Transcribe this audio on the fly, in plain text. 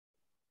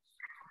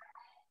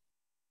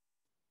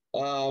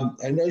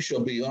I know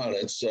she'll be on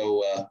it,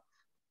 so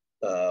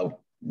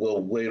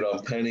we'll wait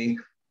on Penny.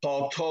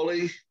 Paul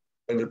Tully,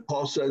 and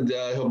Paul said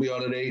he'll be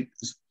on at 8.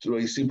 Do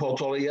we see Paul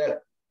Tully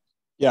yet?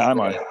 Yeah, I'm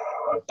on.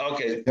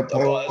 Okay, Yep, that's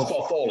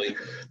Paul Foley.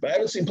 But I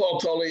haven't seen Paul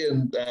Tully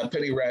and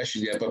Penny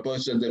Ration yet, but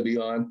both said they'll be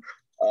on.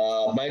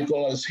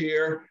 Michael is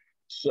here,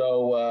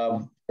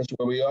 so that's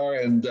where we are.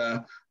 And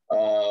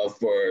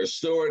for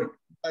Stuart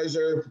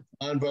Kaiser,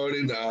 on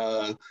voting,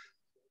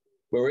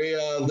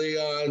 Maria,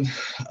 Leon,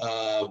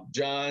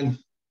 John,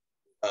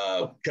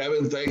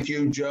 Kevin, thank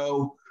you,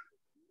 Joe.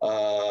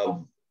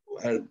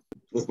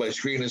 With my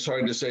screen, it's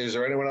hard to say. Is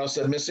there anyone else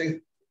I'm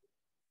missing?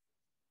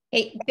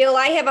 Hey, Bill,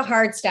 I have a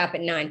hard stop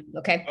at 9.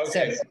 Okay.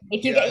 So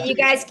if you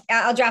guys,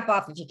 I'll drop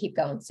off if you keep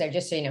going. So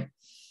just so you know.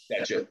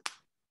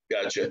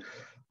 Gotcha.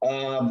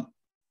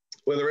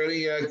 Were there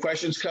any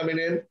questions coming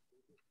in?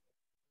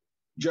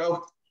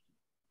 Joe?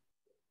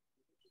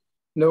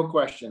 No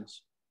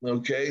questions.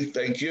 Okay,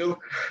 thank you.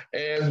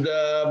 And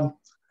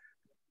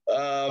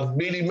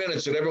meeting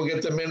minutes. Did everyone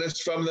get the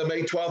minutes from the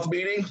May 12th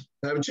meeting?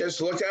 Have a chance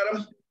to look at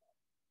them?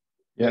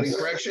 Yes. Any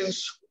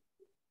corrections?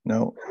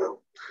 No.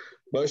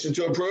 Motion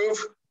to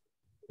approve?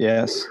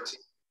 Yes.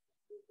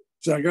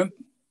 Second.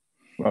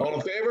 All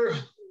in favor?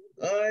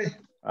 Aye.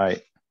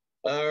 Aye.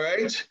 All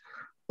right.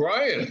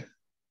 Brian.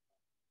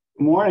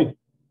 Good morning.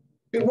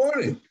 Good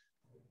morning.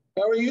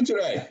 How are you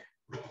today?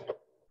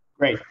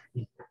 Great.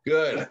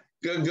 Good.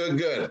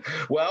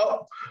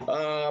 Well,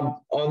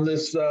 on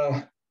this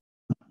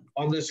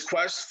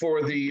quest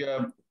for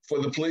the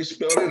police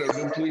building, or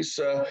new police,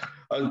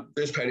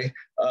 there's Penny.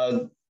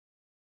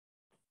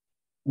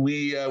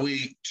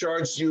 We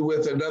charged you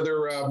with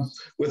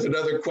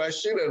another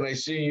question, and I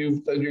see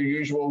you've done your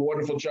usual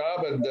wonderful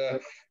job and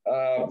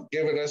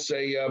given us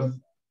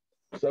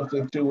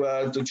something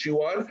to chew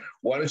on.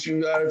 Why don't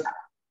you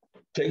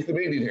take the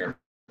meeting here?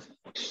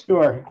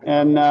 Sure,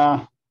 and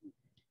I'll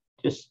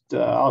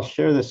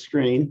share the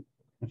screen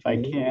if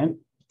I can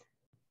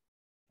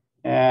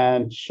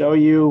and show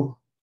you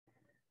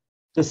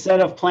the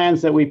set of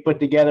plans that we put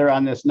together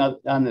on this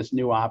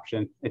new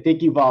option. I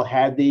think you've all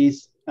had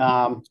these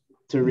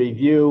to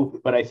review,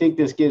 but I think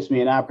this gives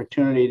me an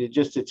opportunity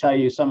to tell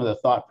you some of the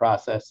thought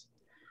process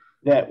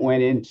that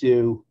went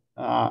into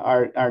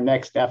our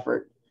next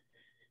effort.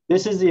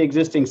 This is the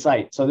existing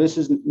site, so this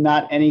is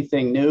not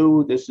anything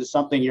new. This is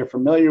something you're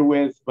familiar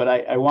with, but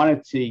I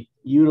wanted to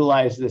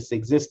utilize this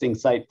existing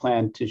site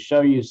plan to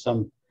show you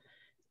some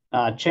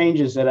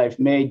changes that I've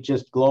made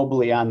just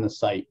globally on the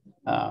site.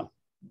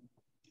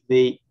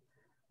 The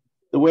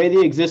way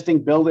the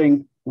existing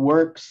building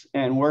works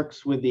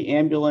with the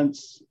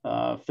ambulance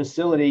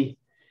facility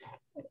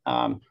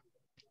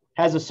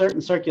has a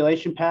certain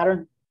circulation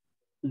pattern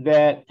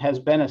that has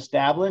been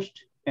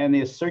established, and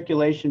the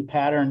circulation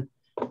pattern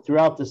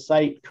throughout the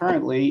site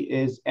currently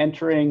is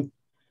entering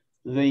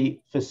the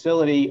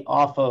facility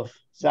off of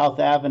South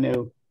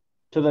Avenue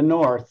to the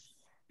north,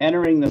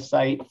 entering the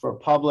site for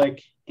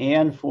public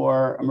and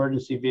for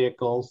emergency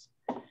vehicles,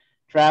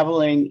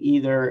 traveling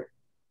either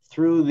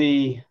through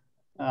the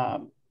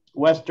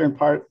western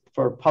part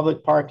for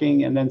public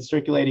parking and then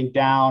circulating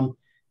down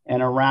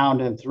and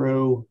around and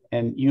through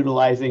and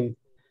utilizing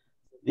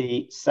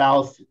the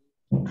south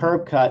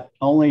curb cut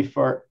only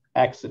for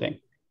exiting.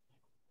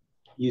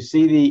 You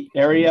see the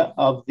area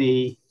of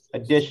the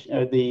addition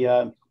to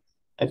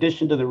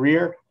the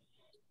rear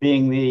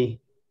being the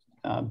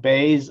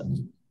bays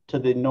to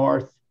the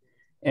north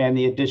and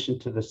the addition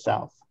to the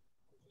south.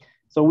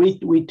 So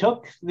we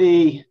took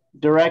the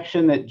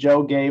direction that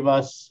Joe gave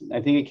us.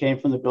 I think it came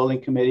from the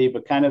building committee,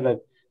 but kind of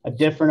a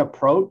different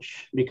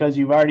approach, because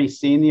you've already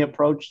seen the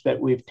approach that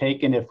we've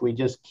taken if we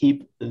just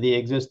keep the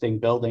existing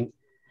building.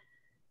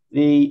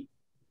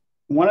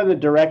 One of the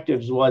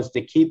directives was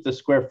to keep the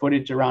square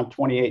footage around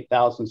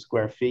 28,000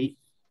 square feet.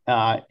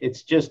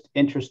 It's just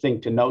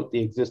interesting to note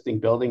the existing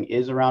building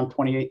is around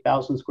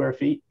 28,000 square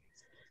feet.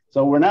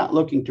 So we're not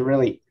looking to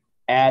really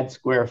add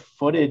square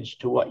footage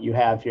to what you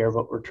have here,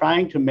 but we're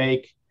trying to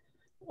make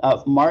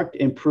a marked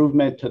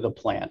improvement to the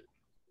plan.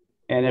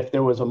 And if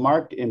there was a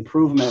marked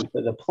improvement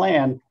to the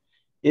plan,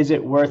 is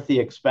it worth the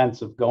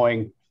expense of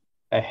going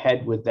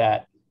ahead with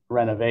that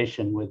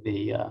renovation with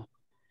the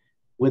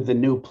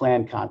new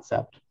plan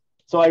concept?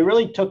 So I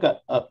really took a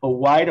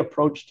wide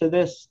approach to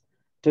this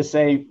to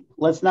say,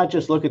 let's not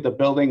just look at the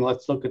building,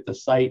 let's look at the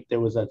site. There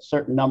was a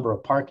certain number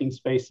of parking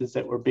spaces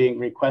that were being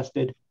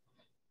requested.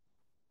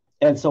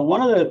 And so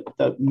one of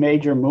the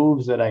major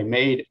moves that I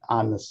made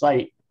on the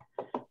site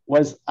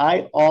was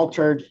I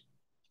altered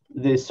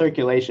the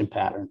circulation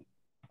pattern.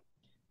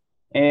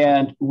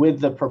 And with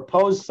the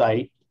proposed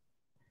site,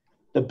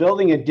 the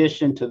building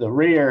addition to the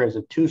rear is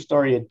a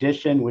 2-story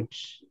addition,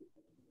 which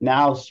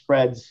now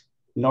spreads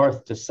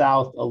north to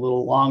south a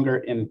little longer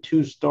in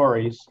 2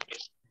 stories.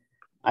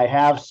 I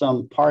have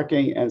some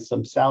parking and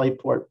some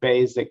Sallyport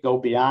bays that go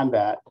beyond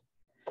that.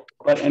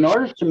 But in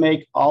order to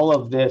make all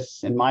of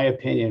this, in my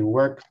opinion,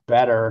 work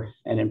better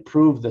and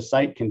improve the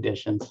site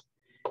conditions,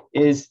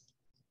 is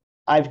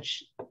I've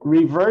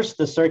reversed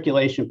the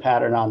circulation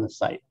pattern on the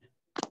site.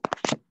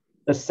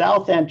 the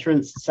south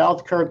entrance,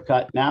 south curb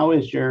cut now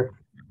is your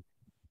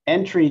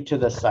entry to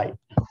the site.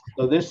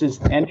 So this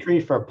is entry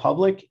for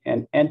public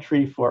and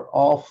entry for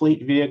all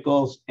fleet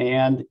vehicles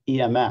and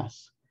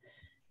EMS,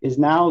 is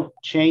now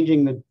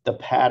changing the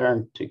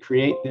pattern to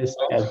create this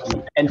as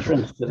the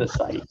entrance to the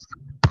site.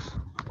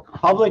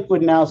 Public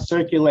would now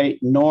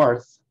circulate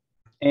north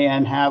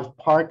and have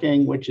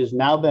parking, which has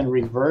now been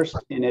reversed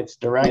in its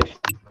direction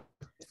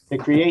to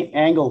create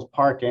angled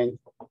parking.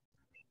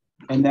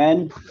 And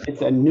then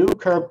it's a new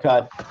curb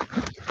cut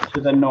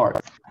to the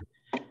north.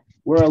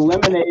 We're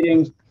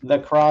eliminating the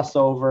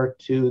crossover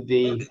to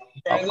the.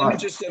 Brian, let me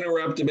just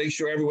interrupt to make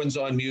sure everyone's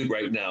on mute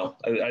right now.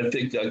 I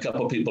think a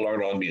couple of people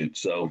aren't on mute,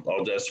 so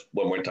I'll just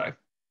one more time.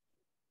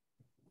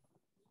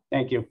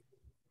 Thank you.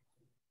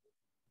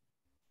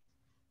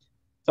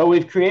 So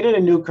we've created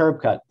a new curb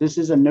cut. This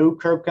is a new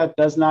curb cut,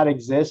 does not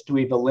exist.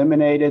 We've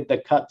eliminated the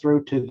cut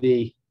through to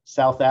the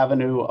South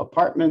Avenue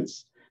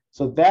apartments.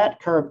 So that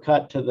curb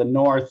cut to the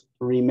north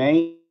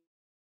remains.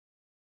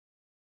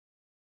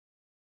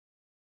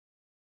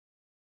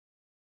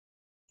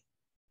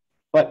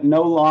 But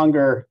no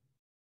longer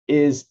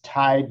is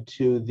tied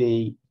to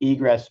the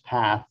egress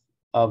path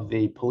of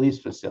the police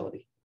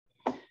facility.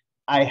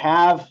 I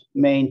have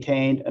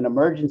maintained an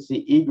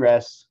emergency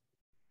egress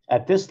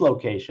at this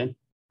location.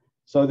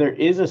 So there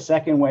is a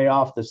second way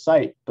off the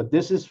site, but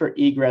this is for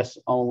egress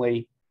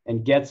only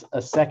and gets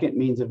a second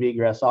means of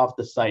egress off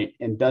the site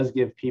and does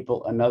give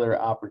people another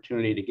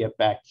opportunity to get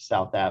back to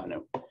South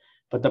Avenue.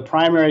 But the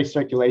primary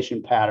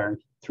circulation pattern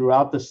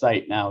throughout the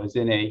site now is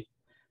in a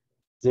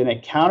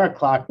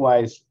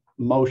counterclockwise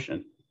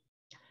motion.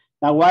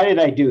 Now, why did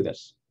I do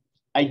this?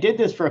 I did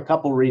this for a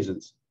couple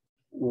reasons.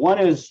 One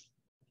is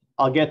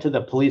I'll get to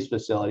the police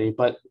facility,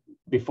 but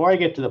before I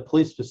get to the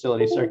police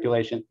facility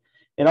circulation,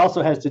 it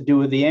also has to do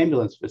with the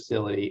ambulance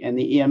facility and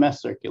the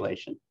EMS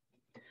circulation.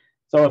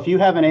 So if you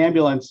have an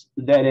ambulance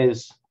that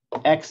is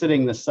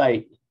exiting the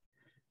site,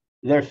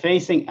 they're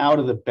facing out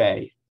of the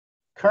bay.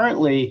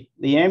 Currently,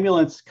 the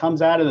ambulance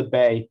comes out of the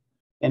bay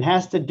and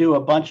has to do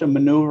a bunch of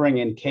maneuvering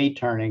and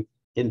K-turning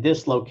in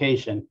this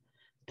location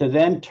to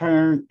then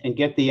turn and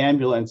get the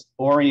ambulance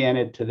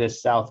oriented to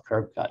this south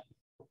curb cut.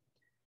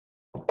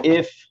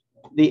 If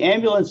the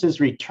ambulance is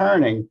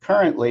returning,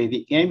 currently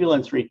the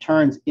ambulance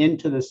returns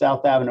into the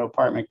South Avenue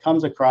apartment,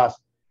 comes across,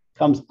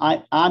 comes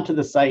onto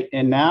the site,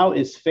 and now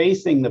is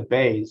facing the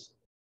bays,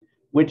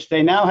 which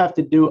they now have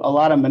to do a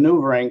lot of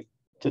maneuvering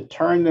to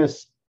turn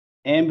this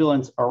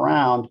ambulance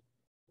around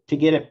to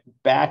get it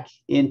back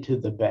into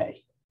the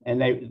bay.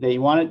 And they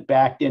want it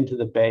back into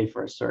the bay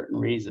for a certain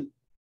reason.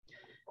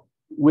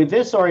 With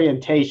this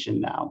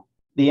orientation now,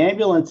 the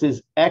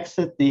ambulances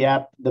exit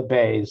the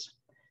bays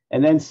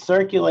and then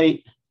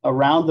circulate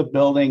around the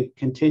building,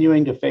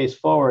 continuing to face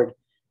forward,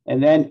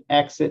 and then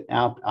exit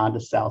out onto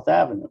South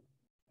Avenue.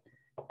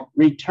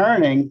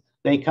 Returning,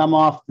 they come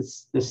off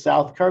the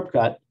south curb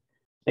cut,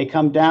 they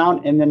come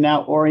down and then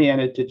now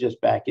oriented to just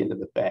back into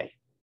the bay.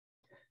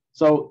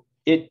 So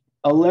it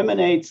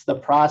eliminates the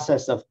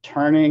process of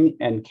turning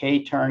and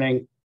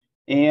K-turning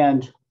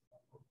and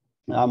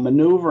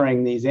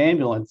maneuvering these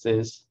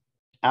ambulances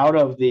out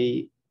of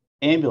the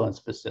ambulance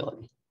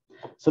facility.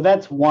 So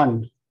that's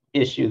one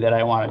issue that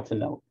I wanted to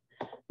note.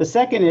 The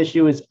second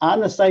issue is on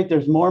the site,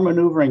 there's more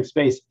maneuvering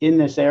space in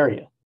this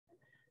area.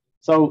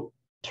 So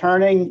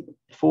turning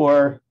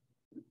for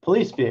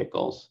police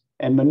vehicles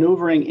and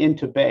maneuvering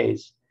into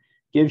bays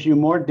gives you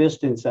more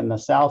distance on the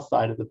south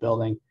side of the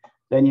building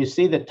than you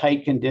see the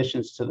tight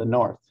conditions to the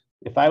north.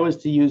 If I was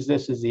to use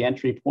this as the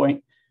entry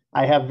point,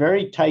 I have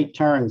very tight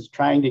turns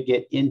trying to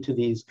get into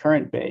these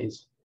current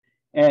bays,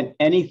 and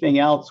anything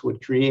else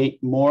would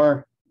create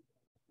more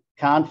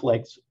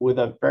conflicts with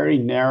a very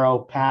narrow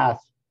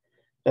path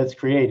that's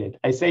created.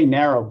 I say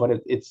narrow,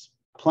 but it's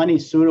plenty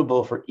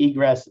suitable for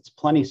egress. It's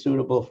plenty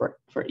suitable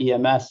for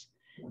EMS.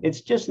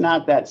 It's just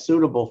not that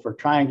suitable for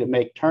trying to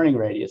make turning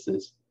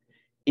radiuses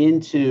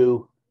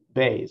into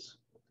bays.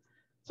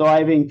 So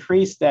I've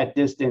increased that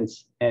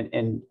distance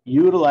and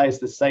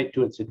utilized the site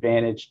to its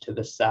advantage to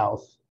the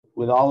south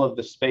with all of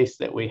the space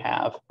that we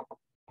have.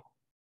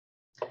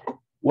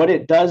 What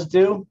it does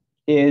do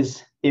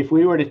is if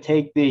we were to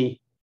take the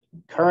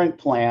current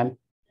plan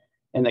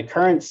and the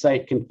current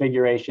site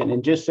configuration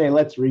and just say,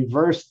 let's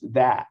reverse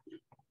that.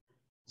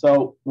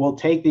 So we'll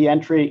take the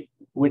entry,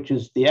 which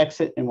is the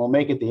exit, and we'll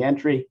make it the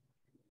entry.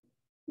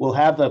 We'll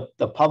have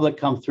the public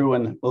come through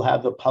and we'll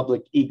have the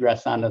public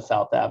egress onto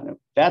South Avenue.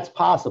 That's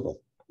possible.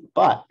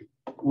 But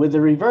with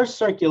the reverse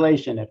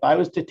circulation, if I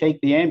was to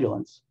take the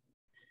ambulance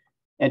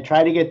and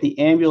try to get the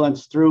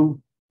ambulance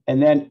through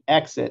and then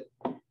exit,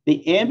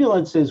 the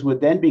ambulances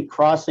would then be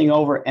crossing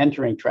over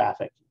entering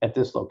traffic at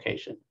this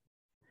location.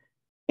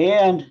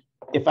 And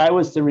if I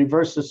was to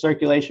reverse the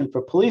circulation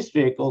for police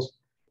vehicles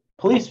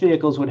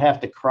would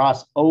have to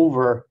cross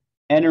over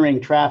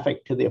entering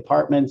traffic to the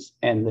apartments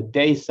and the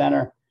day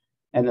center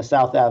and the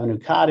South Avenue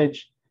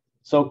cottage.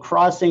 So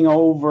crossing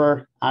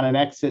over on an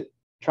exit,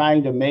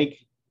 trying to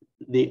make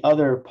the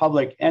other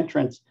public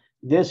entrance,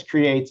 this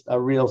creates a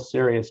real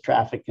serious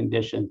traffic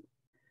condition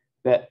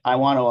that I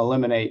want to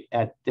eliminate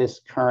at this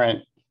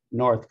current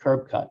north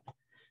curb cut.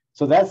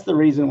 So that's the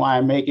reason why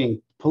I'm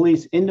making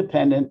police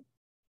independent,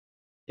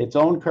 its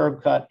own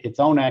curb cut, its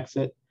own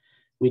exit.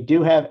 We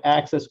do have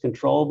access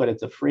control, but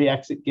it's a free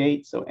exit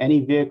gate. So any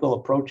vehicle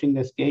approaching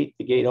this gate,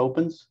 the gate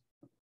opens.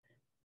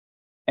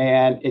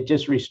 And it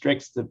just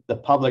restricts the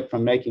public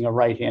from making a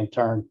right-hand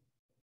turn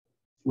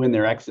when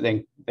they're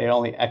exiting. They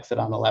only exit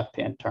on the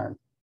left-hand turn.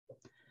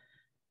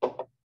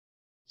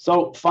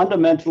 So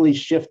fundamentally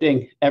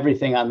shifting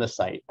everything on the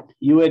site.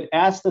 You had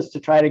asked us to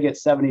try to get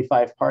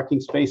 75 parking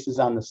spaces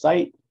on the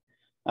site.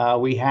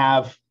 We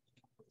have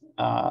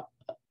a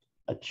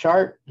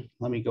chart.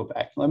 Let me go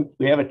back.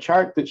 We have a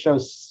chart that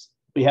shows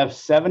we have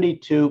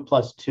 72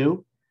 plus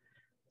 2.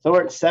 So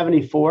we're at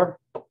 74.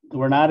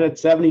 We're not at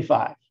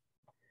 75.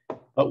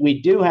 But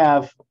we do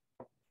have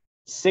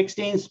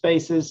 16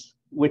 spaces,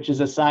 which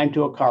is assigned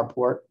to a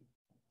carport.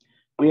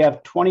 We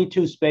have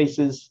 22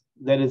 spaces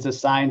that is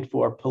assigned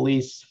for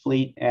police,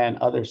 fleet, and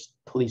other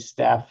police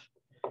staff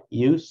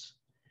use.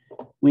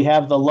 We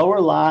have the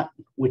lower lot,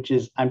 which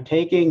is, I'm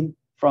taking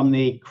from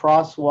the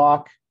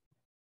crosswalk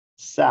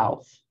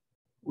south.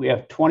 We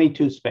have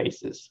 22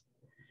 spaces.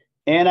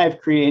 And I've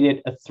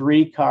created a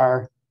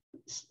 3-car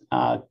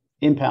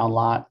impound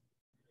lot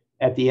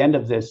at the end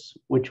of this,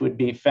 which would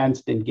be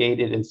fenced and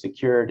gated and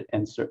secured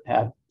and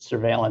have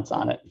surveillance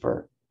on it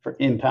for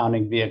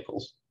impounding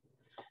vehicles.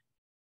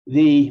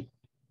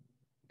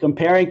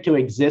 Comparing to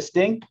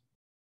existing,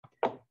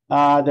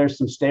 there's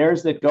some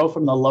stairs that go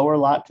from the lower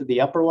lot to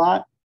the upper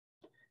lot.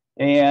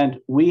 And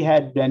we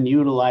had been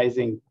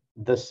utilizing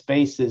the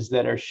spaces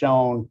that are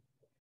shown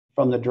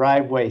from the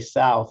driveway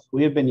south.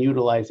 We have been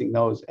utilizing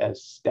those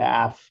as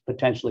staff,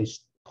 potentially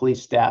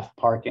police staff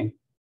parking.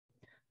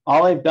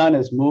 All I've done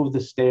is move the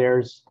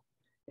stairs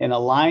and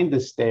align the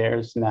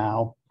stairs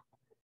now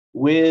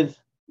with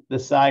the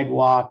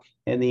sidewalk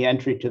and the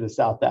entry to the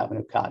South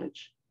Avenue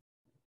cottage.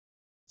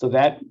 So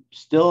that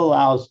still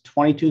allows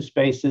 22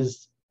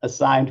 spaces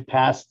assigned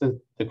past the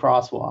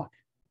crosswalk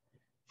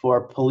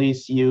for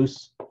police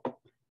use.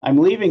 I'm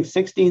leaving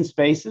 16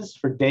 spaces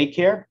for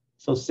daycare.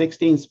 So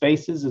 16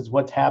 spaces is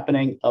what's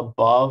happening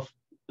above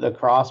the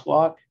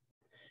crosswalk.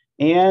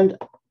 And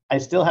I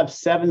still have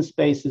 7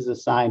 spaces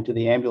assigned to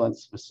the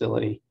ambulance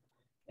facility.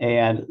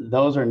 And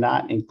those are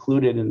not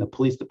included in the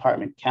police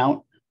department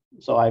count.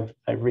 So I've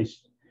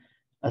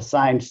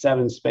assigned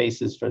 7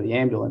 spaces for the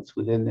ambulance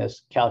within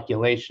this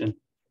calculation.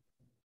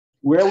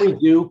 Where we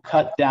do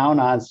cut down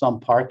on some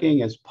parking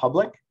is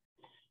public.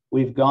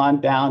 We've gone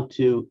down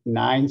to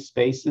 9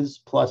 spaces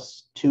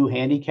plus 2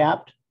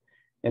 handicapped.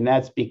 And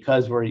that's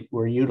because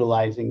we're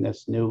utilizing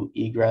this new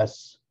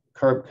egress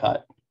curb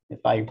cut. If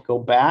I go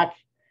back,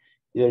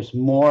 there's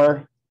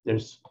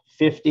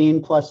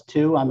 15 plus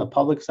 2 on the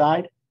public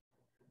side.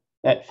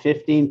 That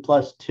 15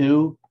 plus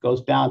 2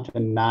 goes down to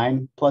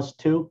 9 plus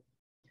 2.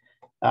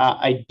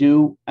 I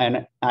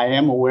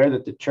am aware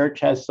that the church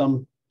has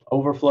some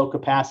overflow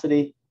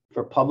capacity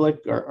for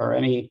public or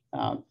any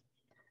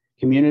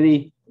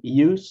community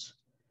use.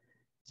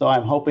 So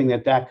I'm hoping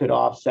that could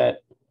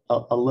offset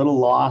a little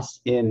loss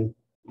in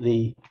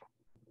the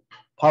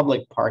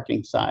public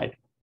parking side.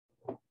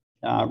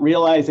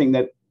 Realizing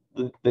that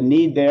the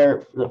need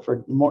there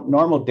for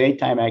normal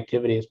daytime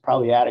activity is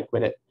probably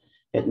adequate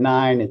at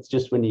 9. It's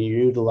just when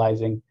you're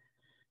utilizing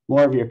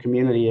more of your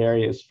community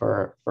areas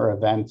for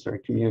events or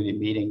community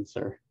meetings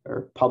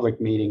or public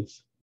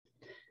meetings.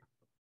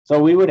 So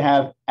we would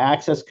have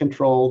access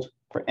controlled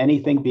for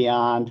anything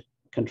beyond,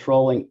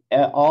 controlling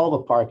all the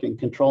parking,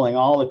 controlling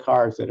all the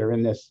cars that are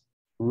in this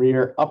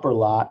rear upper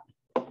lot.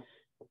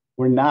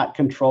 We're not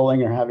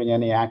controlling or having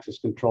any access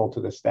control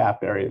to the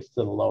staff areas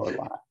to the lower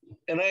lot.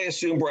 And I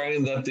assume,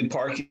 Brian, that the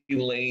parking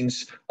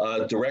lanes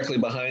directly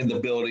behind the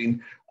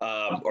building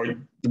or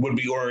would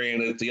be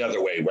oriented the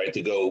other way, right?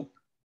 To go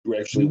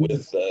directly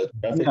with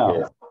traffic?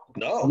 No.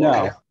 No.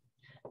 No. Okay.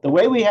 The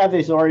way we have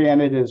this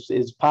oriented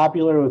is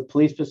popular with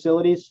police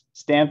facilities.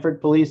 Stanford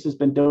Police has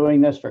been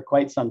doing this for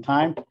quite some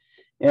time.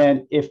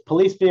 And if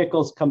police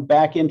vehicles come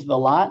back into the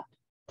lot,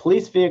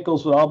 police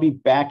vehicles will all be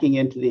backing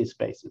into these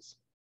spaces.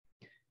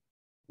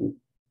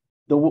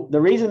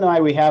 The reason why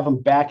we have them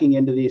backing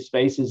into these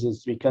spaces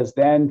is because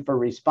then for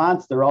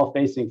response, they're all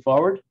facing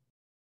forward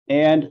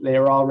and they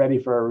are all ready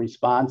for a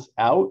response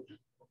out.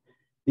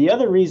 The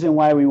other reason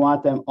why we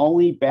want them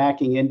only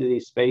backing into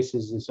these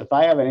spaces is if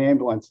I have an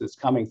ambulance that's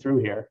coming through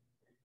here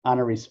on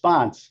a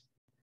response,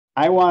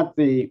 I want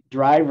the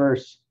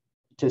drivers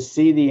to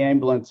see the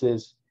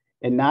ambulances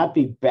and not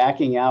be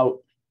backing out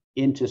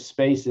into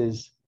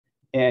spaces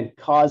and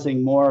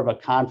causing more of a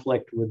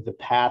conflict with the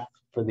path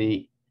for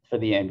the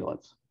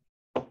ambulance.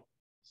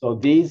 So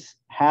these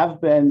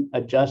have been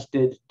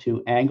adjusted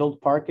to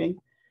angled parking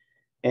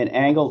and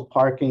angled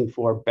parking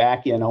for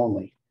back in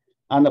only.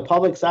 On the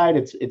public side,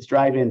 it's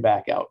drive in,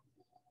 back out.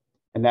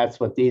 And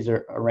that's what these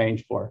are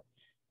arranged for.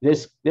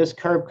 This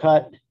curb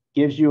cut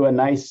gives you a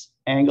nice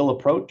angle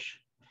approach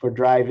for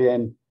drive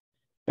in,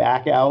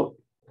 back out,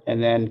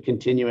 and then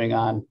continuing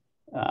on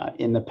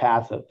in the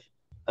path of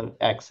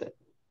exit.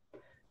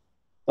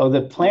 So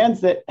the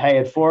plans that I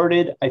had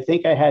forwarded, I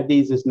think I had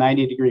these as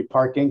 90-degree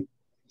parking.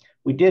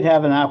 We did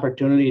have an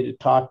opportunity to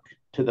talk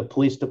to the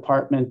police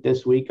department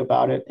this week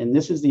about it. And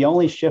this is the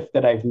only shift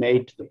that I've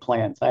made to the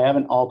plans. I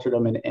haven't altered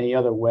them in any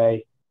other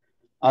way,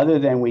 other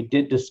than we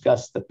did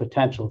discuss the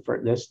potential for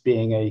this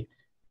being a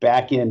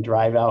back-in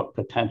drive-out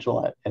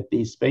potential at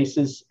these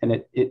spaces.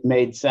 And it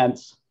made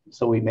sense.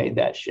 So we made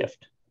that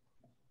shift.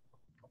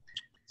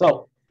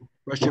 So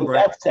Question, with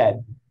Brian. that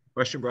said,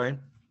 Question, Brian.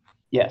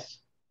 yes.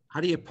 How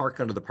do you park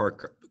under the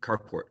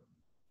carport?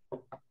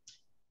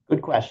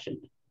 Good question.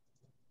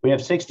 We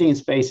have 16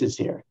 spaces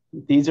here.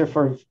 These are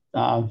for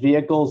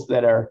vehicles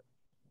that are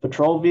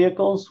patrol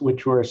vehicles,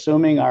 which we're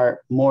assuming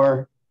are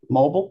more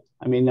mobile.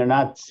 I mean, they're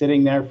not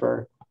sitting there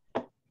for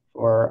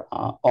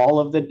all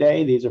of the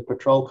day. These are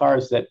patrol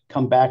cars that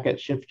come back at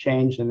shift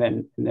change and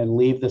then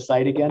leave the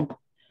site again.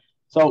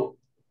 So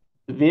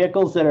the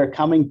vehicles that are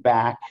coming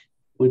back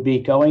would be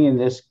going in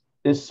this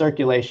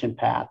circulation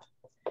path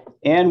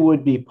and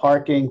would be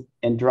parking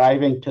and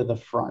driving to the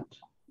front.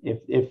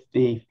 If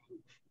the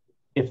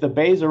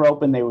bays are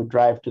open, they would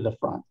drive to the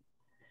front.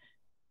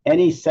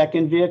 Any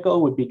second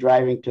vehicle would be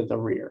driving to the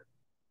rear.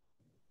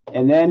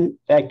 And then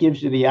that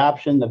gives you the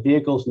option, the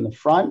vehicles in the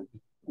front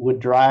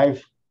would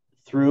drive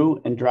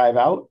through and drive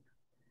out.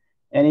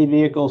 Any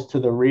vehicles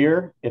to the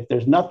rear, if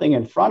there's nothing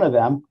in front of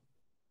them,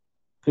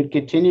 could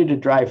continue to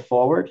drive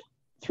forward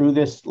through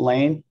this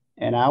lane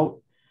and out.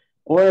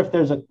 Or if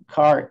there's a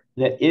car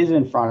that is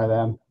in front of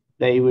them,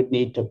 they would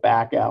need to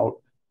back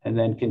out and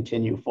then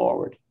continue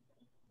forward.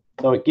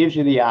 So it gives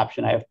you the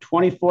option. I have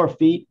 24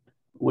 feet,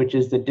 which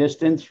is the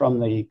distance from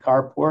the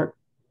carport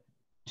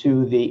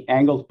to the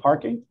angled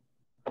parking.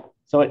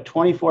 So at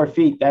 24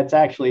 feet, that's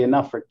actually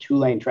enough for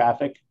 2-lane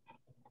traffic.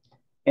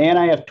 And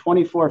I have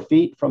 24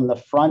 feet from the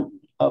front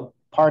of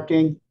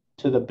parking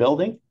to the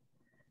building,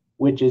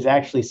 which is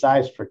actually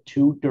sized for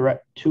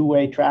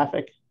two-way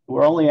traffic.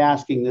 We're only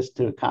asking this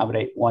to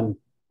accommodate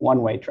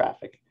one-way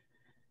traffic.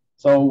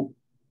 So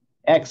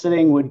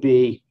exiting would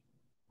be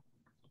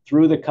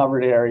through the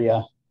covered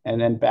area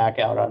and then back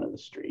out onto the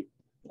street.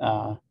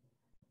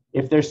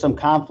 If there's some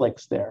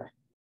conflicts there,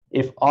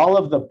 if all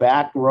of the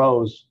back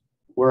rows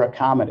were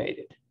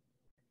accommodated,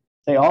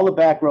 say all the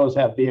back rows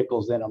have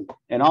vehicles in them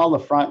and all the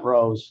front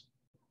rows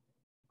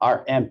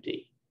are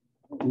empty,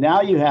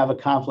 now you have a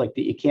conflict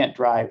that you can't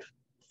drive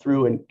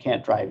through and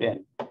can't drive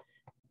in.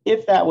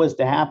 If that was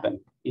to happen,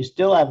 you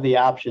still have the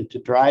option to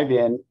drive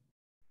in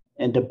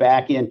and to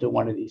back into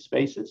one of these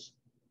spaces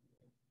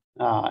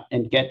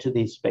and get to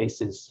these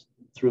spaces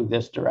through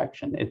this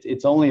direction.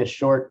 It's only a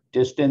short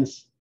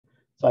distance,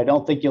 so I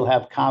don't think you'll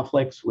have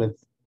conflicts with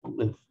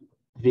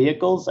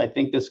vehicles. I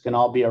think this can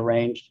all be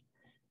arranged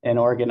and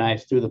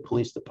organized through the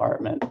police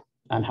department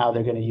on how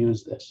they're going to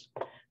use this.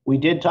 We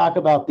did talk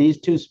about these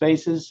two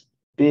spaces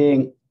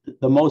being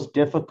the most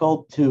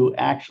difficult to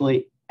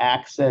actually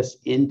access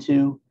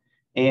into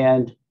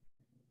and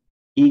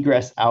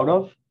egress out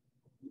of.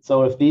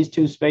 So if these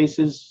two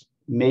spaces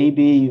may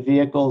be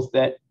vehicles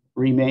that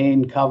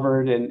remain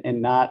covered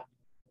and not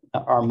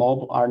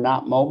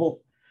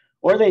mobile,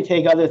 or they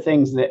take other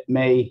things that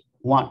may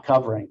want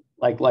covering,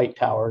 like light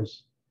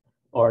towers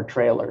or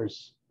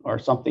trailers or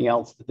something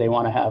else that they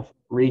want to have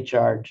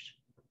recharged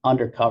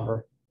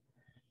undercover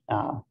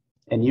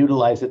and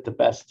utilize it the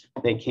best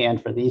they can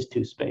for these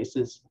two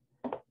spaces.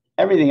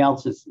 Everything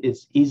else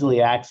is easily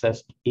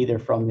accessed either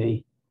from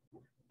the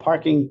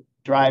parking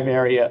drive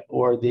area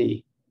or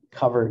the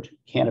covered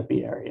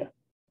canopy area.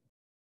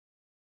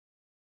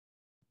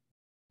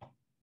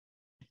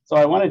 So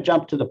I want to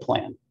jump to the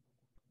plan.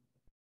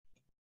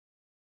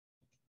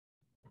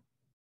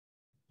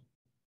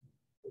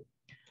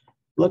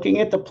 Looking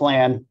at the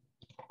plan,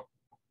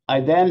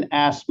 I then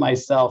asked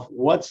myself,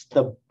 what's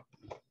the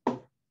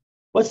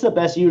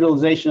best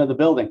utilization of the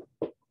building?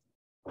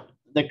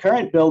 The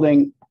current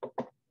building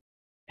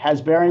has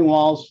bearing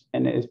walls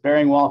and is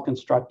bearing wall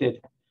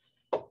constructed.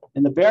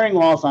 And the bearing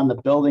walls on the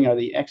building are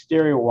the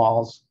exterior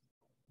walls,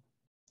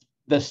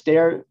 the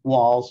stair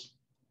walls,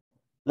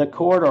 the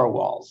corridor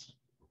walls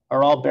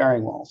are all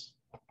bearing walls.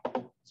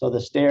 So the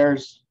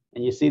stairs,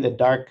 and you see the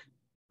dark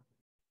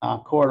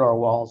corridor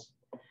walls.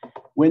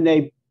 When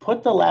they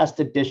put the last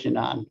addition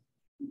on,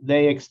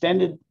 they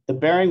extended, the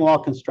bearing wall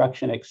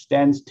construction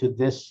extends to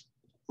this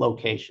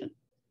location.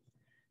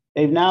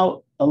 They've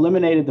now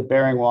eliminated the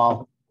bearing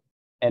wall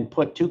and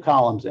put two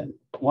columns in,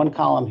 one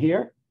column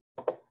here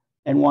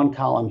and one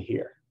column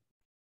here.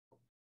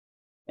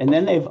 And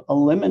then they've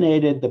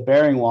eliminated the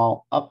bearing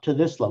wall up to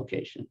this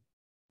location.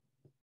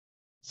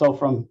 So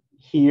from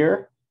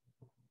here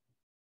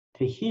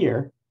to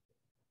here,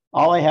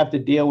 all I have to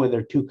deal with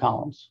are two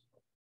columns.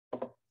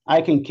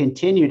 I can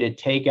continue to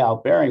take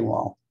out bearing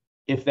wall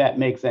if that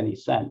makes any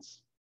sense.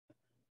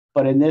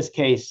 But in this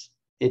case,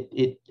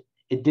 it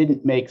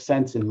didn't make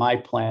sense in my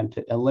plan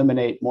to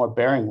eliminate more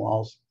bearing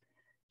walls,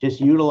 just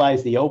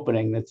utilize the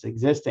opening that's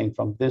existing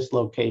from this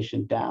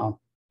location down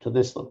to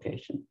this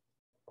location.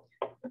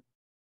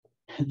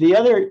 The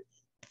other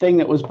thing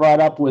that was brought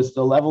up was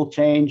the level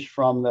change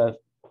from the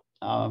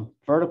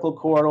vertical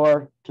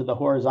corridor to the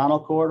horizontal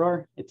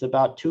corridor. It's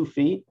about 2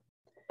 feet.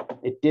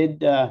 It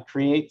did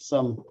create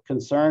some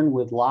concern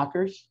with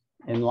lockers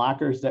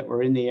that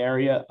were in the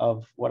area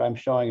of what I'm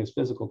showing as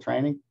physical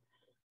training.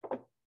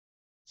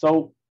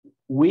 So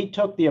we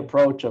took the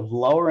approach of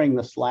lowering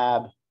the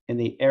slab in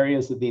the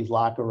areas of these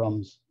locker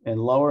rooms and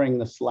lowering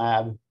the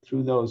slab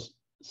through those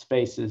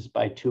spaces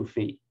by 2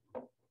 feet.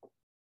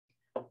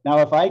 Now,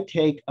 if I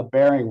take a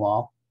bearing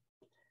wall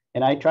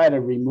and I try to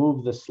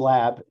remove the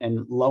slab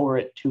and lower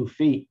it 2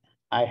 feet,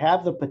 I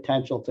have the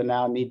potential to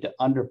now need to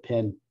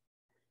underpin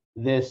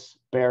this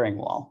bearing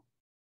wall.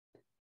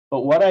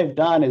 But what I've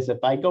done is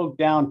if I go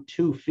down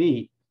 2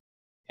 feet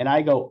and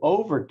I go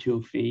over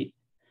 2 feet,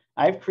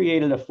 I've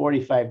created a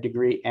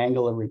 45-degree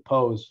angle of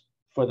repose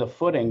for the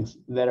footings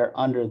that are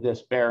under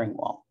this bearing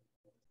wall.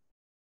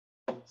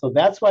 So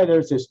that's why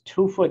there's this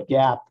 2-foot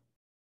gap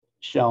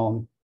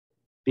shown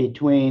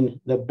between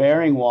the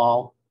bearing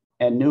wall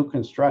and new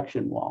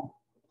construction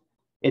wall.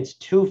 It's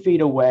 2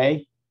 feet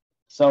away.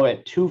 So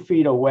at 2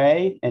 feet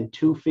away and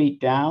 2 feet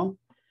down,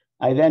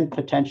 I then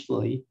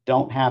potentially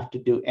don't have to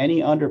do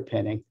any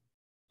underpinning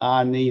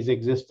on these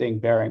existing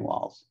bearing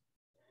walls.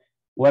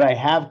 What I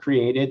have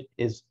created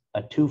is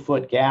a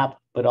 2-foot gap,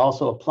 but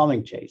also a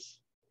plumbing chase.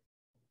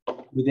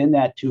 Within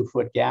that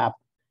 2-foot gap,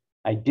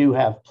 I do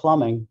have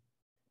plumbing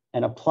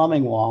and a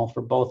plumbing wall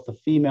for both the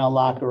female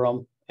locker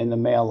room and the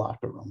male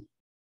locker room.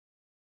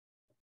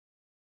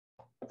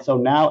 So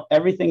now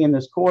everything in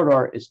this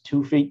corridor is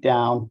 2 feet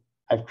down.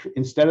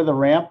 Instead of the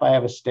ramp, I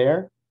have a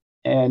stair.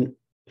 And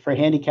for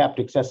handicapped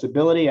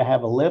accessibility, I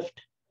have a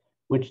lift,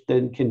 which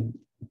then can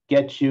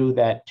get you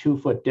that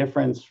 2-foot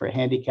difference for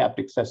handicapped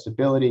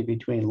accessibility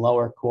between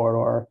lower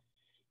corridor,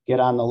 get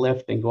on the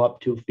lift and go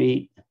up 2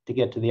 feet to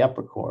get to the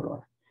upper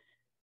corridor,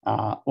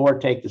 or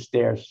take the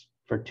stairs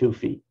for 2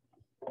 feet.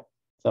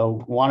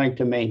 So wanting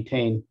to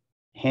maintain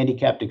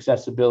handicapped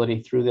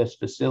accessibility through this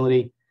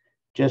facility,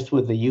 just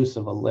with the use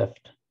of a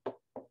lift.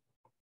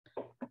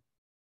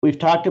 We've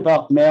talked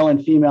about male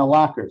and female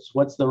lockers.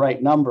 What's the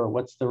right number?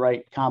 What's the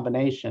right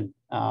combination?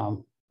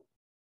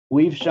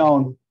 We've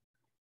shown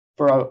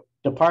for a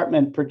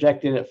department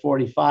projected at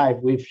 45,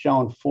 we've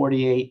shown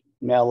 48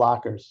 male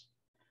lockers.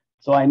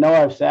 So I know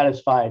I've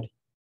satisfied,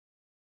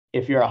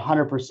 if you're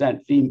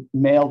 100%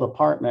 female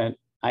department,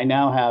 I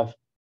now have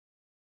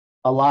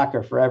a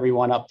locker for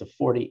everyone up to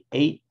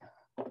 48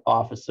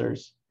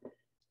 officers.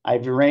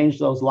 I've arranged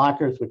those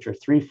lockers, which are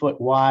 3 foot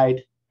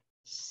wide,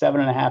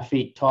 7.5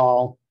 feet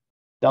tall,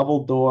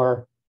 double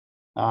door,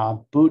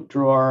 boot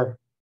drawer,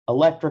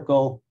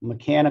 electrical,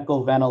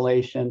 mechanical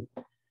ventilation,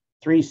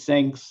 3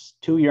 sinks,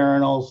 2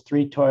 urinals,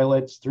 3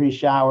 toilets, 3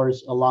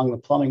 showers along the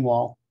plumbing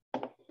wall.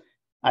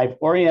 I've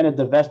oriented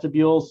the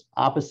vestibules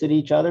opposite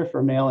each other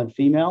for male and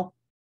female.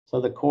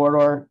 So the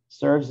corridor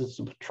serves as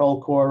a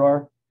patrol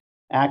corridor,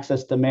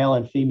 access to male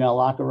and female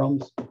locker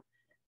rooms.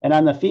 And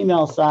on the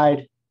female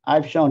side,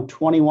 I've shown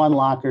 21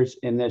 lockers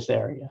in this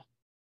area.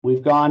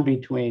 We've gone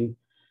between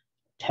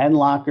 10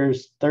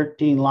 lockers,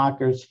 13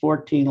 lockers,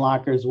 14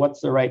 lockers.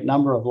 What's the right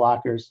number of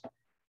lockers?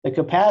 The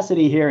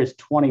capacity here is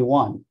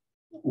 21.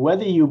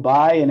 Whether you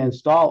buy and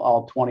install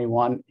all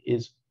 21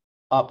 is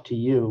up to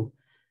you,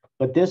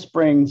 but this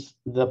brings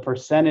the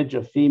percentage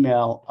of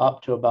female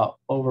up to about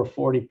over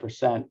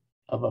 40%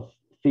 of a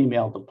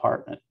female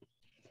department.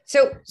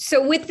 So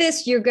with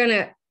this, you're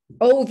gonna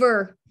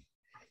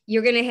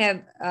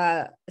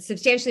have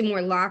substantially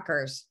more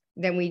lockers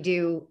than we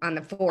do on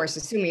the force,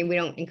 assuming we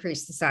don't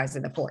increase the size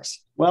of the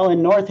force. Well,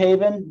 in North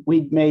Haven,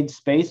 we made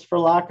space for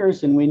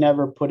lockers and we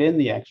never put in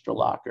the extra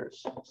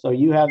lockers. So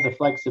you have the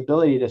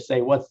flexibility to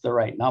say, what's the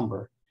right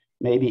number?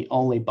 Maybe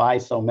only buy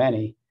so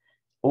many,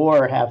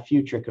 or have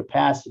future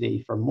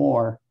capacity for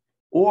more,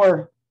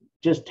 or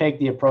just take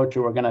the approach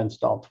where we're going to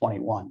install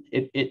 21.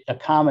 It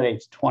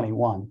accommodates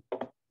 21.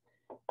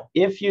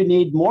 If you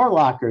need more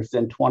lockers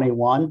than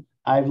 21,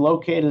 I've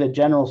located a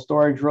general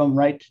storage room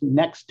right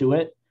next to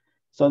it.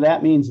 So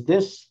that means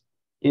this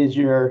is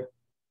your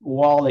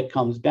wall that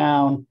comes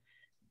down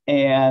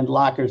and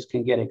lockers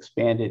can get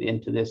expanded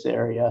into this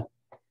area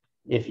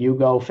if you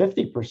go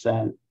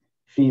 50%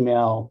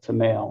 female to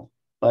male.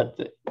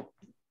 But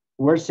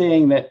we're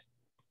seeing that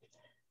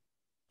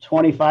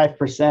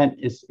 25%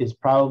 is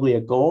probably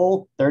a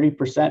goal.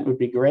 30% would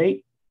be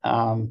great.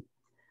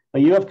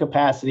 But you have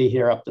capacity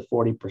here up to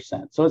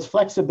 40%. So it's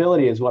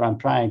flexibility is what I'm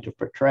trying to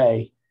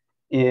portray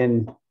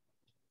in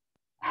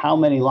how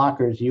many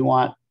lockers you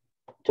want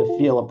to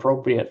feel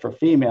appropriate for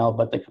female,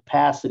 but the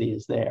capacity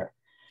is there.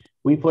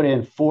 We put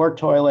in 4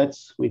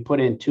 toilets, we put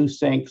in 2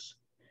 sinks,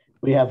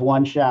 we have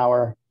 1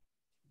 shower.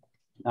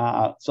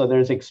 So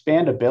there's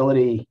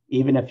expandability,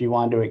 even if you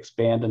want to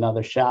expand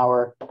another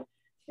shower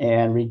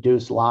and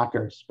reduce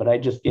lockers. But I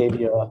just gave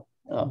you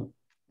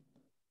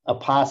a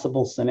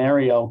possible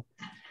scenario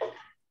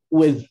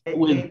with.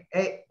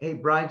 Hey,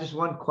 Brian, just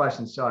one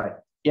question. Sorry.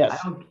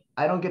 Yes.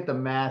 I don't get the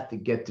math to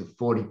get to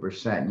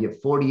 40%. You have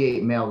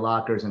 48 male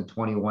lockers and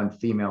 21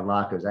 female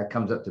lockers. That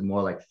comes up to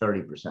more like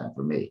 30%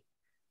 for me.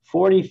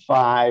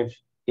 45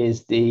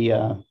 is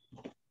the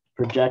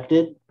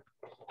projected.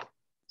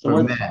 So For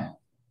we're men,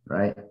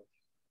 right?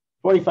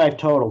 45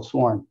 total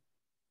sworn.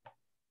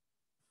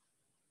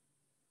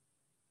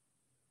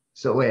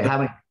 So wait, how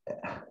many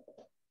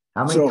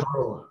So-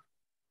 total?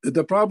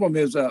 The problem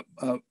is,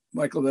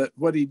 Michael, that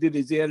what he did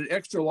is he added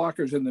extra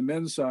lockers in the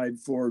men's side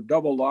for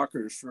double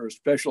lockers for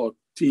special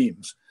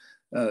teams.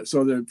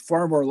 So there are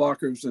far more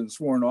lockers than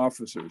sworn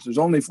officers. There's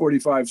only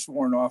 45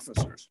 sworn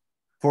officers.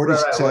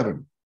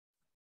 47.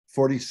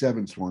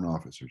 47 sworn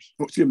officers.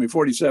 Excuse me,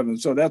 47.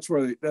 So that's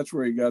where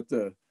he got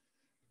the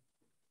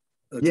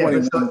Yeah,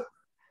 21. but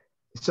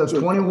so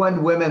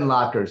 21 women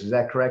lockers, is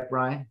that correct,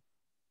 Brian?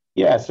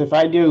 Yes, if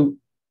I do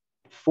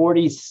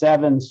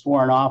 47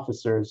 sworn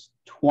officers,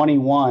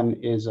 21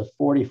 is a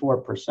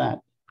 44%.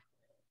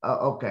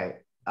 Okay.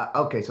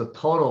 Okay, so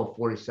total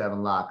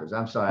 47 lockers.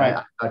 I'm sorry, Right.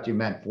 I thought you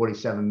meant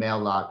 47 male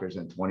lockers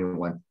and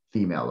 21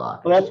 female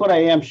lockers. Well, that's what I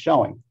am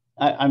showing.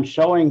 I'm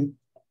showing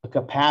a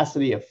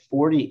capacity of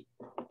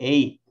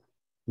 48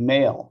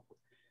 male.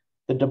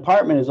 The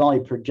department is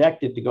only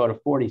projected to go to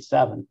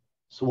 47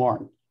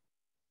 sworn.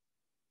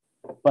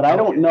 But I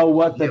don't know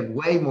what You have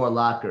way more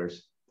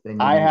lockers than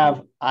you I need.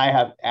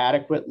 have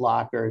adequate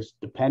lockers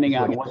depending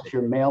on what's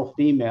your male,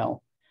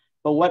 female.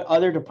 But what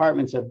other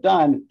departments have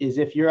done is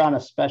if you're on a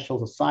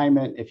special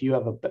assignment, if you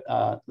have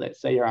let's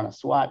say you're on a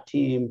SWAT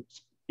team,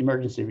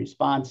 emergency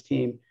response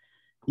team,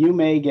 you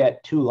may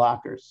get 2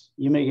 lockers.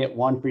 You may get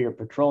one for your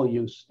patrol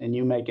use, and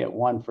you may get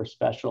one for a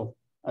special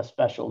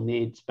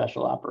need,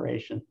 special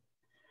operation.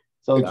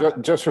 So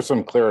Just for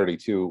some clarity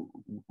too,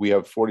 we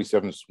have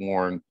 47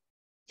 sworn,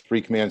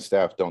 3 command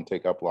staff don't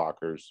take up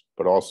lockers,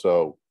 but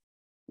also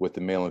with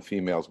the male and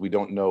females, we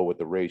don't know what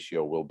the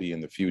ratio will be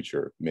in the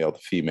future, male to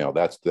female.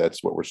 That's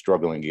what we're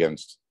struggling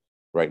against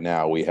right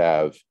now. We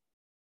have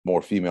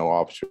more female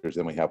officers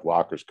than we have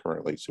lockers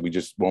currently. So we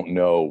just won't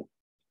know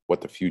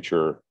what the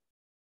future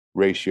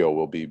ratio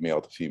will be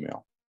male to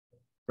female.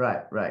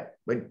 Right.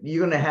 But you're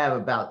going to have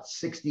about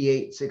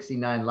 68,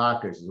 69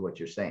 lockers is what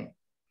you're saying.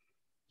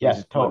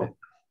 yes, total.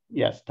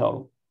 Yes,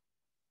 total.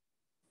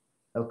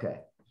 Okay.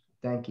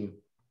 Thank you.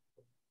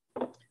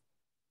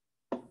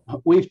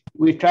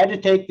 We've tried to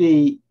take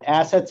the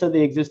assets of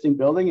the existing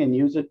building and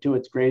use it to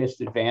its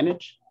greatest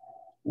advantage,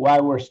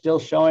 while we're still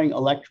showing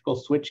electrical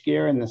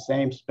switchgear in the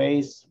same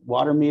space,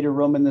 water meter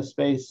room in the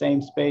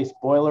same space,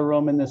 boiler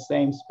room in the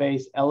same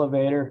space,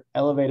 elevator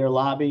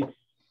lobby.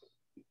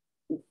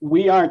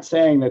 We aren't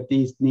saying that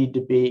these need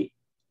to be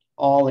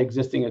all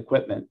existing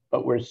equipment,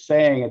 but we're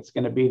saying it's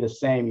going to be the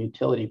same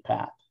utility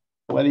path.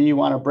 Whether you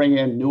want to bring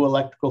in new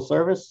electrical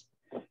service,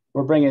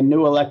 we're bringing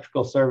new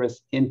electrical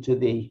service into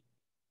the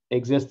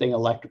existing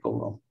electrical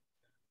room.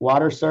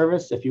 Water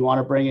service, if you want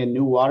to bring in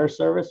new water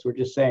service, we're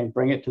just saying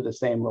bring it to the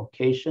same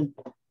location.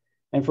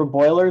 And for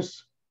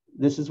boilers,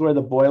 this is where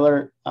the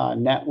boiler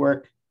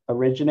network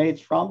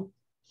originates from.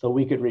 So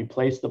we could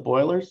replace the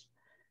boilers.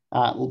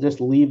 We'll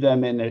just leave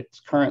them in its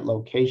current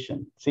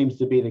location. Seems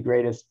to be the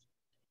greatest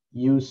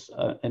use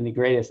and the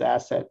greatest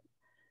asset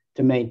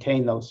to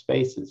maintain those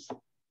spaces.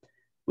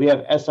 We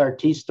have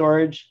SRT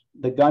storage.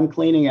 The gun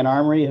cleaning and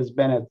armory has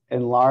been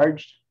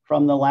enlarged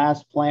from the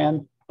last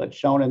plan, but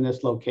shown in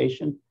this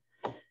location.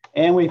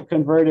 And we've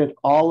converted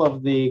all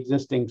of the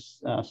existing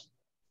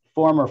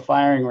former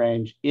firing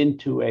range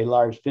into a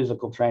large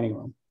physical training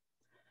room.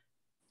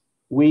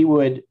 We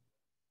would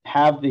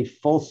have the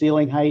full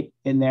ceiling height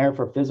in there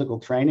for physical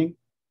training.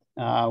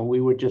 We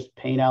would just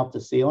paint out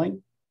the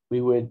ceiling.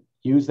 We would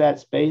use that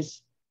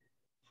space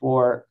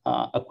for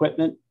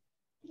equipment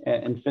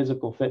and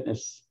physical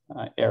fitness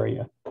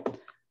area.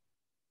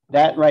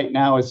 That right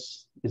now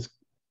is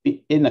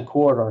in the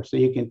corridor. So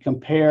you can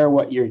compare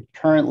what you're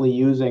currently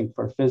using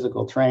for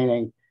physical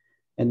training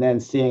and then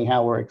seeing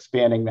how we're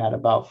expanding that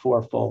about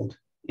 4-fold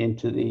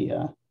into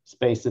the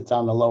space that's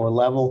on the lower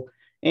level.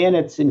 And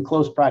it's in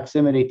close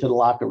proximity to the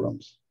locker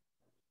rooms.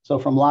 So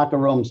from locker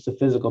rooms to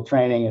physical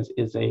training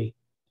is a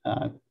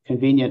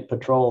convenient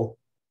patrol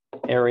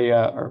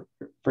area or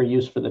for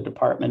use for the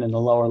department in the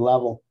lower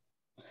level.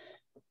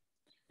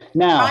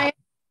 Now,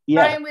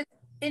 Brian,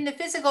 in the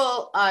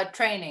physical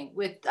training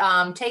with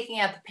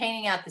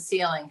painting out the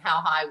ceiling,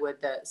 how high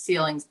would the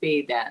ceilings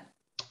be then?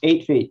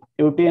 8 feet.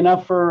 It would be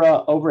enough for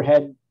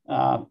overhead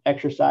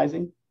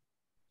exercising,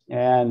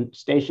 and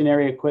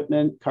stationary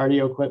equipment,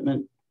 cardio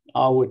equipment,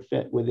 all would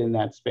fit within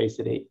that space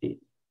at 8 feet.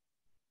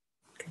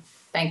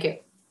 Thank you.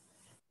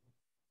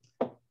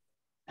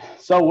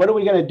 So what are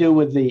we going to do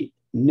with the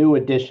new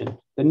addition?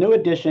 The new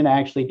addition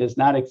actually does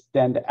not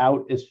extend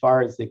out as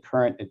far as the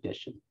current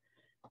addition,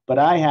 but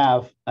I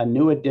have a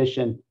new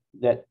addition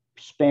that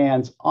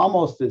spans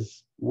almost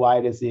as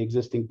wide as the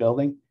existing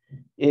building.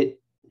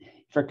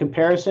 For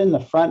comparison, the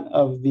front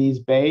of these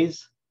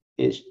bays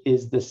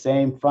is the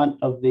same front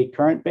of the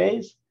current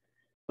bays,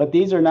 but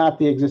these are not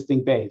the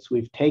existing bays.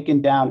 We've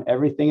taken down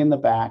everything in the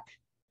back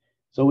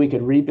so we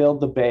could rebuild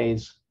the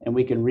bays and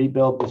we can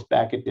rebuild this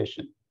back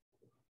addition.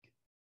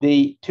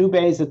 The 2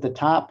 bays at the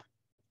top,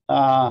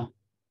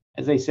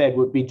 as I said,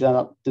 would be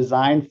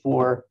designed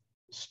for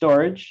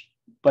storage,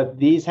 but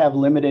these have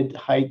limited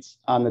heights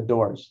on the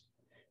doors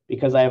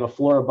because I have a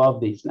floor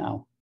above these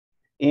now.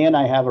 and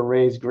I have a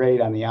raised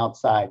grade on the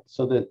outside.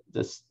 So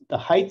the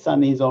heights on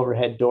these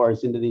overhead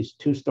doors into these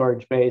 2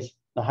 storage bays,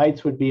 the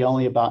heights would be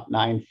only about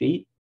 9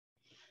 feet.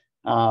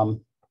 So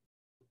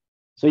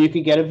you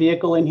could get a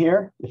vehicle in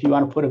here if you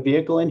want to put a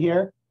vehicle in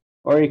here,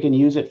 or you can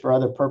use it for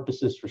other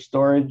purposes for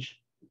storage,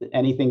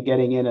 anything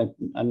getting in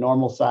a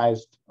normal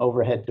sized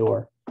overhead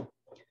door.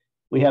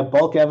 We have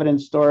bulk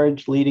evidence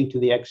storage leading to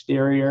the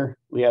exterior.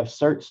 We have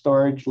cert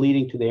storage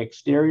leading to the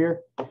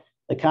exterior.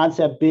 The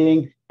concept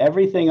being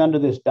everything under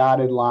this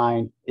dotted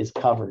line is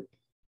covered.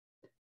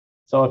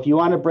 So if you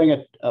want to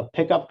bring a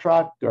pickup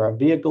truck or a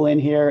vehicle in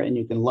here and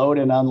you can load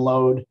and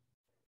unload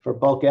for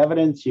bulk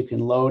evidence, you can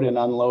load and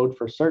unload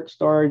for cert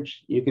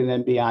storage, you can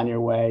then be on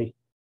your way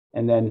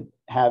and then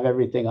have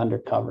everything under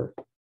cover.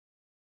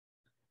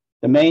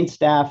 The main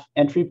staff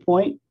entry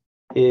point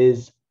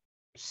is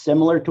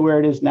similar to where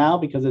it is now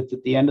because it's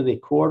at the end of the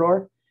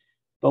corridor,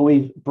 but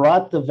we've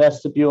brought the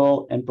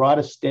vestibule and brought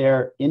a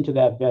stair into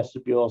that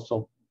vestibule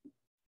so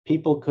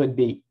people could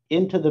be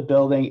into the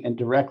building and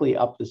directly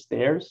up the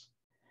stairs.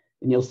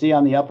 And you'll see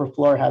on the upper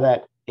floor how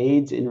that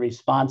aids in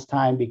response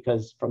time,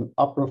 because from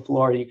upper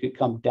floor, you could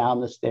come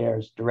down the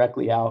stairs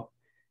directly out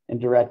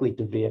and directly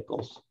to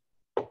vehicles.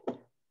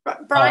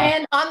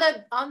 Brian,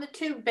 on the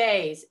 2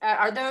 bays,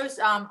 are those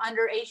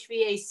under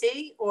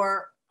HVAC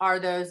or are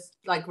those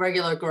like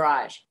regular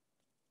garage?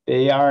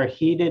 They are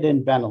heated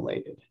and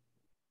ventilated.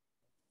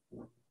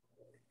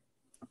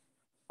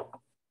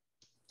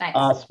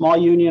 Nice. Small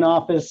union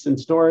office and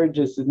storage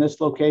is in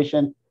this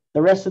location.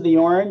 The rest of the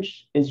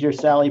orange is your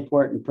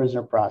Sallyport and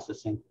prisoner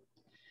processing.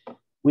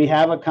 We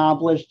have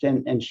accomplished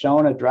and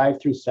shown a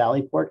drive-through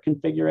Sallyport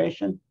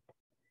configuration.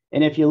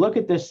 And if you look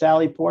at this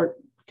Sallyport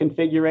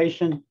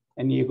configuration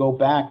and you go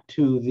back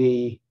to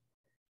the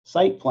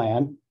site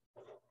plan,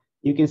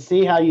 you can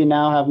see how you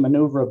now have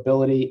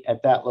maneuverability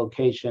at that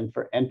location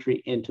for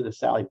entry into the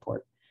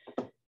Sallyport.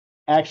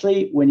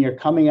 Actually, when you're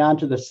coming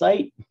onto the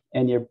site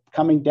and you're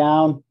coming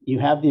down, you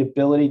have the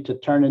ability to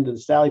turn into the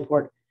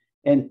Sallyport.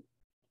 And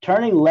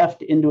turning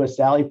left into a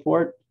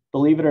Sallyport,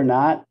 believe it or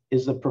not,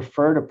 is the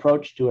preferred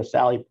approach to a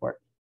Sallyport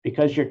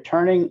because you're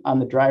turning on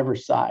the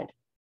driver's side.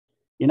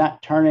 You're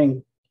not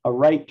turning a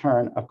right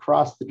turn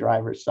across the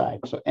driver's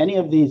side. So any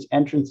of these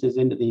entrances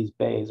into these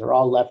bays are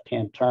all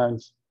left-hand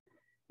turns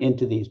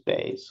into these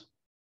bays.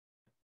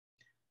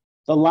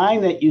 The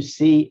line that you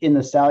see in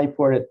the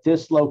Sallyport at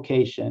this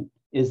location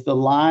is the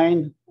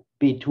line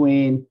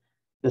between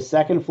the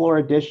 2nd floor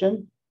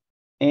addition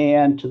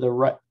and to the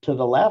right, to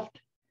the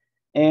left,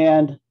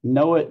 and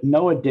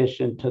no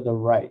addition to the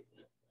right.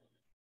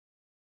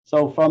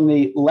 So from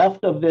the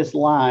left of this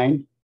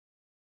line,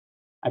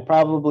 I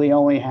probably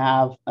only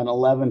have an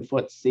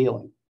 11-foot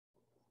ceiling.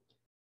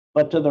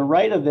 But to the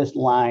right of this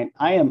line,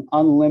 I am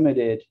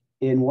unlimited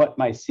in what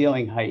my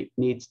ceiling height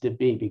needs to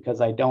be because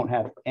I don't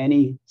have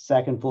any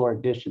 2nd floor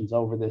additions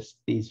over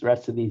these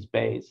rest of these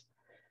bays.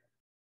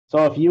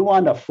 So if you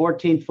want a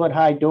 14-foot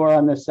high door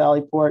on this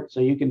Sallyport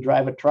so you can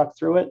drive a truck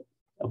through it,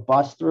 a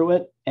bus through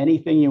it,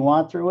 anything you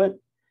want through it,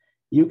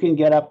 you can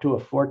get up to a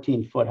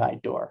 14-foot high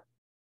door.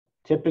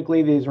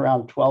 Typically, these are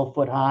around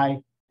 12-foot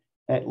high,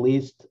 at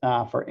least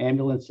for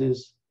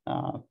ambulances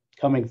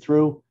coming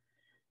through.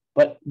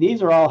 But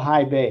these are all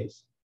high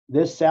bays.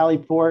 This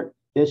Sallyport,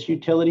 this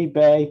utility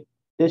bay,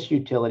 this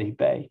utility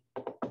bay.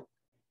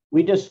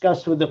 We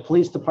discussed with the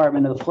police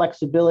department the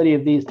flexibility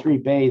of these 3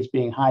 bays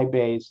being high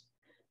bays.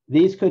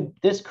 This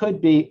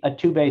could be a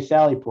 2-bay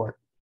Sallyport.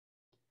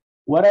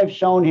 What I've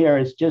shown here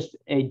is just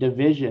a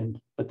division,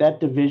 but that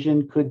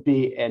division could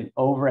be an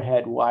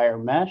overhead wire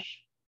mesh.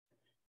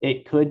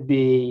 It could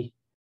be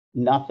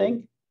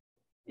nothing.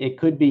 It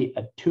could be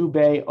a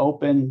 2-bay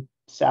open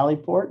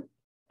Sallyport.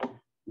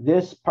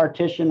 This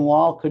partition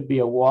wall could be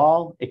a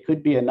wall. It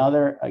could be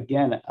another,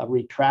 again, a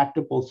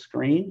retractable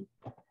screen.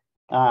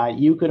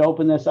 You could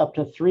open this up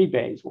to 3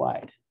 bays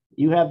wide.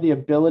 You have the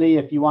ability,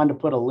 if you wanted to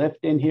put a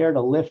lift in here, to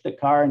lift a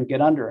car and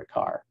get under a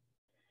car.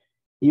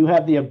 You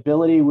have the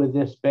ability with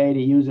this bay to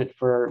use it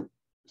for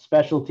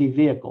specialty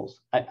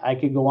vehicles. I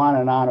could go on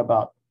and on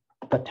about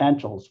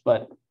potentials,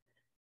 but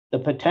the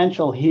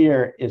potential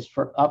here is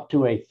for up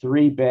to a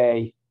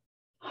 3-bay,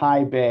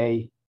 high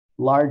bay,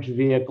 large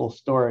vehicle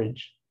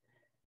storage.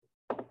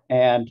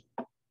 And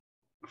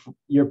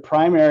your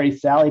primary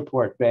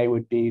Sallyport bay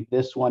would be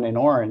this one in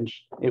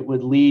orange. It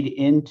would lead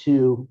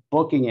into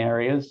booking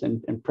areas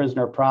and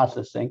prisoner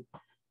processing.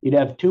 You'd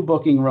have 2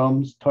 booking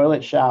rooms,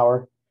 toilet,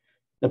 shower.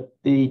 The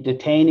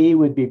detainee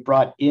would be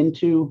brought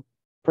into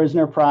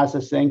prisoner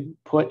processing,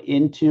 put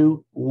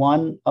into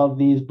one of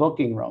these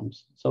booking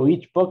rooms. So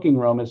each booking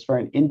room is for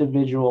an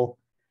individual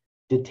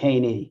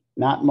detainee,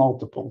 not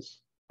multiples.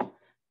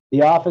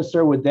 The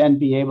officer would then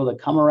be able to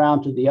come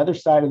around to the other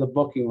side of the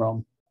booking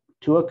room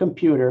to a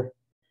computer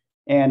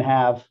and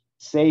have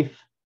safe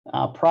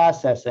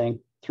processing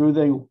through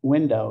the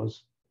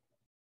windows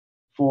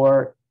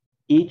for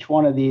each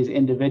one of these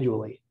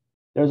individually.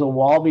 There's a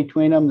wall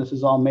between them. This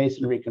is all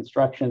masonry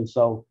construction.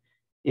 So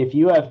if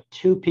you have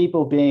 2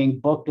 people being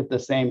booked at the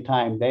same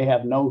time, they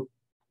have no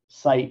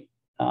sight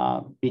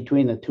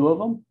between the 2 of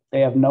them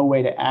They have no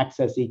way to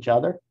access each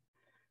other.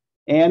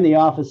 And the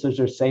officers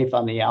are safe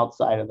on the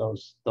outside of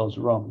those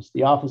rooms.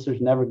 The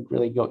officers never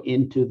really go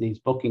into these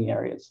booking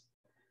areas.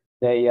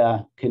 They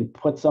can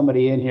put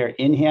somebody in here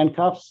in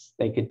handcuffs.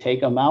 They could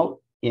take them out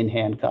in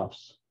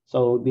handcuffs.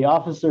 So the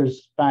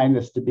officers find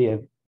this to be a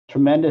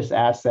tremendous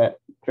asset,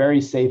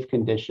 very safe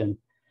condition.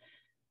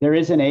 There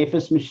is an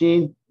APHIS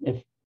machine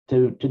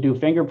to do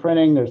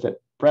fingerprinting. There's a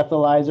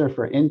breathalyzer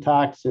for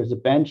intox. There's a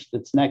bench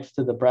that's next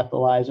to the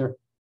breathalyzer.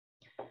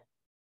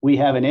 We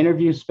have an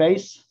interview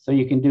space, so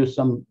you can do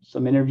some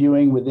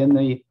interviewing within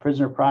the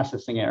prisoner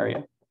processing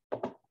area.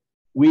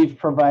 We've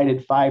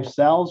provided 5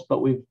 cells, but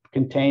we've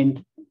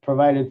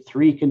provided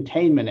 3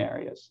 containment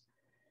areas.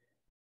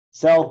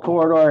 Cell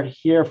corridor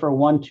here for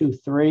 1, 2,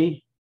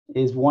 3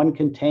 is 1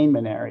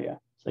 containment area.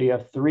 So you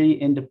have 3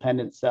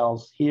 independent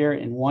cells here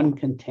in 1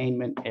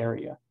 containment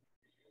area.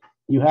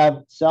 You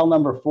have cell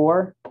number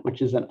 4,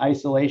 which is an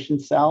isolation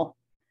cell.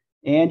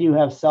 And you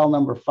have cell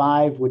number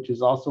 5, which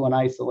is also an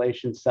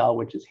isolation cell,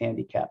 which is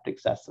handicapped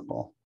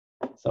accessible.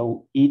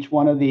 So each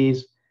one of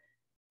these,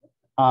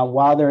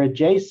 while they're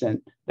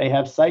adjacent, they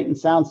have sight and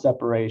sound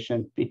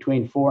separation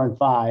between 4 and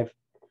 5,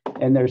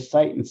 and there's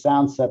sight and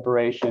sound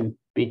separation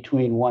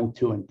between 1,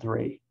 2, and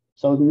 3.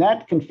 So in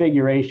that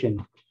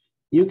configuration,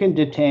 you can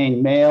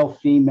detain male,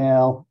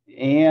 female,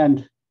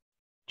 and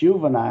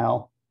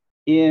juvenile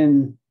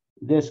in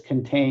this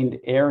contained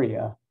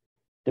area,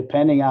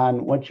 depending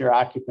on what your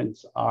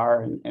occupants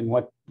are and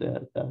what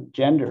the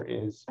gender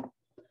is.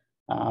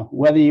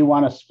 Whether you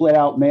want to split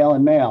out male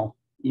and male,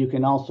 you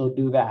can also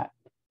do that.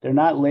 They're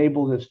not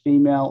labeled as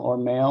female or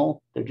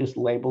male, they're just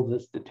labeled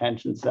as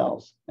detention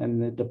cells.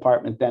 And the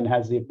department then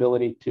has the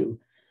ability to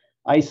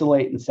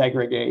isolate and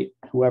segregate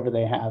whoever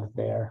they have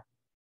there.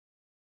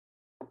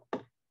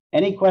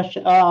 Any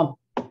question?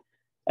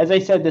 As I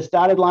said, this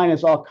dotted line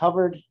is all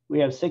covered. We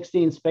have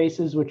 16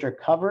 spaces which are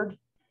covered.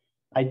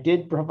 I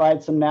did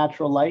provide some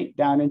natural light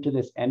down into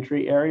this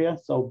entry area.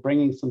 So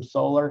bringing some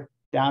solar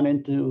down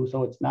into,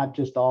 so it's not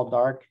just all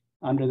dark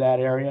under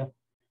that area.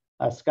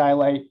 A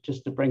skylight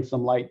just to bring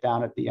some light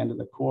down at the end of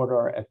the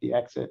corridor at the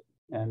exit.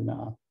 And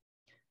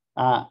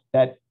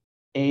that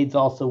aids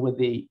also with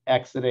the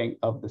exiting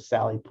of the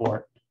Sally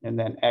Port and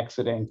then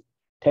exiting,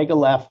 take a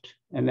left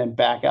and then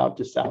back out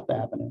to South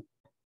Avenue.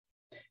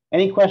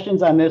 Any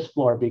questions on this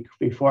floor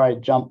before I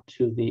jump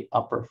to the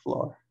upper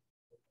floor?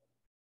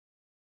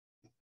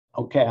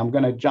 Okay, I'm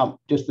going to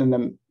jump just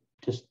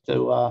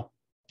to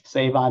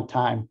save on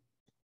time.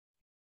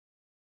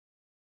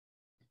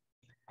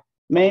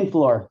 Main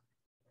floor.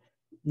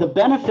 The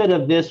benefit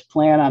of this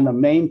plan on the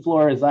main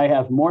floor is I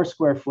have more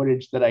square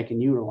footage that I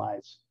can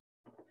utilize.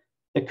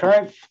 The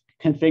current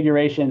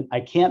configuration,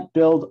 I can't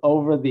build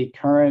over the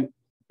current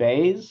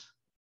bays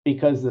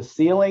because the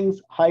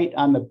ceiling's height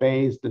on the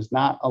bays does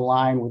not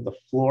align with the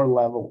floor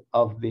level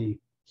of the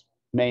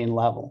main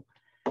level.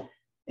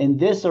 In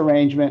this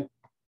arrangement,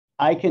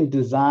 I can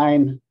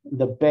design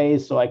the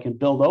bays so I can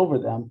build over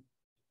them.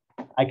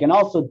 I can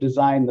also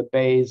design the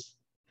bays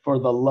for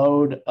the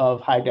load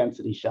of high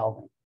density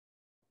shelving.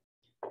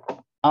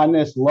 On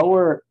this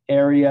lower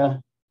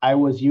area, I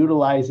was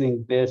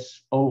utilizing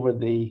this over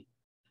the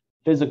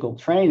physical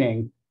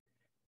training,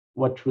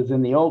 which was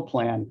in the old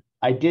plan.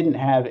 I didn't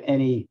have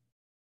any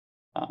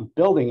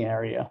building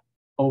area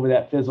over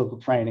that physical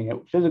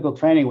training. Physical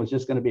training was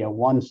just going to be a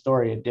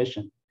 1-story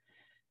addition.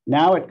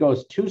 Now it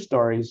goes 2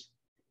 stories.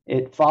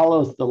 It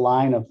follows the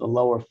line of the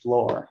lower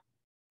floor.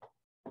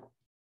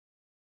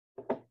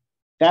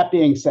 That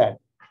being said,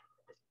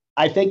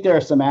 I think there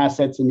are some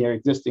assets in your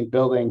existing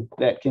building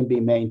that can be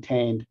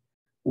maintained.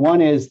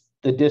 One is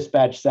the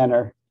dispatch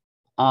center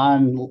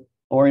oriented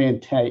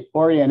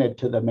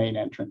to the main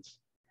entrance.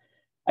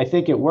 I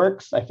think it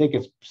works. I think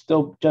it's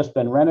still just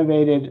been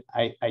renovated.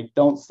 I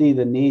don't see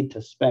the need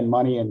to spend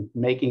money in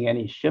making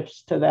any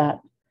shifts to that.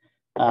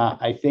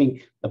 I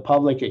think the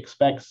public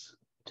expects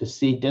to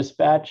see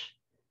dispatch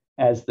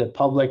as the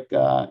public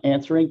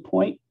answering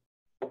point.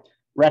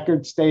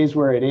 Record stays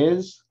where it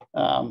is.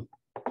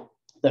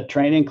 The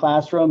training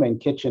classroom and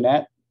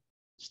kitchenette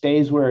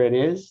stays where it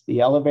is.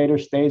 The elevator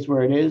stays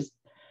where it is.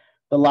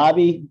 The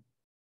lobby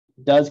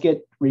does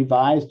get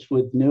revised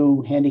with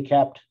new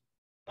handicapped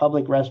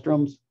public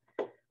restrooms.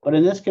 But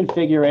in this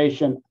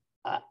configuration,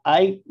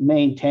 I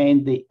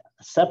maintained the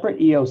separate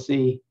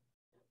EOC,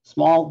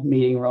 small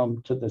meeting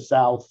room to the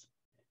south,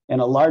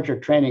 and a larger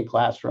training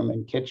classroom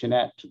and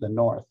kitchenette to the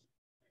north.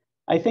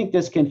 I think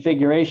this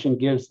configuration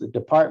gives the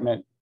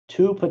department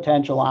 2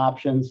 potential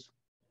options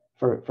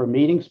for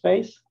meeting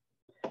space.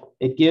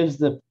 It gives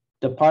the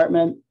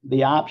department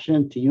the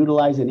option to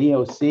utilize an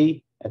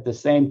EOC at the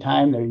same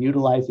time they're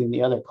utilizing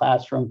the other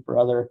classroom for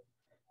other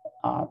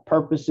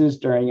purposes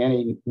during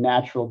any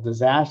natural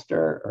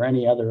disaster or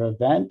any other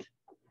event.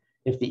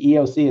 If the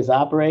EOC is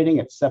operating,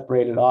 it's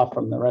separated off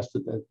from the rest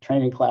of the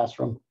training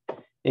classroom.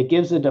 It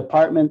gives the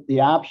department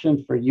the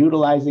option for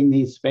utilizing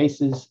these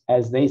spaces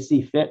as they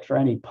see fit for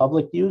any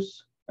public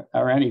use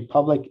or any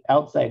public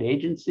outside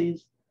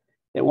agencies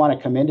that want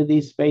to come into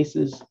these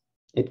spaces.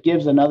 It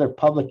gives another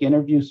public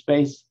interview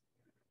space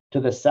to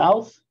the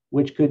south,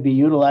 which could be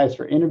utilized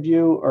for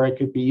interview, or it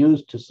could be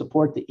used to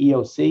support the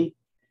EOC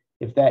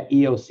if that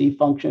EOC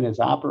function is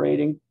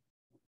operating.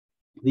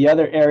 The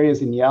other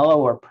areas in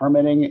yellow are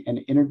permitting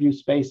and interview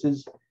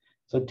spaces.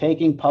 So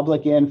taking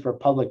public in for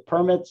public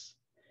permits,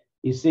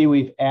 you see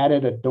we've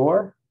added a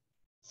door.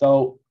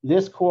 So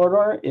this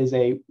corridor is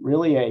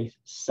really a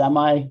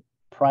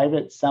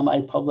semi-private,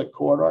 semi-public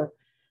corridor,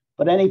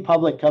 but any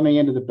public coming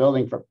into the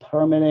building for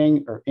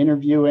permitting or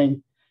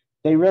interviewing,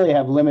 they really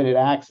have limited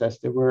access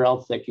to where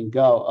else they can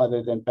go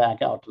other than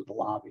back out to the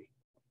lobby.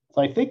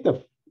 So I think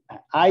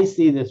I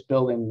see this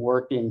building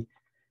working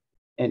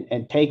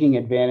and taking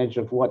advantage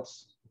of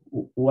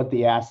what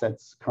the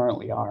assets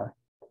currently are.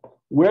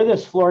 Where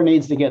this floor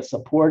needs to get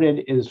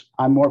supported is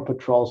on more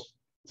patrol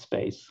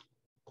space.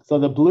 So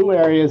the blue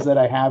areas that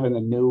I have in the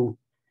new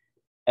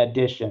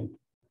addition,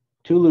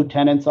 2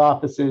 lieutenants'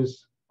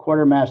 offices,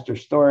 quartermaster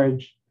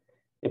storage.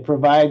 It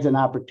provides an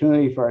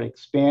opportunity for an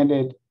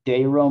expanded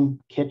day room,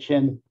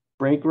 kitchen,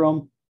 break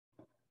room.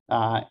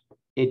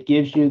 It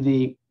gives you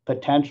the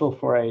potential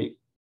for a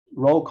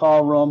roll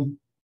call room,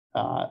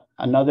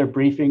 another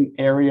briefing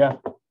area.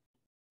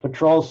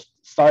 Patrol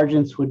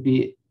sergeants would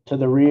be to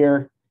the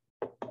rear,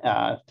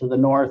 to the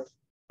north,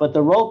 but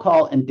the roll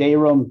call and day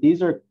room,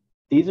 these are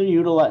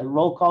utilized,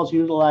 roll calls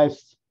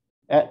utilized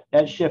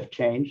at shift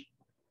change,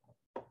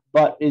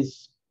 but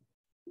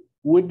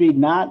would be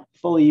not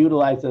fully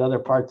utilized at other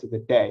parts of the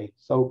day.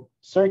 So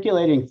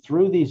circulating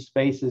through these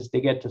spaces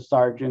to get to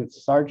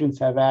sergeants, sergeants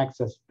have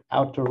access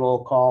out to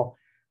roll call,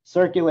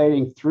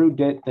 circulating through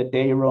the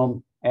day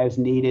room as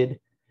needed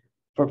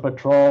for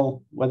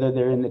patrol, whether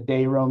they're in the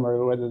day room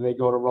or whether they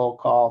go to roll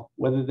call,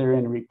 whether they're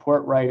in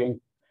report writing.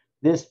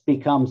 This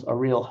becomes a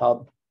real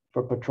hub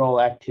for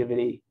patrol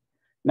activity,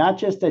 not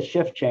just at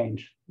shift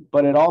change,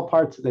 but at all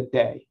parts of the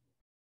day.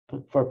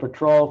 For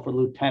patrol, for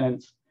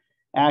lieutenants,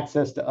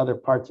 access to other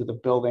parts of the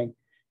building.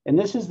 And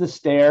this is the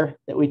stair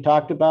that we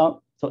talked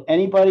about. So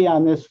anybody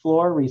on this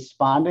floor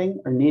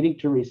responding or needing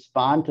to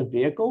respond to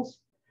vehicles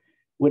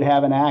would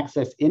have an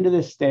access into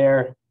the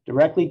stair,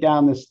 directly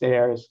down the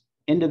stairs,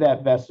 into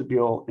that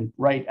vestibule and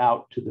right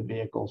out to the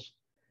vehicles.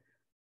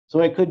 So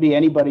it could be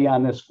anybody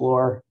on this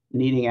floor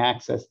needing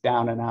access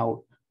down and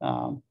out.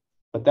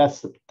 But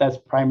that's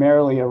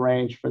primarily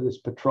arranged for this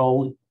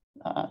patrol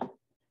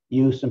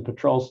use and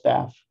patrol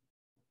staff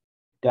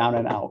down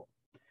and out.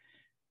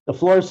 The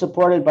floor is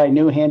supported by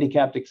new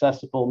handicapped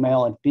accessible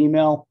male and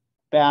female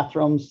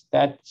bathrooms.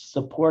 That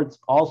supports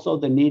also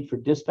the need for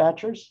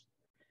dispatchers.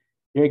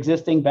 Your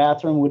existing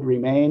bathroom would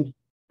remain,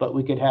 but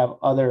we could have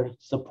other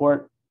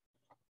support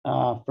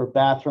for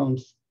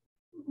bathrooms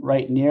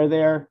right near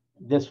there.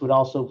 This would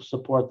also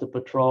support the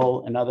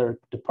patrol and other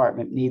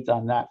department needs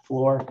on that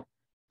floor.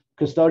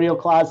 Custodial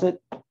closet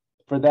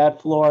for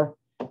that floor.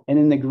 And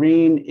in the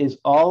green is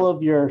all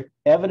of your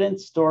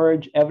evidence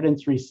storage,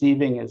 evidence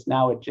receiving is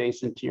now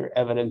adjacent to your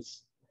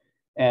evidence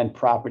and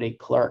property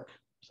clerk.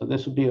 So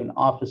this would be an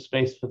office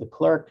space for the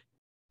clerk.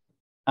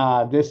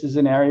 This is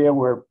an area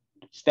where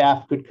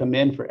staff could come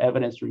in for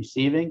evidence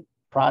receiving,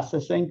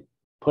 processing,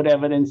 put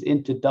evidence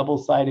into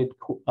double-sided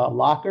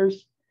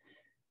lockers.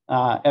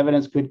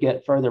 Evidence could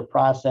get further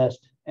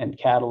processed and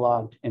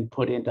cataloged and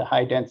put into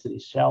high-density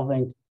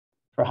shelving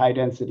for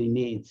high-density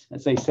needs.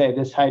 As I say,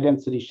 this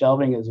high-density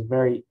shelving is a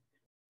very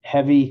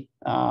heavy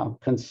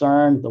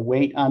concern. The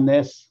weight on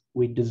this,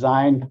 we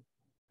designed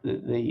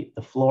the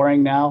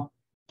flooring now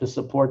to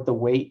support the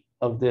weight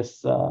of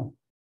this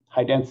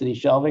high-density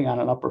shelving on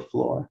an upper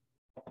floor.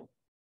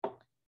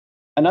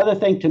 Another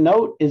thing to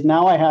note is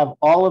now I have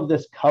all of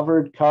this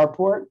covered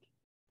carport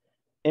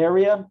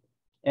area,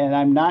 and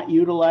I'm not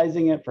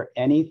utilizing it for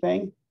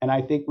anything. And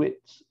I think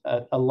it's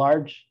a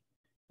large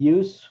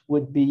use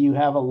would be you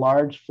have a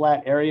large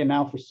flat area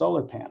now for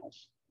solar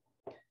panels.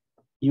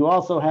 You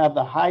also have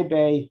the high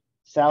bay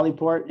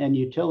Sallyport and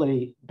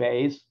utility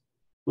bays,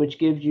 which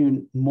gives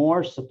you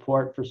more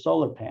support for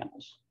solar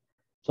panels.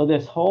 So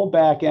this whole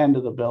back end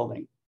of the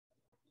building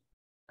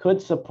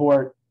could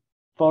support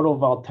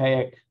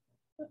photovoltaic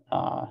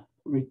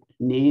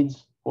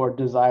needs or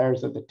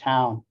desires of the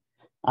town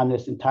on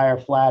this entire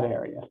flat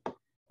area.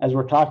 As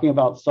we're talking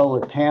about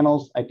solar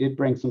panels, I did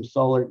bring some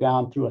solar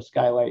down through a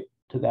skylight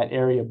to that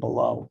area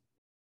below.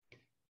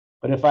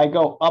 But if I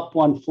go up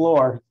one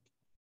floor,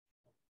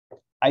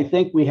 I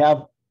think we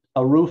have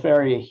a roof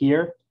area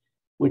here,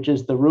 which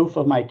is the roof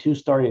of my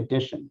 2-story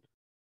addition.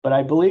 But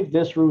I believe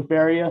this roof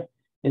area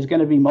is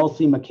going to be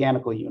mostly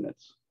mechanical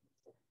units.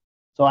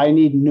 So I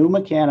need new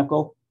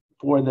mechanical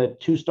for the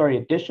 2-story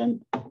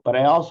addition, but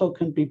I also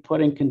could be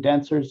putting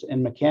condensers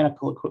and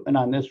mechanical equipment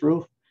on this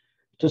roof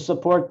to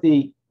support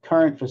the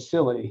current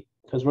facility,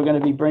 because we're going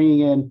to be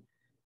bringing in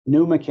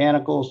new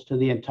mechanicals to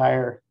the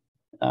entire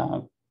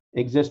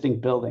existing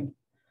building.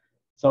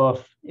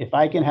 So if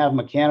I can have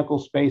mechanical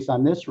space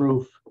on this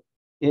roof,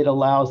 it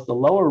allows the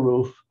lower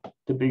roof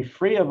to be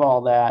free of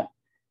all that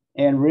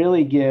and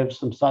really give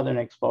some southern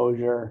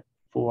exposure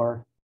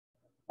for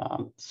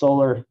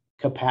solar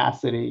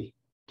capacity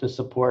to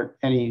support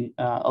any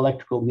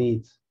electrical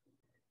needs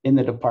in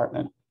the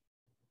department.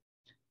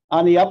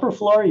 On the upper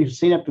floor, you've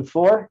seen it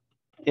before.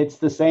 It's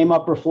the same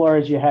upper floor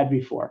as you had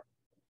before.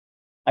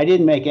 I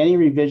didn't make any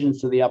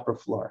revisions to the upper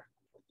floor.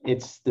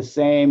 It's the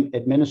same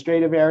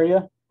administrative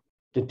area,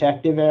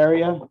 detective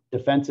area,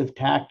 defensive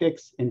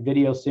tactics, and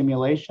video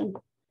simulation.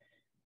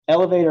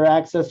 Elevator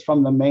access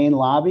from the main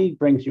lobby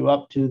brings you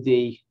up to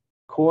the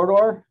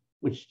corridor,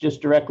 which is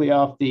just directly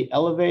off the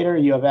elevator.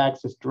 You have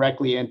access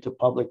directly into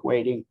public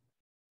waiting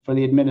for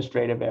the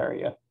administrative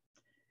area.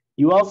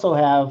 You also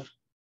have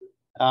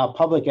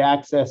public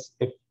access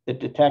if the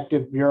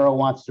detective bureau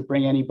wants to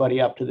bring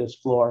anybody up to this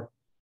floor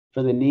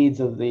for the needs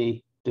of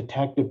the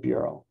detective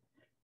bureau.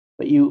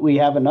 But we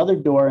have another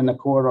door in the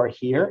corridor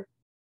here.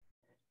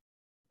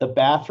 The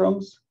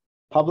bathrooms,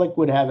 public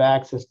would have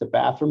access to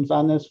bathrooms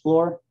on this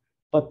floor,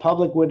 but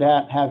public would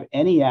have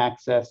any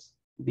access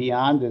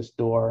beyond this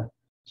door.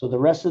 So the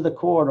rest of the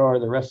corridor,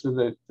 the rest of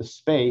the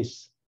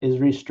space is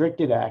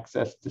restricted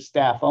access to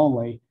staff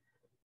only.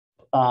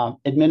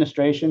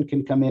 Administration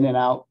can come in and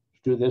out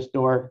through this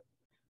door.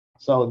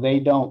 So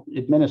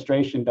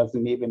administration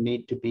doesn't even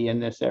need to be in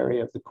this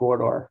area of the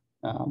corridor.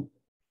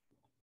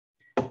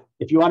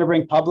 If you want to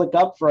bring public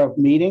up for a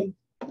meeting,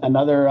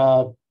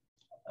 another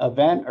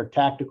event or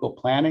tactical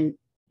planning,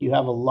 you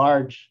have a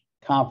large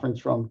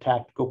conference room,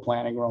 tactical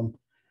planning room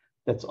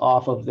that's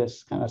off of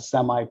this kind of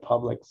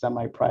semi-public,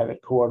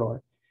 semi-private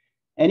corridor.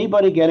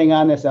 Anybody getting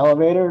on this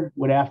elevator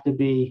would have to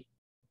be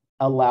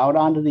allowed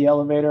onto the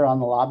elevator on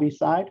the lobby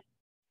side.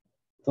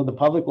 So the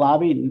public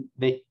lobby,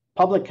 the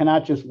public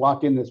cannot just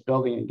walk in this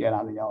building and get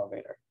on the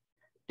elevator.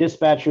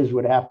 Dispatchers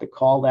would have to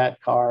call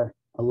that car,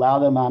 allow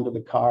them onto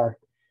the car.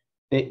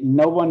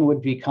 No one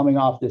would be coming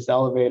off this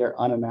elevator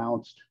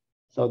unannounced,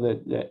 so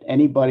that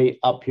anybody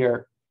up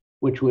here,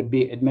 which would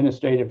be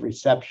administrative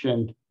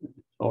reception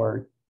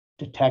or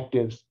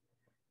detectives,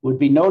 would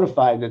be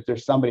notified that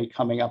there's somebody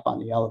coming up on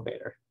the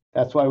elevator.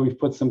 That's why we've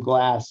put some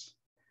glass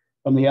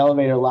from the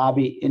elevator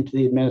lobby into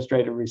the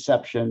administrative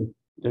reception.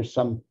 There's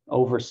some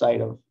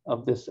oversight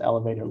of this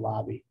elevator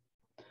lobby.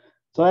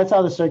 So that's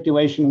how the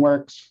circulation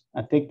works.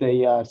 I think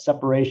the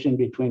separation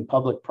between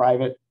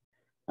public-private,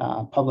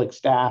 public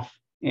staff,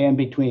 and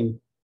between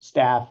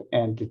staff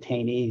and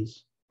detainees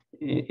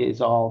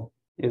is all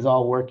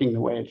working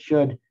the way it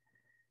should.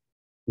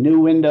 New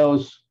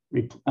windows,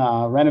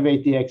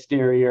 renovate the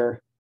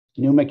exterior,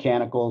 new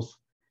mechanicals,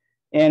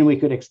 and we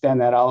could extend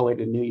that all the way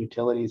to new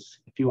utilities.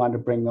 If you want to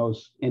bring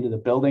those into the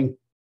building,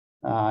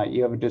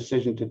 you have a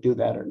decision to do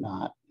that or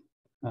not.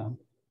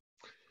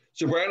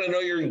 So Brian, I know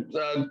your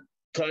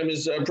time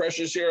is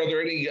precious here. Are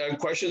there any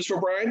questions for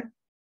Brian?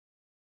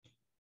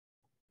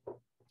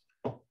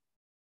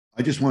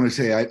 I just want to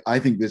say, I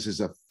think this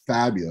is a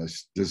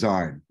fabulous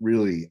design,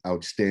 really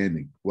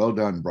outstanding. Well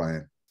done,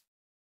 Brian.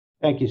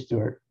 Thank you,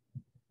 Stuart.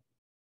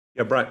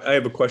 Yeah, Brian, I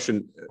have a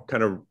question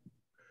kind of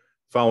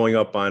following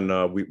up on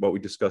what we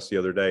discussed the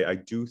other day. I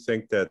do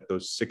think that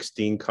those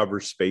 16 cover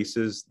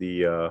spaces,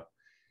 the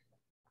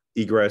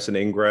egress and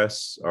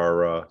ingress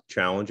are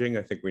challenging.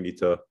 I think we need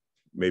to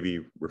maybe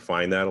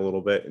refine that a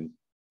little bit, and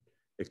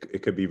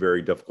it could be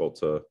very difficult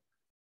to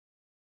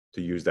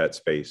use that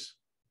space.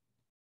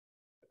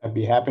 I'd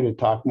be happy to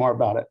talk more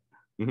about it.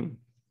 Mm-hmm.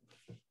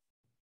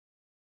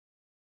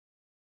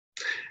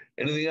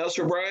 Anything else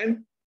for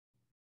Brian?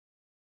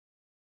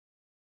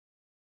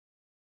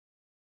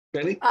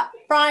 Penny?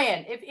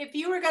 Brian, if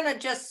you were going to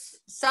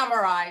just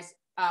summarize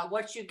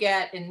what you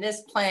get in this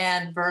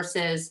plan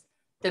versus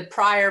the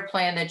prior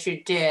plan that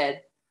you did,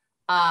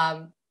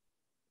 well,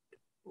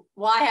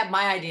 I have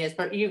my ideas,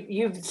 but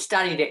you've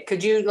studied it.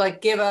 Could you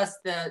give us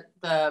the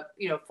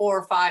 4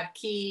 or 5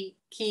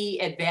 key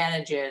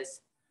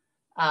advantages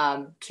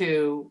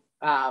to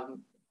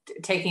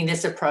taking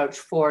this approach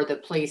for the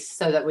police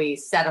so that we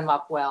set them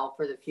up well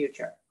for the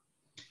future?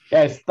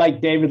 Yeah, it's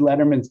like David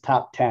Letterman's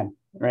top 10,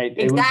 right?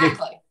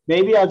 Exactly.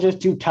 Maybe I'll just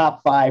do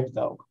top 5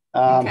 though.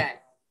 Okay.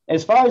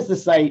 As far as the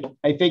site,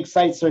 I think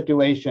site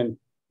circulation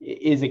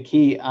is a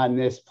key on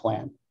this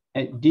plan.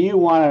 And do you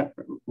want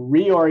to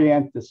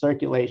reorient the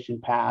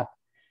circulation path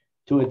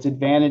to its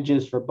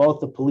advantages for both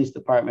the police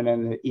department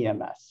and the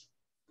EMS?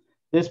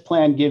 This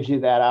plan gives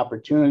you that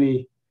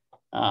opportunity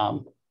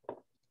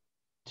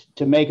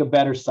to make a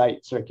better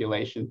site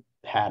circulation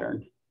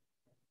pattern.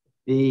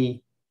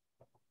 The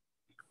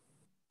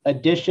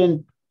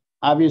addition,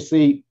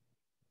 obviously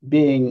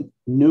being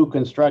new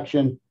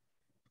construction,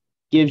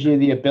 gives you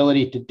the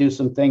ability to do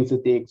some things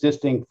that the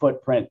existing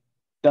footprint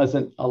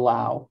doesn't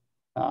allow.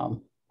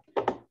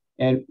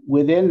 And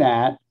within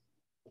that,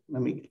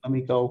 let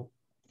me go.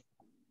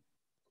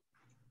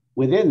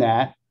 Within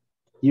that,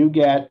 you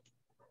get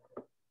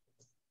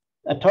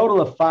a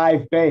total of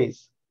 5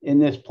 bays in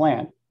this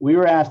plan. We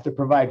were asked to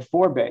provide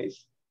 4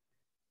 bays,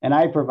 and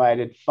I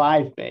provided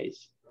 5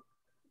 bays.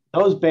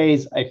 Those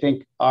bays, I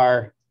think,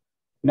 are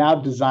now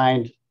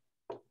designed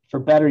for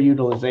better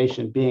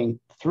utilization, being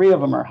 3 of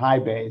them are high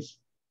bays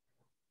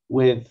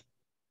with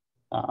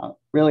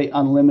really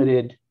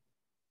unlimited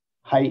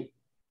height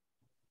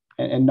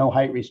and no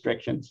height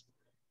restrictions.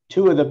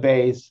 2 of the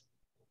bays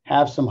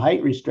have some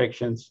height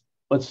restrictions,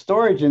 but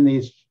storage in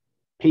these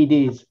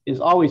PDs is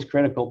always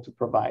critical to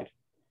provide.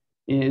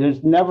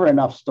 There's never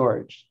enough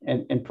storage,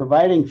 and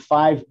providing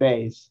 5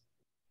 bays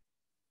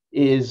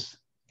is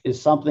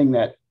something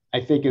that I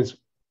think is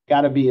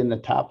got to be in the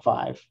top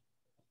 5.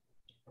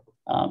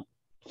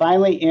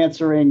 Finally,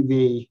 answering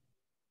the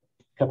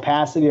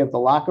capacity of the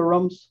locker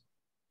rooms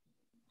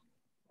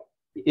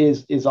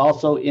is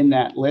also in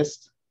that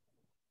list,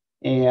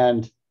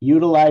 and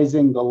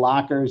utilizing the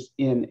lockers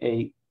in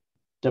a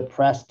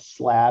depressed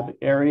slab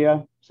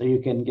area so you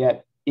can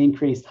get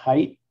increased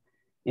height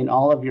in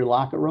all of your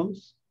locker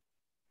rooms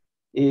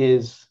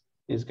is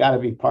got to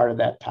be part of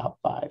that top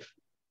 5.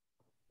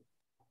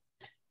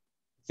 I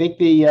think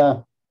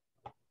the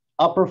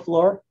upper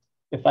floor,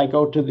 if I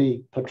go to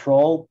the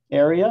patrol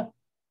area,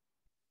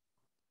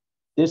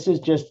 this is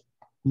just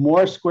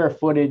more square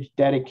footage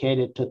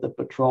dedicated to the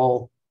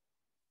patrol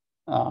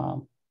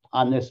on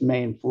this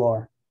main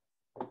floor.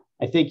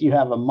 I think you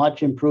have a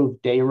much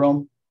improved day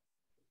room.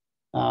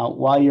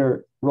 While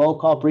your roll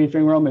call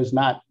briefing room is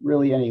not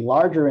really any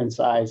larger in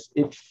size,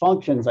 it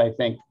functions, I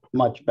think,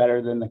 much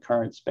better than the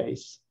current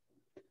space.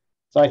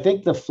 So I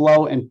think the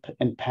flow and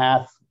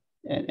path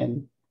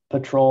and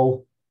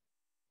patrol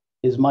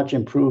is much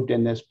improved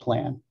in this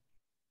plan.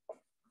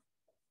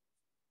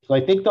 So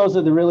I think those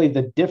are really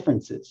the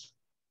differences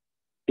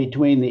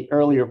between the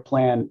earlier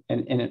plan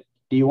and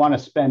do you want to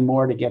spend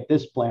more to get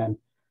this plan?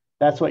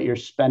 That's what you're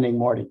spending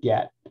more to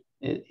get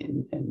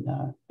in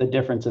the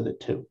difference of the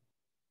two.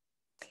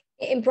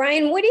 And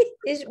Brian,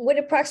 what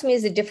approximately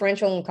is the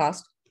differential in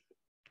cost?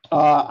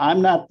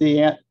 I'm not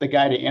the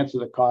guy to answer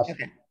the cost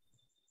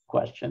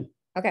question.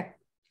 Okay.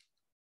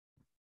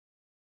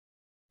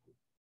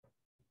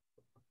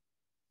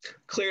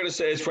 Clear to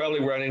say it's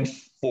probably running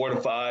 4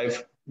 to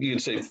 5. You can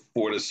say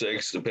 4 to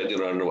 6,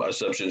 depending on what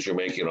assumptions you're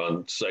making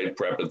on site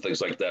prep and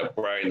things like that.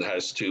 Brian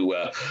has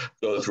to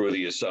go through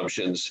the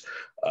assumptions,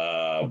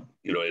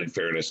 in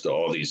fairness to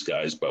all these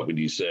guys. But when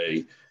you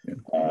say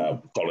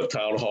call it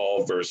town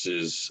hall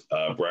versus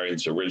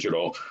Brian's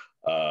original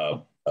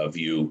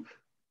view,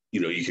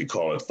 you could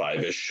call it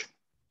 5-ish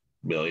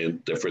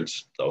million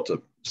difference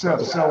delta. So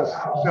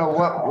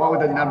what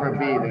would the number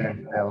be there,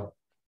 Bill?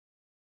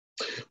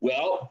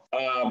 Well,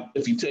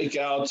 if you take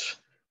out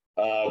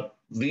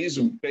these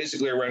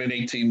basically are running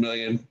 18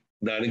 million,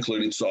 not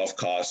including soft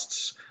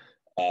costs,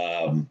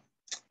 but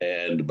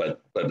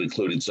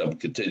including some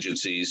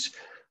contingencies.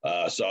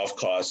 Soft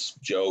costs,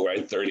 Joe,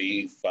 right?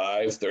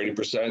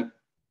 30%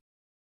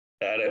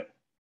 at it.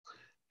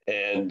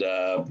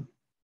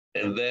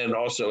 And then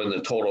also in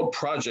the total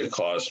project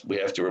cost, we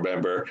have to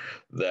remember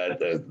that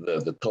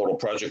the total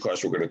project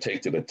cost we're going to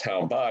take to the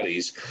town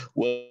bodies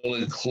will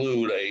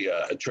include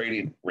a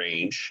training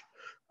range,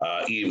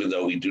 even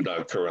though we do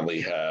not currently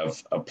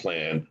have a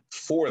plan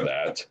for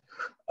that.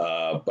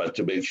 But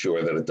to make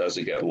sure that it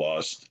doesn't get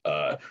lost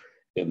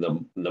in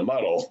the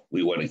muddle,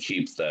 we want to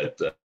keep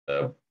that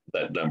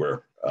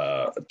number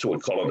to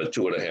call it a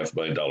 $2.5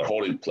 million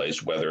holding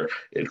place. Whether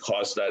it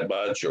costs that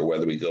much or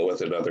whether we go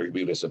with another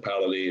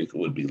municipality, it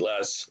would be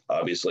less,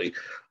 obviously.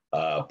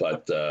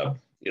 But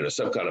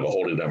some kind of a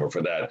holding number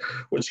for that,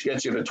 which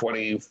gets you to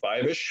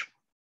 25-ish,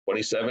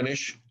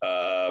 27-ish.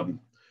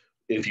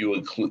 If you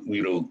include,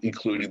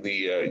 including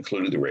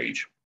the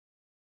range.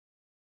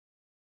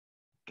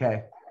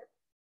 Okay.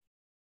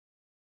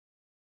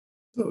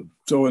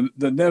 So in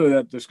the net of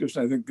that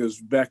discussion, I think,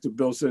 goes back to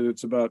Bill said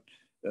it's about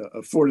a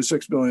 $4 to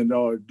 $6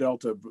 million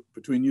delta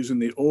between using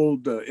the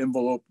old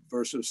envelope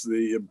versus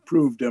the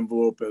improved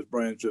envelope as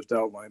Brian just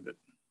outlined it.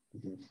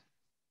 Mm-hmm.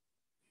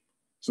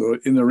 So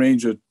in the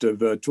range of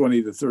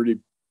 20 to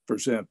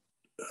 30%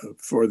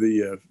 for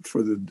the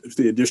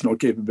additional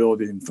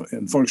capability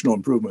and functional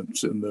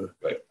improvements in the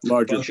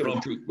larger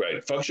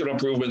functional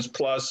improvements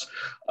plus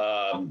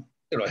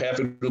half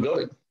a new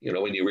building,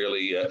 when you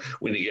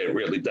get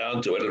really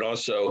down to it. And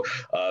also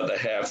the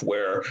half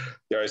where,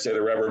 dare I say,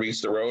 the rubber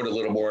meets the road a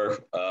little more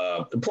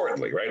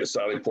importantly, right? A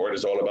solid port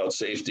is all about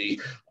safety.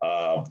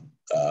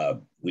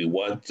 We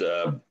want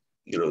to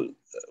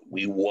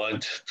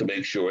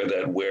make sure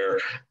that where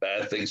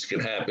bad things can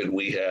happen,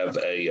 we have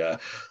a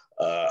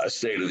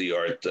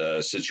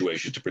state-of-the-art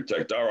situation to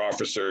protect our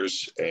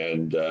officers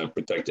and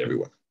protect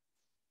everyone.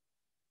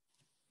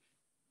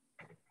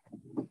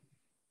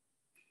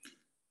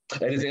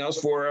 Anything else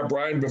for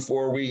Brian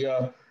before we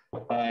let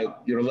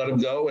him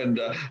go? And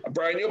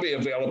Brian, you'll be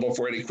available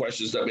for any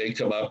questions that may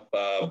come up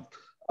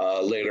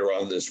later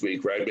on this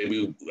week, right?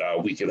 Maybe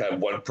we can have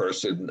one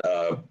person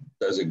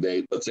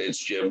designate, let's say it's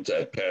Jim,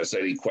 to pass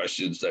any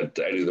questions that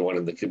either one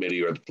in the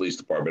committee or the police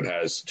department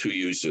has to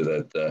you, so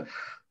that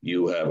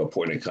you have a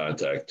point of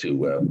contact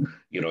to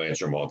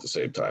answer them all at the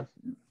same time.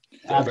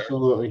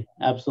 Absolutely.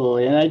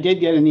 And I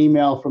did get an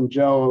email from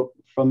Joe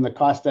from the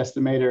cost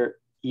estimator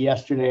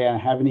yesterday, and I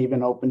haven't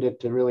even opened it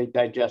to really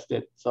digest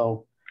it.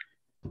 So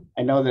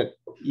I know that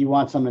you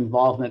want some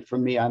involvement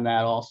from me on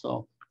that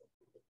also.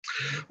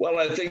 Well,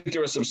 I think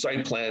there are some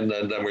site plan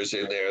numbers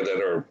in there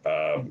that are,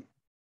 a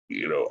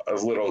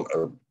little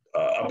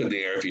up in the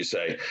air, if you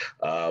say.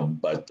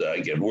 But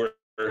again,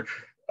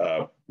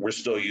 we're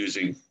still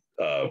using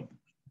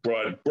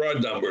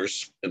broad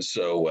numbers. And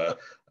so,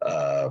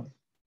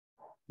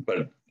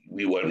 but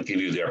we want to give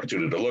you the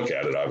opportunity to look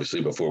at it,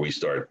 obviously, before we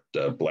start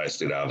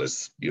blasting out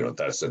as,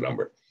 that's the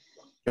number.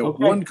 Yeah,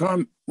 Okay.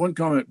 One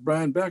comment,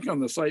 Brian, back on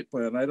the site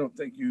plan. I don't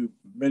think you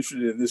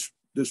mentioned it in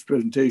this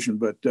presentation,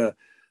 but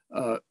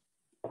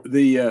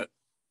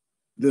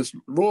this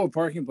row of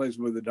parking places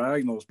with the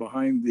diagonals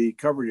behind the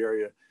covered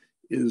area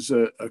is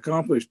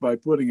accomplished by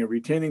putting a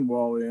retaining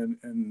wall in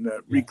and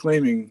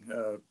reclaiming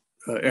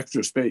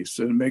extra space,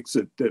 and it makes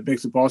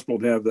it possible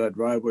to have that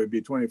driveway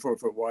be 24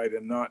 foot wide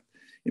and not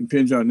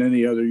impinge on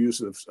any other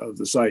use of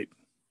the site.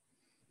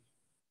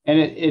 And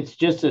it's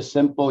just a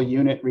simple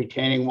unit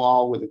retaining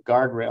wall with a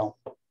guardrail.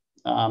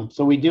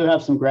 So we do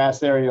have some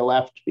grass area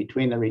left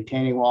between the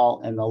retaining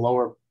wall and the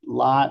lower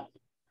lot.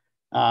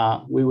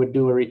 We would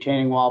do a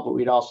retaining wall, but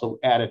we'd also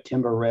add a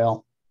timber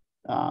rail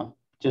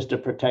just to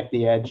protect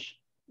the edge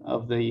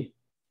of the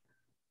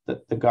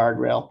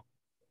guardrail.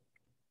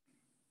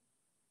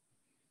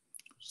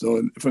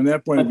 So from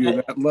that point of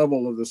view, that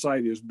level of the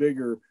site is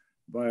bigger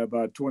by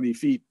about 20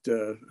 feet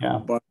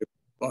by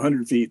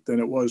 100 feet than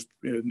it was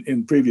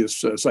in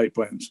previous site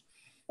plans.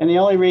 And the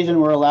only reason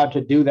we're allowed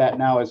to do that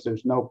now is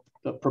there's no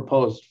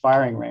proposed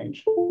firing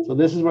range. So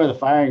this is where the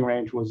firing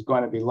range was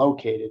going to be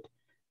located,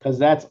 because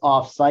that's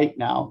off site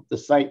now. The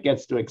site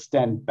gets to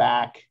extend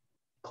back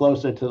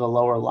closer to the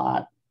lower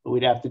lot, but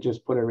we'd have to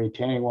just put a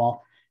retaining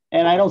wall.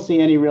 And I don't see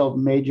any real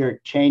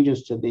major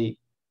changes to the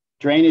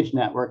drainage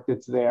network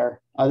that's there,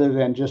 other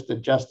than just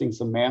adjusting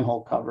some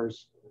manhole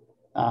covers.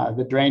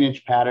 The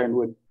drainage pattern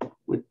would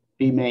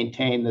be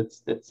maintained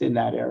that's in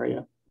that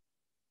area.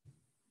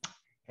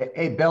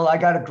 Hey, Bill, I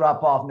got to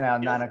drop off now,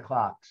 9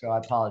 o'clock. So I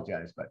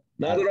apologize, but.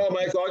 Not at all,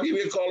 Michael. I'll give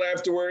you a call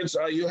afterwards.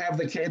 You have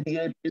the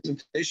KBA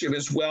presentation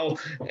as well,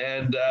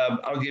 and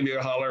I'll give you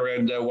a holler,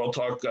 and we'll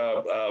talk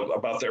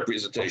about their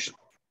presentation.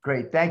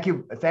 Great. Thank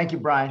you. Thank you,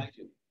 Brian.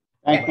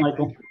 Thanks,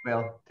 Michael.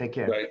 Bill, take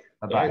care. Right.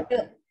 Bye-bye.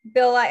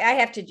 Bill, I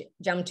have to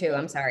jump too.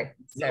 I'm sorry.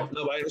 So,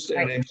 No, I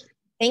understand. Right.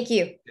 Thank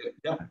you.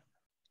 Yep.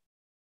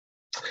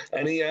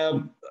 Any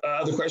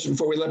other question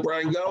before we let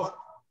Brian go?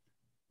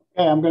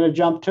 Okay, I'm going to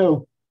jump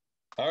too.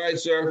 All right,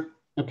 sir.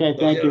 Okay,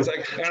 thank you.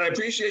 And I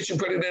appreciate you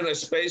putting in a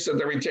space at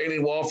the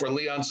retaining wall for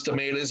Leon's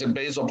tomatoes and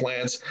basil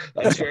plants.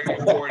 That's very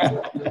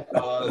important.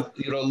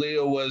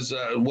 Leo was,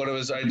 one of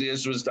his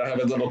ideas was to have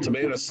a little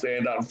tomato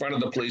stand out in front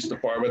of the police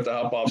department to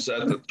help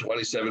offset the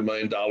 $27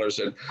 million.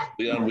 And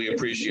Leon, we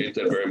appreciate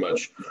that very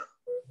much.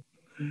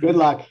 Good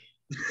luck.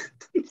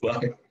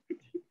 Bye.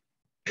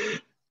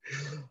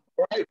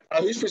 All right,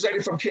 who's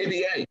presenting from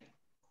KBA?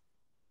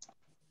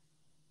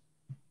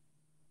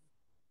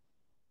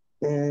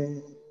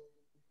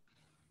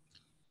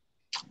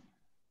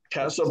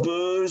 Castle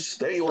Booze,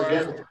 there you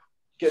are.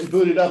 Getting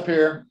booted up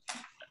here.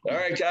 All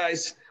right,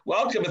 guys,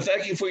 welcome and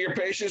thank you for your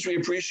patience. We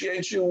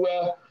appreciate you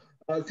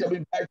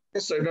coming back to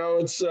this. I know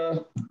it's,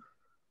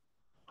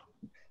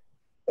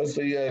 as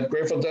the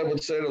Grateful Dead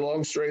would say, a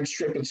long, strange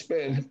trip and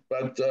spin,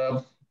 but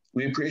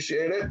we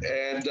appreciate it.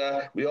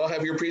 And we all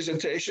have your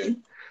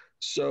presentation.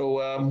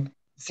 So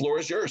floor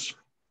is yours.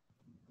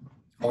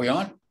 Are we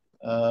on?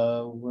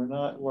 We're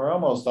not, we're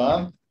almost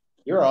on.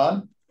 You're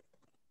on.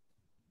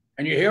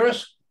 Can you hear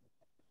us?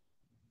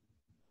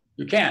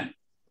 You can.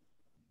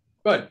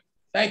 Good.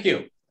 Thank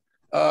you.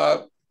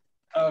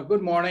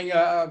 Good morning.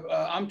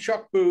 I'm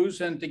Chuck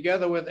Booz, and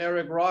together with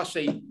Eric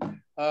Rossi,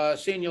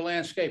 Senior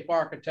Landscape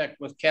Architect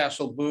with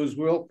Castle Booz,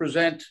 we'll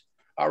present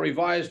our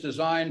revised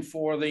design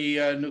for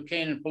the New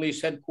Canaan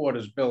Police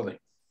Headquarters building.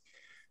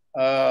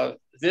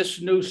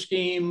 This new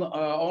scheme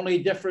only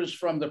differs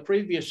from the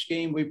previous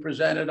scheme we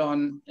presented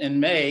in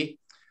May,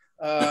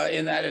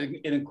 in that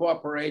it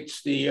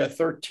incorporates the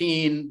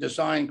 13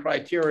 design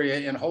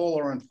criteria in whole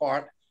or in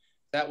part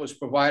that was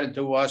provided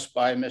to us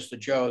by Mr.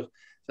 Joe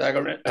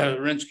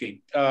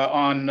Zagorinsky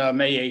on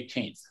May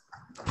 18th.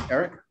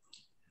 Eric?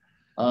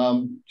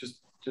 Just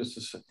to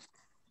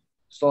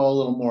stall a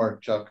little more,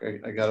 Chuck.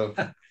 I got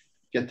to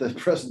get the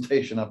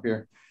presentation up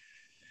here.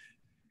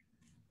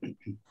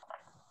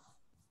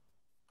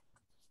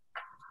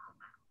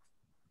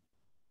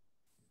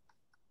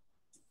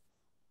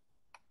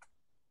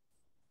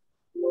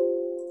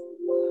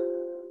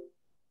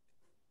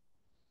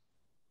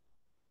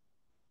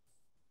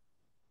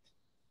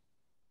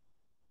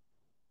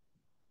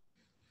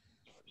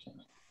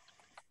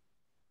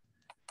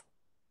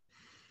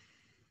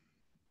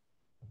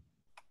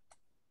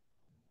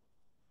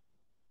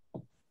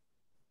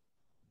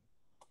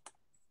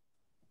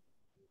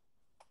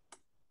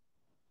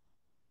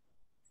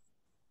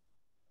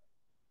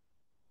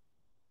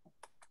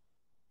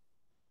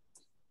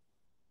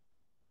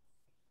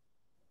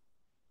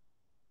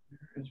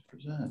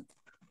 Present.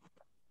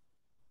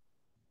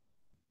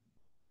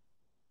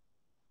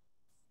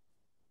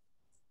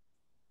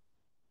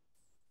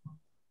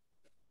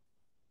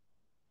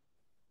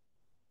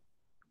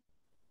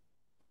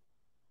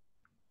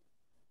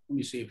 Let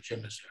me see if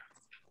Jim is there.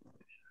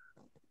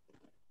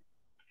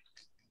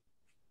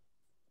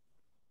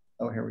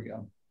 Oh, here we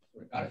go.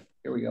 Got it.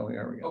 Here we go.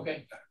 Here we go.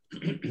 Okay.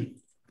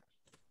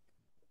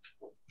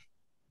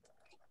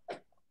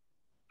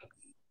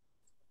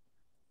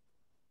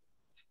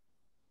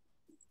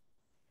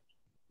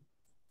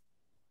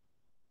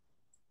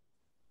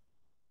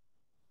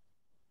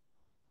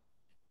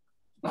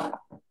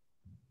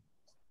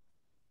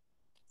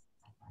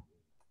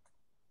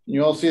 Can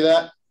you all see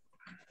that?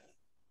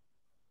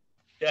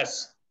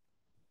 Yes.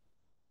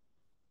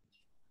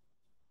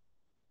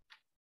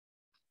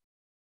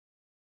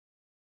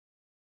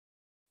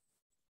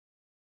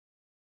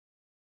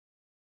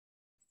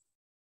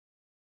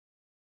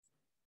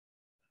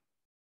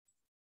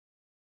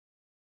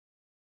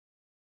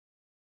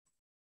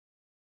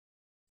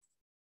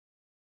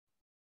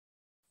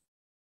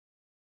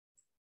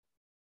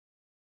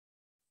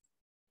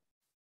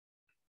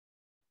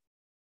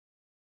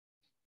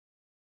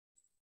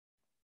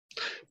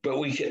 But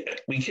we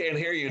can't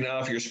hear you now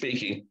if you're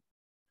speaking.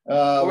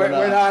 We're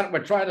not.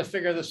 We're trying to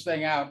figure this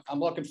thing out. I'm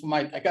looking for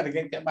I got to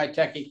get my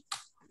techie.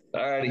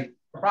 All righty.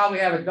 I'll probably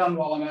have it done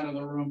while I'm out of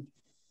the room.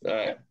 All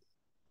right.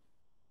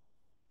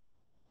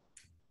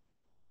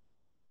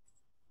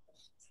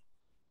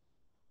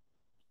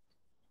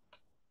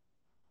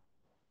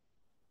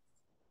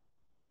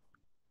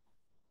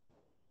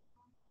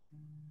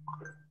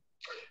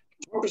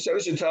 What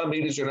percentage of town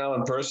meetings are now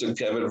in person,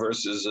 Kevin,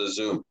 versus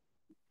Zoom?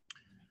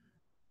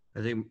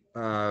 I think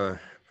probably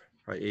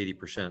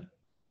 80%.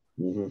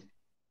 Mm-hmm.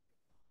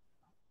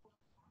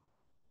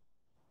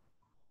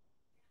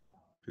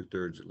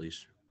 2/3 at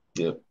least.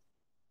 Yep.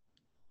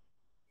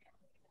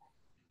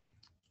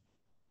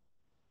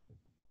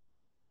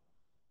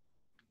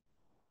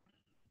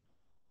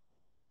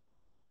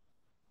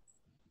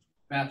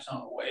 Maps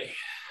on the way.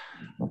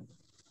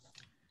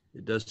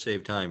 It does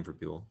save time for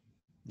people.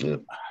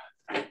 Yep.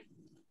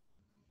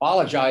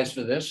 Apologize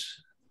for this.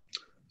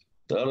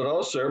 Not at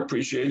all, sir.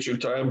 Appreciate your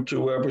time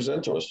to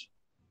present to us.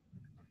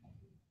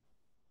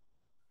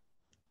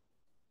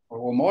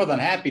 Well, we're more than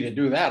happy to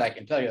do that. I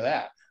can tell you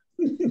that.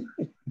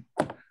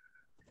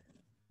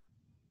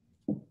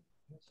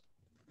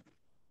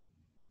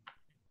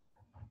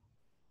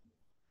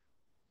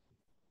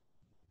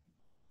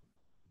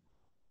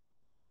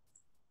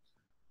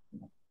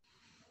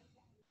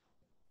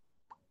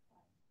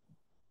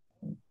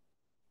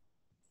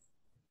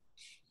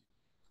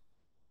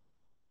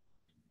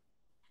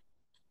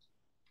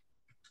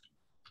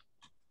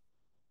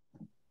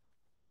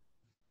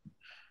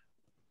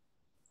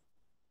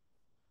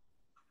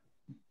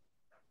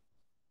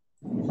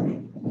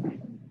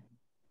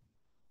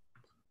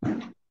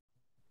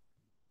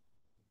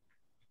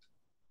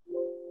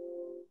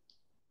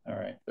 All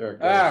right, there it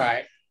goes. All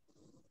right.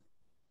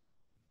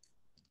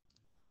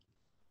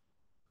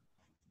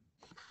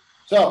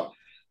 So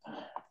I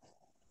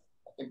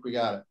think we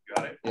got it.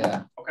 Got it.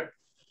 Yeah. Okay.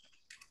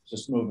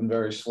 Just moving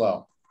very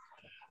slow.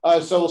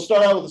 So we'll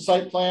start out with the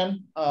site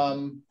plan.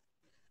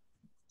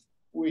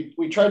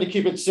 We tried to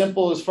keep it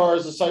simple as far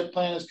as the site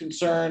plan is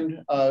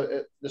concerned.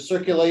 The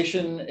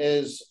circulation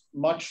is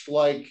much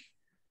like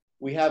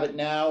we have it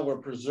now. We're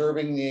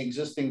preserving the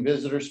existing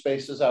visitor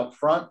spaces out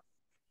front.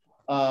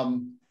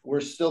 We're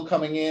still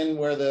coming in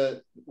with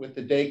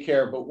the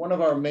daycare, but one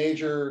of our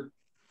major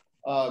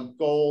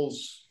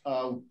goals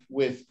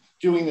with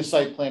doing the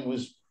site plan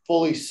was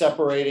fully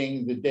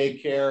separating the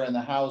daycare and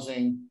the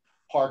housing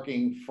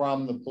parking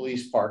from the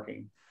police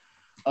parking.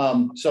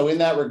 So in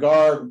that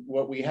regard,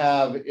 what we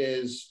have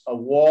is a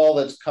wall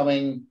that's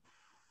coming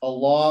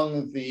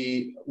along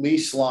the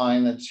lease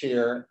line that's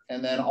here,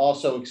 and then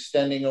also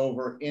extending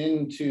over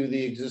into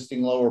the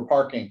existing lower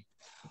parking.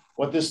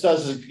 What this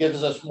does is it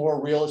gives us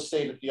more real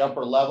estate at the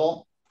upper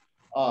level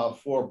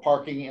for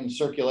parking and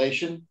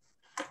circulation.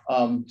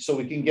 So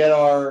we can get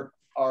our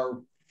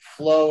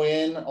flow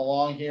in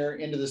along here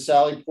into the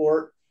Sally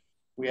Port.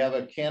 We have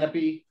a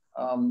canopy,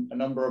 a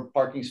number of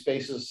parking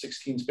spaces,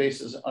 16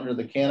 spaces under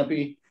the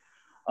canopy,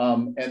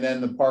 and then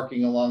the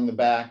parking along the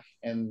back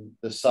and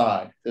the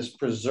side. This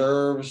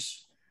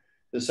preserves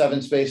the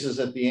 7 spaces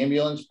at the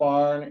ambulance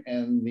barn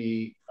and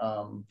the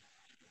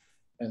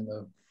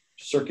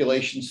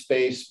circulation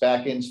space,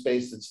 back in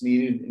space that's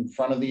needed in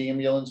front of the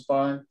ambulance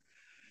barn,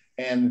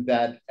 and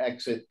that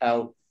exit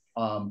out,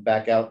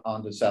 back out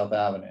onto South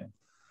Avenue.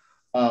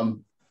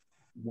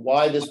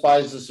 Why this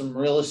buys us some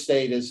real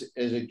estate is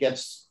it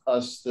gets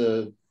us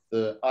the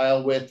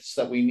aisle widths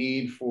that we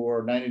need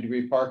for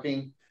 90-degree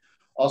parking.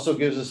 Also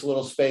gives us a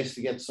little space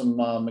to get some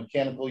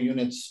mechanical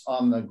units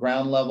on the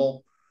ground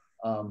level,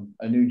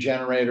 a new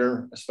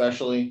generator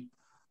especially,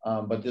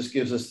 but this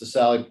gives us the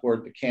Sally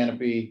Port, the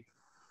canopy,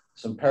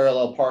 some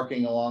parallel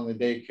parking along the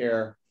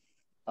daycare.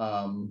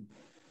 And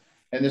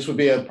this would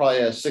be probably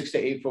a 6 to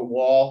 8 foot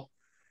wall.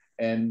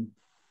 And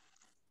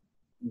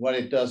what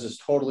it does is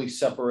totally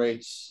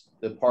separates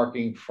the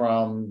parking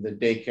from the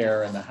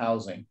daycare and the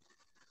housing.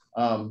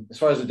 As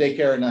far as the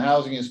daycare and the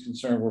housing is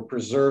concerned, we're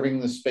preserving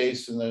the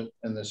space and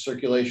the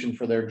circulation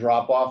for their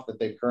drop off that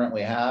they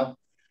currently have,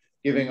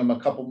 giving them a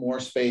couple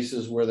more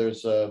spaces where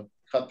there's a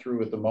cut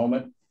through at the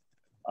moment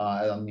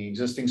on the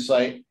existing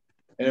site.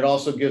 And it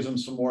also gives them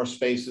some more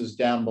spaces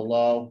down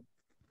below.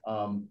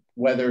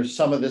 Whether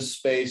some of this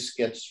space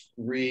gets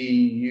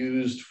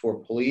reused for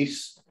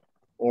police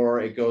or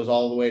it goes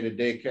all the way to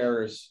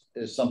daycare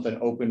is something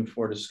open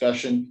for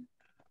discussion.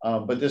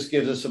 But this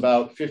gives us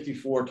about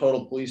 54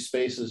 total police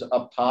spaces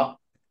up top,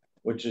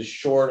 which is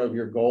short of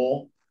your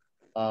goal.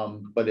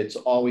 but it's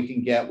all we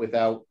can get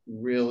without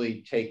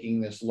really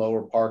taking this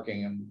lower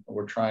parking, and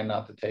we're trying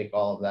not to take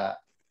all of that.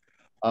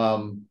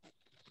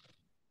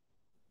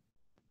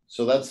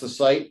 So that's the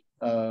site.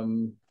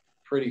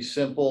 Pretty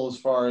simple as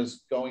far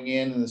as going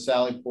in the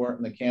sally port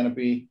and the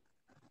canopy.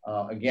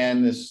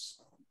 Again, this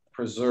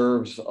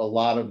preserves a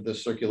lot of the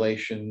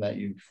circulation that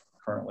you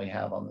currently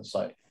have on the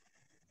site.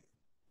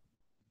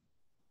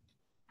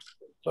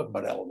 Talk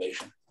about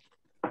elevation.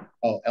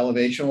 Oh,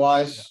 elevation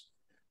wise.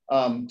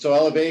 So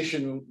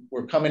elevation,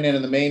 we're coming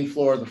in the main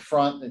floor of the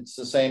front. It's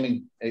the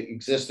same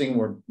existing.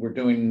 We're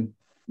doing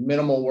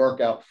minimal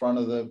work out front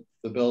of the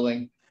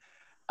building.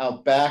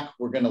 Out back,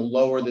 we're going to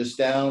lower this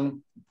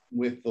down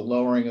with the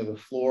lowering of the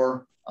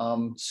floor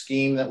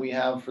scheme that we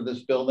have for this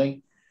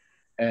building.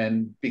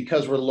 And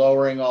because we're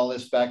lowering all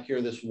this back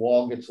here, this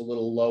wall gets a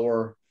little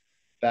lower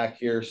back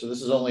here. So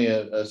this is only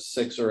a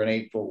 6 or an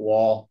 8 foot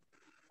wall.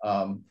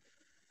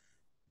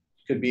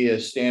 Could be a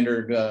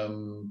standard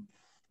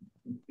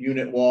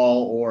unit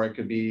wall, or it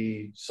could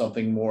be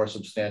something more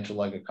substantial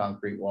like a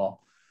concrete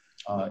wall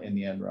in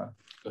the end run.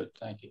 Good,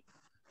 thank you.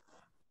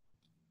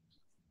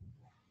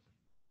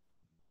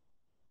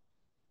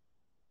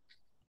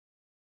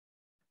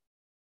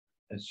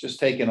 It's just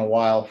taken a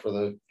while for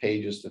the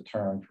pages to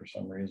turn for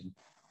some reason.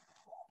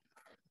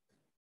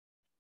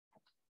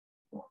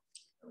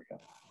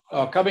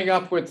 Coming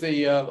up with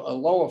the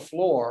lower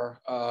floor,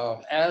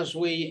 as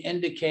we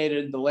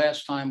indicated the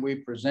last time we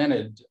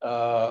presented,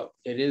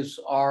 it is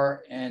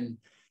our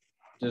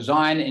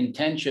design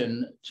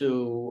intention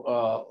to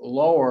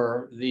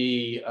lower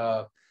the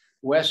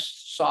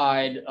west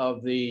side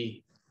of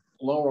the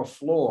lower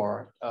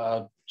floor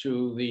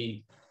to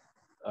the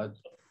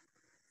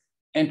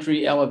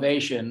entry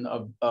elevation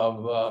of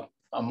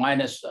a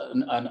minus,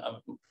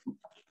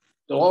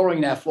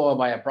 lowering that floor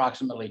by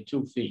approximately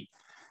 2 feet.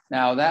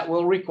 Now that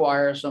will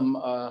require some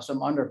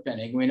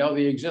underpinning. We know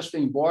the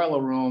existing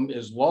boiler room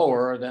is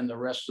lower than the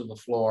rest of the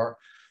floor.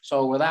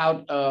 So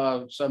without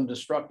some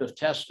destructive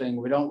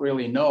testing, we don't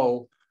really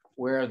know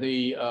where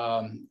the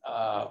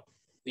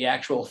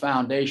actual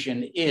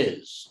foundation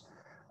is.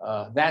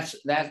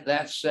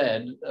 That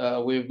said,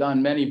 we've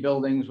done many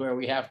buildings where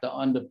we have to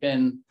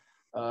underpin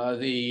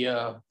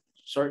the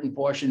certain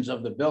portions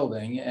of the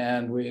building,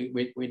 and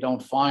we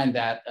don't find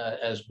that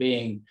as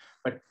being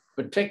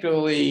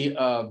particularly.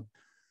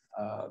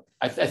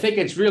 I think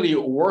it's really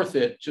worth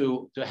it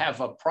to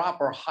have a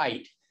proper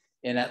height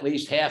in at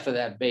least half of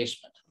that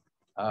basement,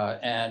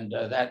 and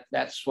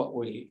that's what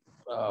we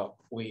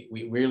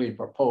really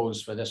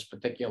propose for this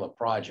particular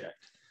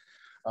project.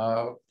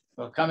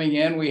 Coming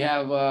in, we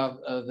have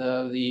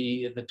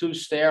the 2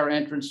 stair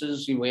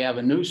entrances. We have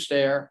a new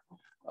stair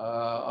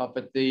up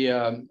at the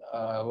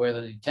where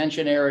the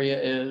detention area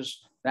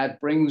is. That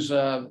brings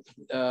the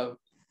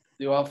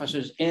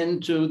officers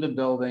into the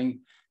building.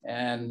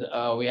 And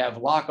we have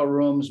locker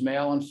rooms,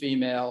 male and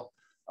female,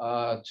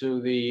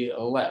 to the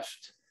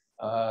left.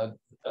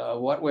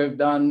 What we've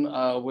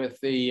done with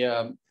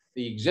the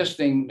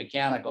existing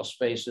mechanical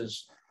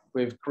spaces,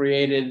 we've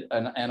created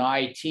an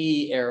IT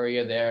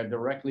area there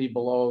directly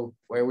below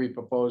where we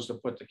propose to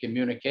put the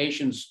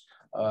communications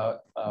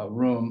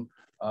room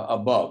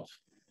above.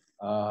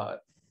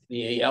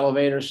 The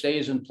elevator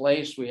stays in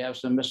place. We have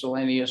some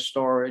miscellaneous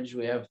storage.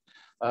 We have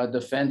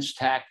defense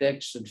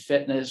tactics and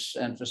fitness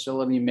and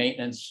facility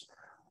maintenance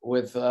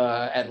with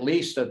at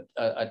least a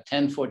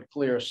 10-foot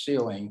clear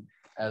ceiling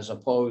as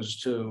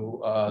opposed to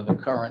the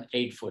current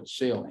 8-foot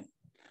ceiling.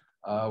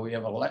 We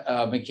have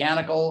a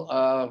mechanical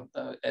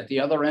at the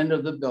other end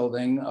of the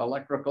building,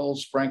 electrical,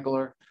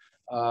 sprinkler,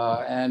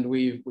 and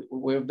we've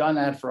done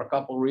that for a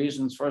couple of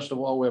reasons. First of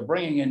all, we're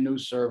bringing in new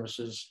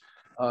services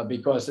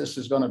because this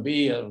is going to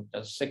be a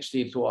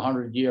 60 to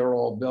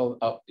 100-year-old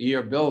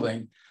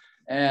building.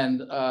 And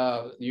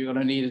you're going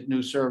to need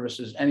new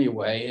services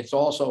anyway. It's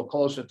also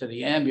closer to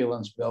the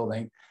ambulance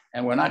building.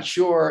 And we're not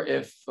sure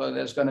if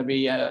there's going to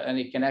be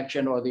any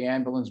connection or the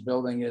ambulance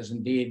building is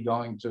indeed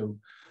going to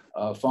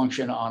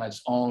function on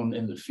its own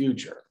in the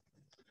future.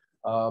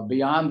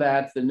 Beyond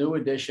that, the new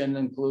addition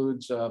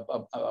includes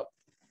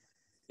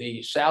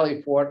the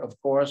sally port, of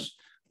course.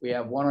 We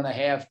have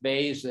 1.5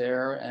 bays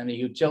there and a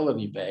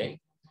utility bay.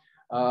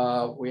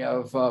 We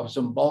have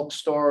some bulk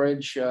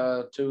storage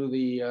to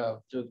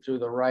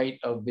the right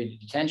of the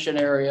detention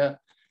area,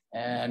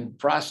 and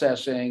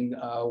processing,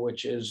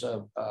 which is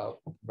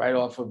right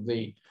off of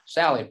the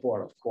sally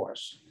port, of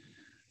course.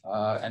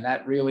 And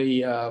that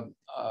really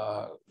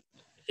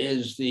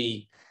is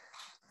the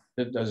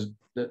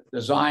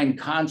design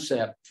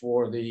concept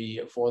for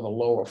the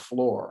lower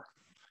floor.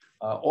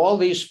 All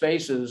these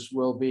spaces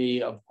will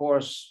be, of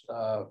course,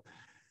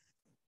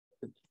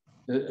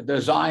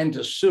 designed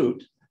to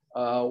suit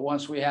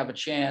once we have a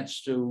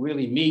chance to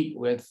really meet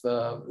with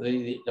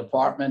the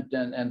department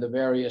and the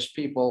various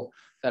people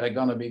that are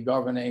going to be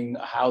governing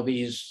how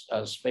these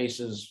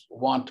spaces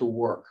want to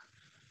work.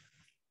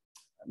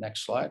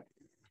 Next slide.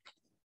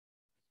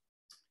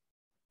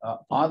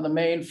 On the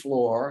main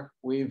floor,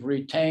 we've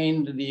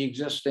retained the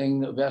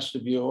existing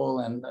vestibule,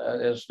 and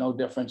there's no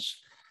difference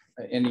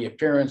in the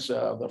appearance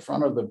of the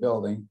front of the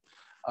building.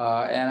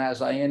 And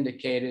as I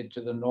indicated,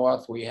 to the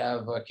north, we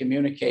have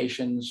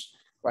communications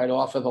right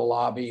off of the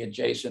lobby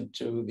adjacent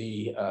to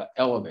the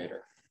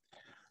elevator.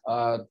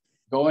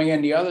 Going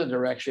in the other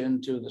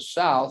direction to the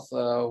south,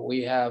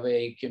 we have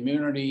a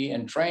community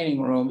and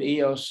training room,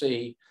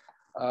 EOC.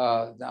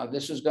 Now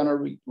this is going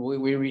to,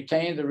 we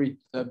retain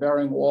the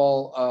bearing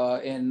wall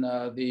in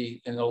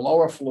the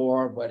lower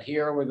floor, but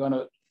here we're going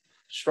to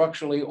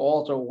structurally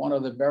alter one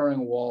of the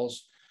bearing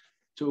walls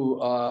to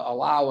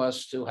allow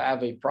us to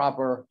have a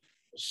proper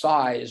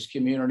size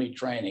community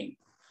training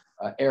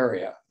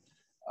area.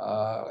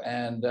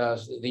 And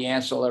the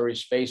ancillary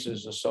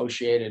spaces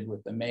associated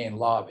with the main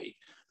lobby.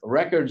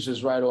 Records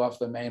is right off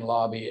the main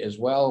lobby as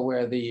well,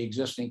 where the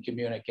existing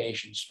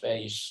communication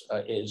space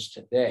is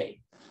today.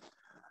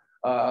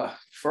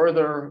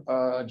 Further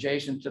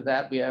adjacent to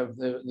that, we have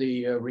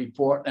the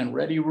report and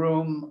ready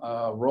room,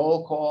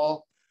 roll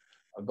call,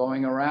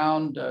 going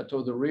around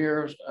to the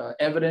rear,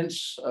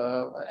 evidence,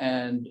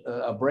 and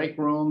a break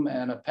room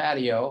and a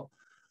patio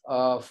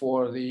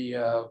for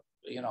the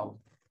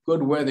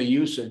good weather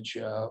usage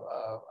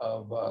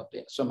of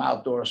some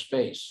outdoor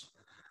space.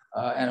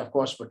 And of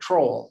course,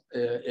 patrol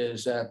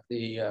is at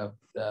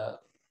that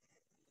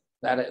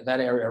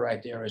area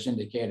right there is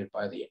indicated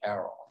by the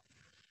arrow.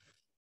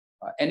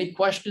 Any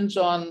questions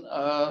on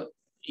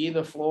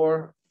either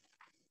floor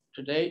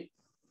to date?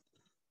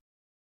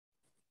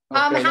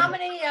 Okay.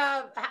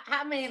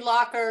 How many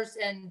lockers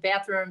and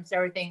bathrooms,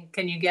 everything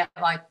can you get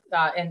like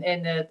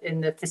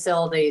in the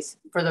facilities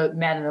for the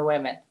men and the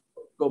women?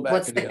 Go back.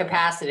 What's the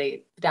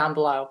capacity down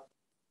below?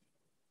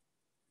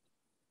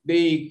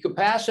 The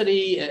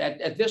capacity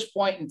at this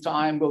point in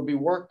time will be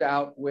worked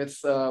out with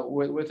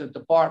the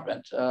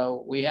department.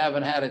 We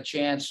haven't had a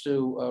chance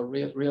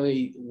to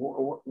really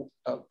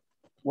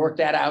work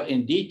that out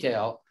in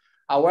detail.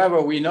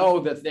 However, we know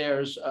that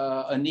there's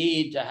a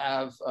need to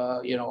have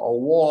a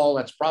wall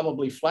that's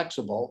probably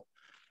flexible,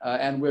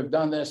 and we've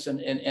done this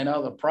in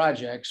other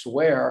projects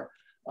where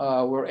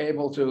we're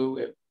able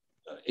to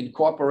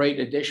incorporate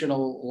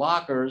additional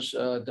lockers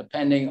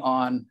depending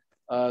on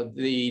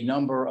the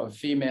number of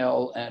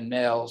female and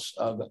males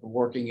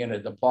working in a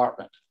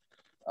department.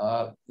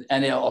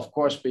 And there'll of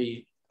course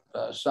be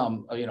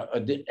some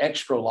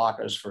extra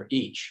lockers for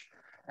each.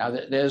 Now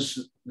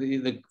there's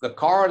the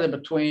corridor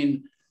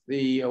between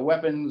the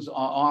weapons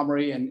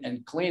armory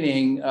and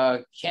cleaning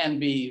can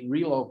be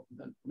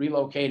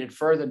relocated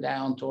further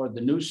down toward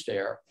the new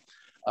stair.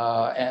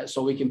 And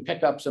so we can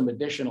pick up some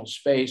additional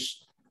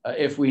space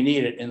if we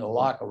need it in the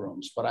locker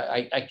rooms. But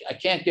I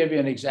can't give you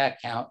an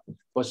exact count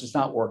because it's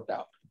not worked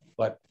out.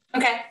 But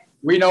okay,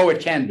 we know it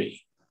can be.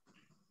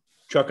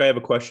 Chuck, I have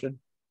a question.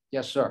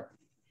 Yes, sir.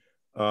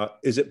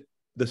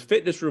 The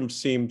fitness room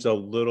seems a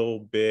little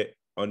bit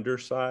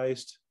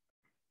undersized.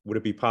 Would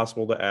it be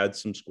possible to add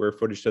some square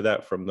footage to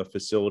that from the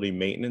facility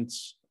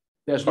maintenance?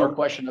 There's no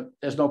question.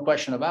 There's no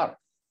question about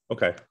it.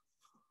 Okay.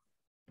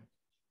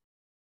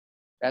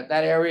 That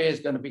area is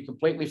going to be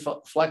completely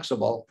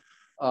flexible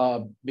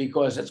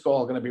because it's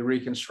all going to be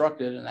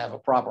reconstructed and have a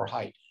proper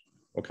height.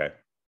 Okay,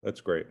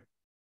 that's great.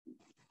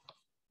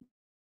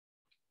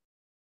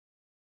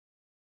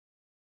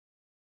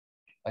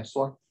 Next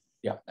floor?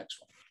 Yeah, next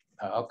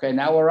one. Okay,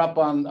 now we're up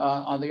on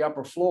the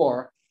upper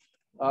floor.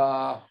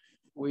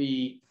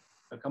 We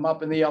come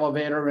up in the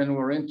elevator and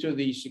we're into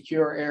the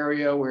secure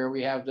area where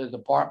we have the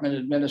department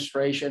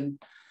administration,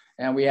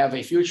 and we have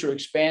a future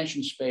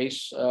expansion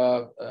space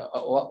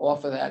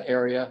off of that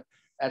area.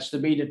 That's to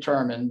be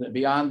determined.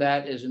 Beyond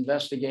that is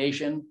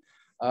investigation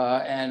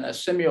and a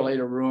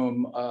simulator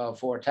room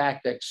for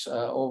tactics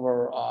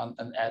over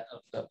at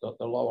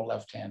the lower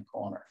left-hand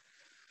corner.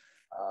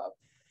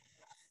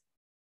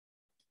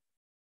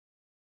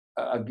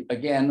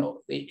 Again,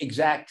 the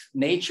exact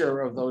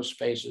nature of those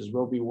spaces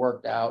will be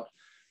worked out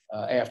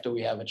after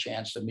we have a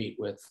chance to meet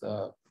with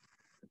the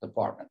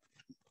department.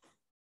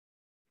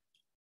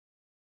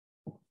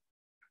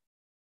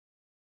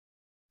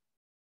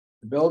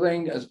 The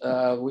building,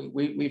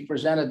 we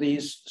presented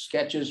these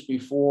sketches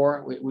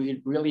before.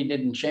 We really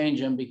didn't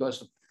change them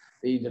because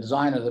the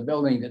design of the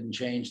building didn't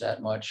change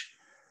that much.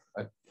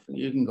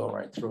 You can go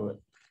right through it.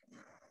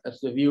 That's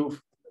the view.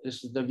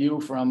 This is the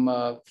view from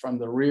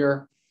the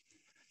rear.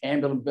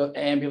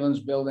 Ambulance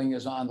building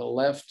is on the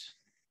left.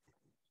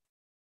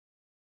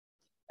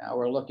 Now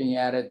we're looking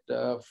at it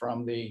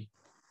from the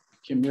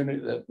community,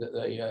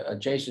 the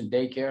adjacent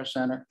daycare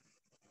center.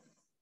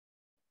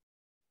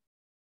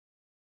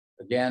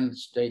 Again,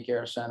 it's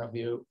daycare center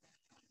view.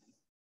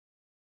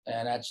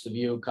 And that's the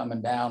view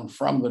coming down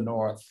from the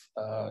north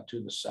to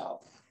the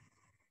south.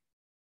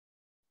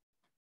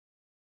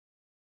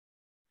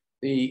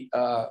 The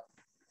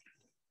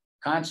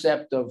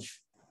concept of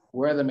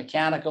where the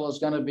mechanical is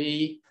going to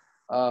be,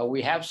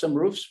 we have some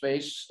roof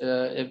space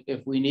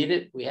if we need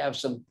it. We have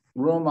some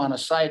room on a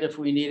site if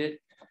we need it.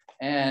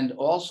 And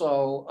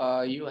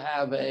also you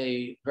have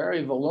a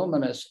very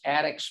voluminous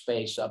attic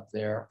space up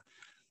there.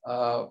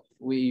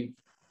 We've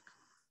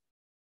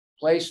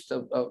placed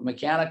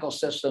mechanical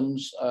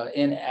systems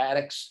in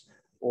attics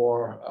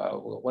or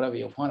whatever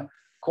you want to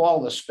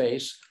call the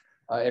space.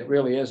 It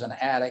really is an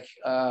attic,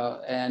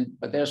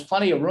 but there's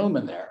plenty of room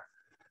in there.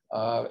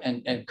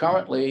 And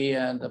currently,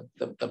 and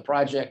the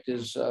project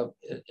is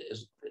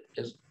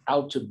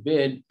out to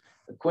bid.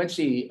 The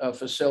Quincy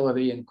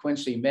facility in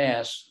Quincy,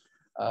 Mass,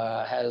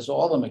 has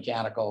all the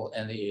mechanical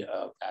in the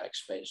attic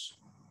space.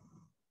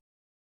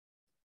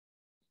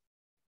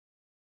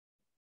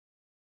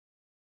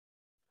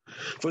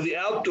 For the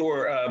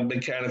outdoor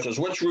mechanicals,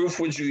 which roof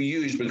would you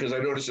use? Because I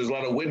noticed there's a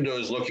lot of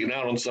windows looking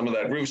out on some of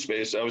that roof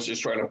space. I was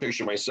just trying to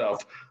picture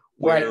myself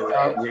where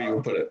you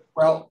would put it.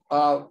 Well,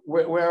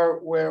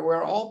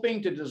 we're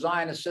hoping to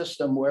design a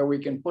system where we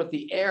can put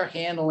the air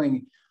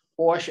handling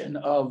portion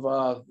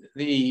of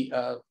the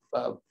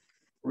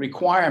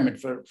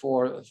requirement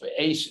for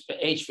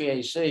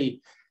HVAC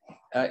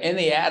in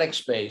the attic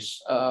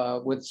space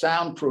with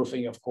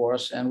soundproofing, of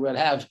course, and we'll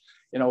have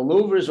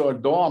louvers or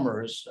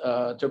dormers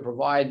to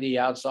provide the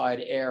outside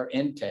air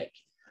intake.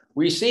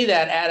 We see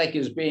that attic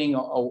as being a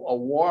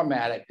warm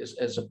attic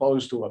as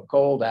opposed to a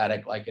cold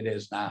attic like it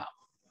is now.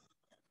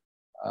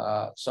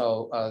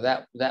 So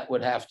that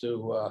would have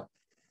to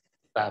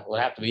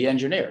be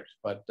engineered,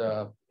 but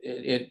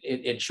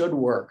it should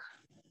work.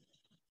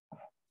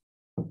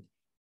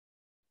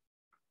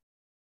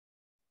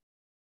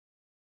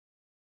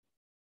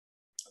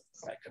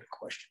 Back to the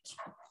questions.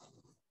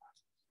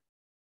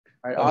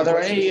 All right,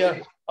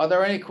 are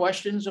there any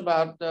questions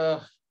about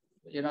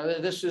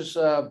this is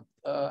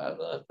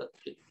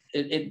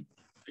it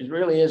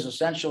really is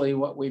essentially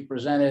what we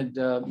presented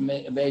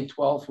May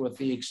 12th with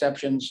the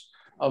exceptions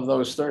of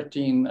those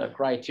 13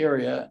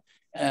 criteria,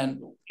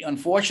 and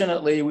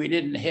unfortunately we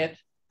didn't hit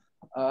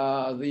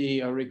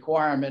the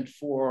requirement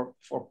for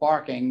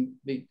parking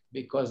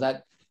because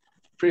that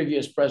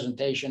previous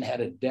presentation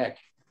had a deck,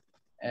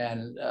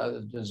 and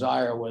the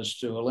desire was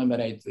to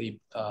eliminate the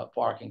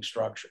parking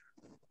structure.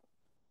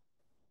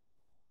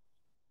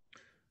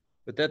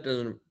 But that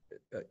doesn't,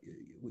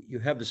 you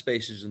have the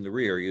spaces in the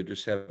rear, you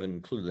just haven't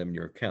included them in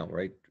your account,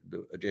 right?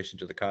 Adjacent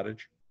to the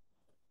cottage?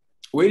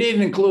 We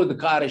didn't include the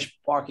cottage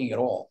parking at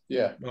all.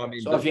 Yeah. No, I mean,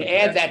 so if you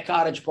add that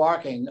cottage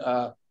parking,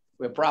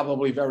 we're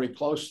probably very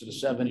close to the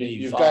 75.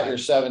 You've got your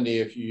 70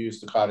 if you use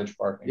the cottage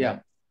parking. Yeah.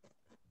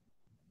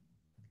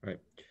 Right.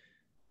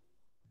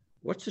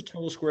 What's the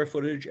total square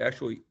footage,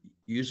 actually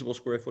usable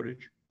square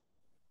footage?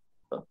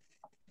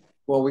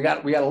 Well, we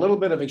got a little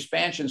bit of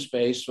expansion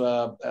space.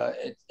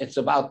 It's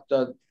about,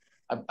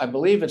 I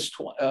believe it's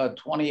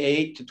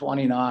 28 to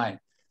 29.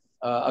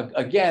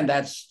 Again,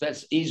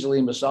 that's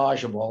easily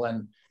massageable,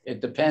 and it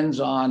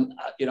depends on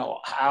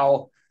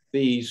how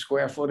the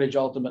square footage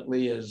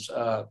ultimately is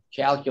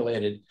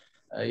calculated.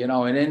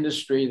 In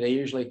industry, they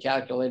usually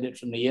calculate it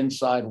from the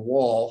inside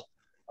wall,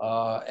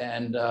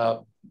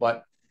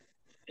 but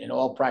in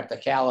all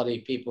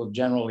practicality, people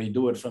generally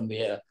do it from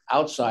the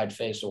outside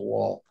face of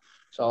wall.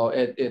 So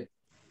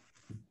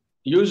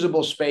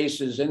usable space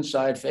is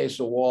inside face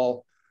of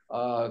wall.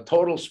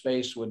 Total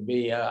space would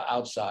be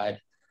outside,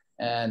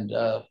 and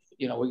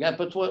we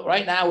got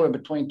right now we're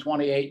between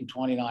 28 and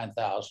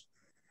 29,000.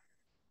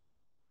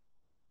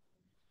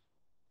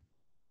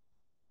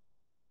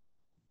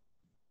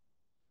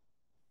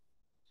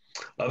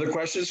 Other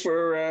questions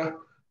for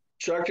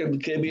Chuck and the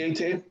KBA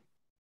team?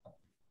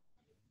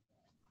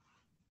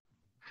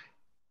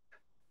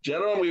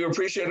 Gentlemen, we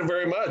appreciate it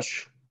very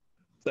much.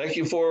 Thank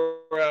you for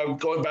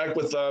going back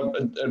with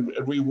and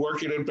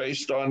reworking it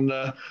based on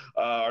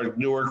our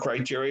newer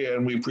criteria,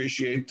 and we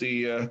appreciate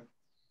the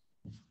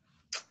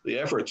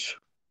efforts.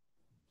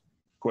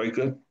 Quite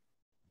good.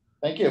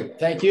 Thank you.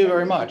 Thank you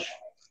very much.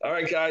 All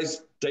right,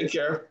 guys. Take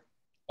care.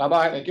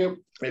 Bye-bye. Thank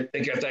you.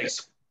 Take care.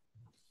 Thanks.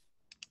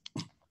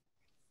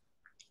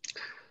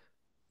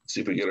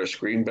 See if we get our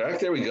screen back.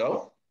 There we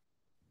go.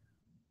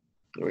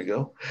 There we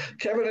go.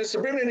 Kevin, has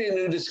there been any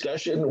new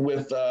discussion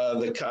with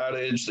the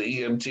cottage, the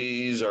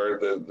EMTs, or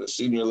the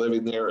senior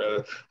living there?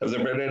 Have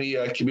there been any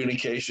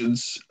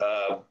communications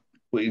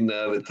between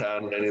the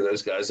town and any of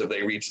those guys? Have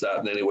they reached out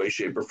in any way,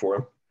 shape, or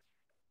form?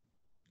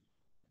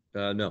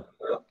 No.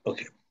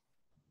 Okay.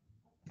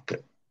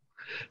 Okay.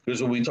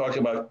 Because when we talk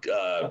about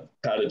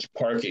cottage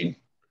parking,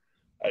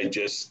 I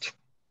just,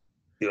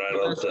 I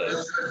don't.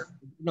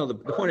 No, the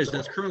point is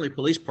that's currently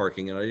police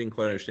parking, and I didn't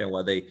quite understand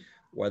why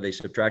they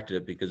subtracted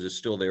it, because it's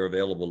still there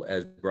available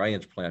as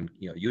Brian's plan,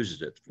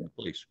 uses it for the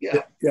police.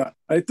 Yeah.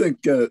 I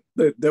think that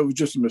was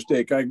just a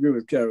mistake. I agree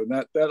with Kevin.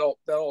 That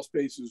all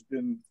space has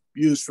been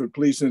used for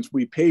police since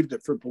we paved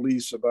it for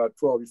police about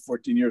 12 or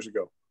 14 years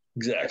ago.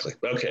 Exactly.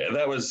 Okay,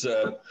 that was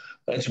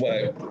that's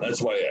why.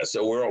 Yeah.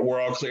 So we're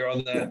all clear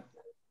on that.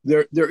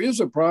 There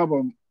is a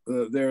problem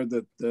there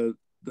that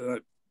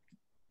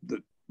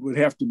would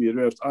have to be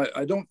addressed.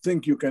 I don't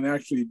think you can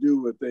actually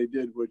do what they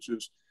did, which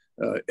is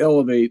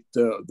elevate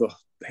the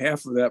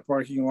half of that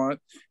parking lot.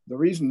 The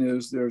reason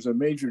is there's a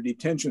major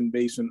detention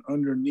basin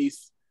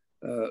underneath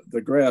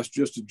the grass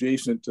just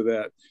adjacent to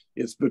that.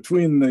 It's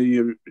between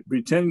the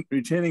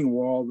retaining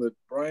wall that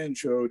Brian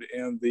showed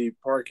and the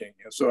parking.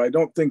 And so I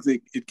don't think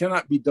it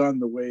cannot be done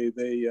the way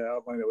they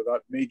outlined it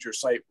without major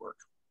site work.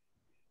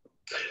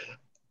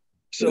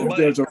 So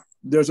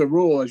there's a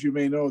rule, as you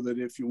may know,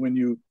 that when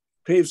you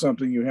pave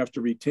something, you have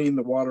to retain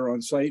the water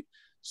on site.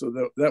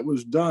 So that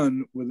was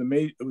done with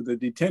a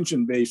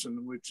detention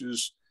basin, which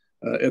is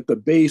at the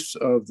base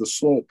of the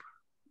slope,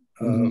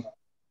 and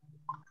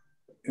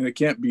you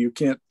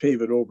can't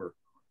pave it over.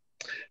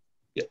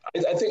 Yeah,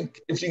 I think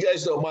if you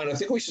guys don't mind, I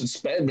think we should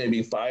spend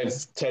maybe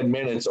 5-10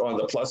 minutes on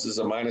the pluses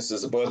and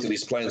minuses of both of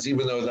these plans,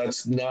 even though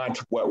that's not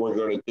what we're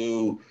going to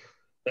do.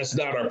 That's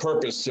not our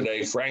purpose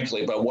today,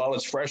 frankly, but while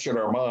it's fresh in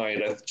our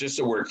mind, just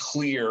so we're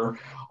clear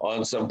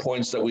on some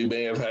points that we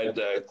may have had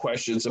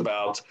questions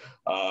about,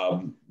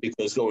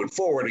 because going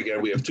forward,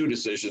 again, we have two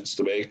decisions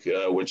to make,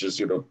 which is,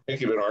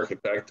 picking an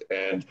architect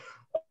and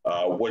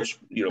which,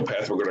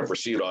 path we're going to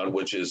proceed on,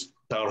 which is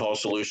town hall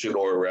solution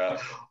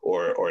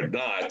or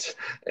not,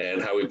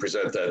 and how we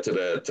present that to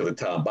the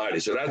town body.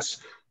 So that's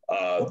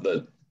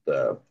the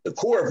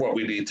core of what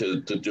we need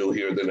to do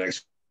here in the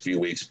next few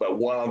weeks. But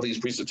while these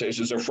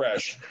presentations are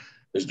fresh,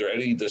 is there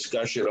any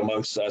discussion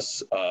amongst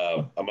us,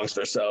 amongst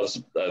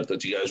ourselves,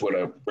 that you guys want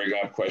to bring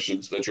up,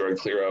 questions that you're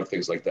unclear of,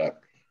 things like that?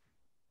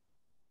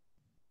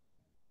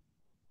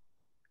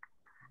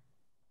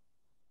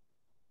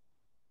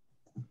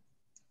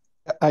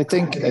 I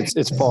think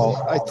it's Paul.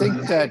 I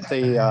think that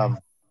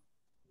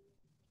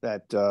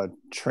that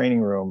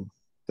training room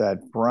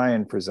that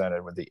Brian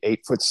presented with the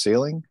 8-foot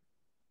ceiling,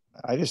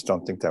 I just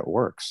don't think that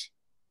works.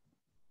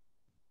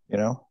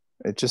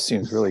 It just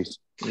seems really,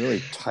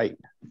 really tight.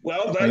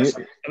 Well, that's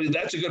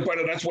a good point.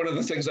 And that's one of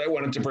the things I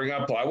wanted to bring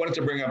up. I wanted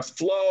to bring up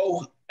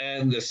flow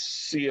and the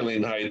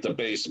ceiling height, the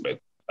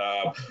basement.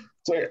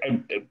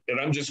 And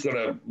I'm just going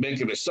to make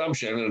an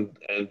assumption,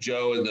 and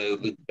Joe and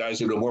the guys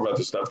who know more about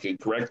this stuff can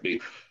correct me.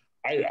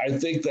 I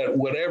think that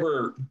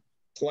whatever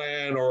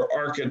plan or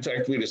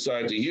architect we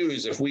decide to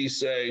use, if we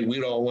say we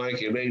don't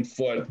like an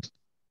 8-foot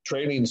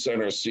training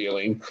center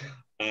ceiling,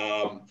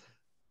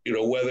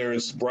 whether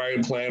it's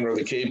Brian plan or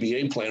the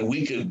KBA plan,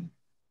 we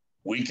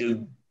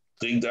could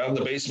dig down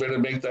the basement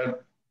and make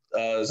that.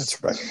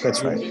 That's right.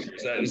 That's right.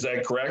 Is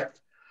that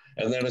correct?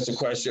 And then it's a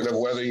question of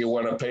whether you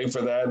want to pay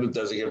for that. And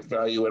does it get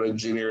value and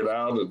engineered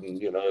out? And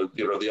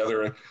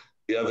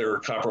the other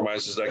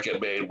compromises that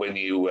get made when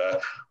you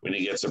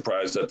get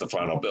surprised at the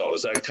final bill.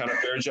 Is that kind of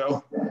fair,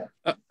 Joe?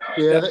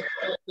 Yeah,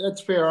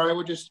 that's fair. I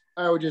would just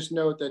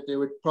note that there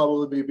would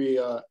probably be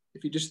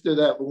if you just did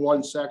that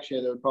one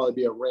section, there would probably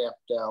be a ramp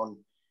down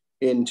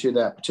into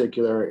that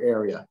particular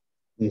area.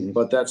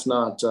 But that's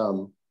not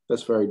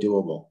that's very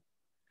doable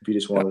if you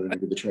just wanted to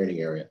do the training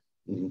area.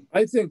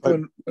 I think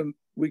when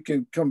we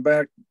can come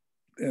back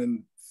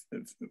and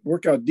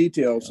work out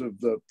details of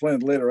the plan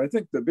later, I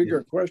think the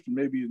bigger question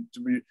maybe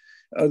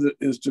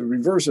is to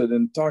reverse it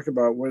and talk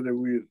about whether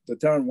the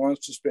town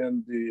wants to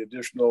spend the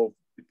additional,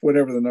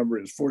 whatever the number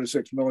is,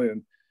 46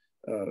 million.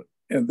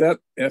 And that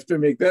after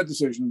we make that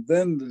decision,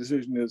 then the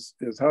decision is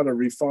how to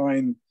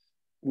refine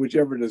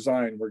whichever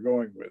design we're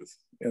going with.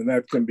 And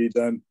that can be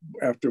done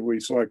after we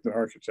select an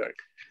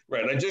architect.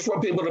 Right. I just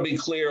want people to be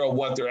clear on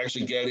what they're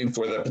actually getting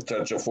for the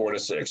potential 4 to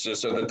 6,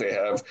 just so that they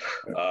have,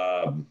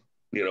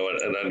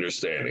 an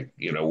understanding,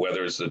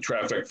 whether it's the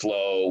traffic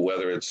flow,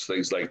 whether it's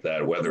things like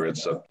that, whether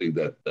it's something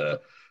that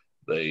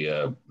they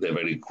have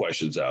any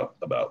questions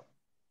about.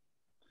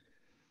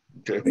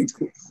 Okay. I think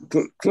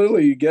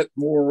clearly you get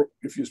more,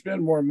 if you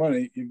spend more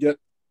money, you get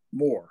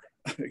more.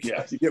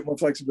 Yeah. You get more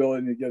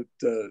flexibility and you get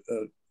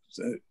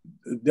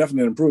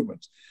definite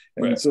improvements.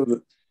 And right. So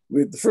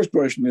the first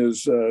question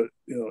is, are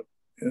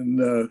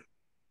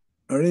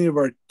any of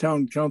our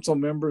town council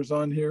members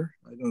on here?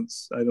 I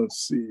don't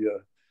see.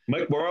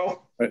 Mike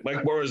Morrow? Right.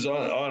 Mike Morrow is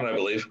on, I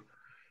believe.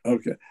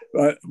 Okay.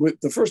 With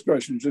the first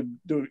question, should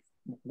do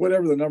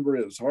whatever the number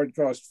is, hard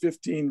cost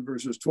 15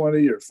 versus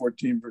 20 or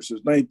 14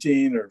 versus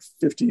 19 or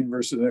 15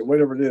 versus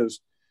whatever it is.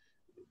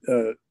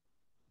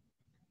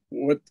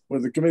 What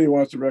the committee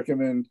wants to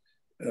recommend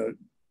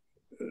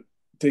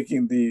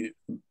taking the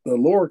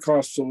lower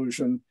cost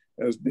solution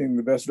as being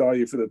the best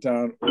value for the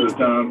town or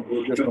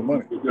additional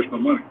money.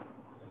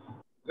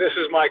 This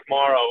is Mike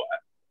Morrow.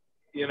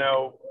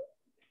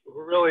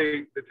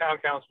 Really, the town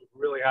council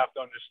really have to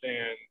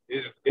understand,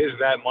 is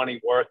that money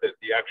worth it,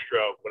 the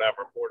extra,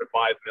 whatever, 4 to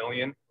 5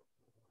 million?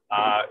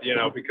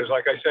 Because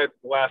like I said,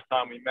 the last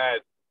time we met,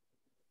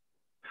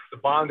 the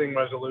bonding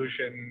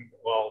resolution,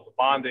 the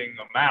bonding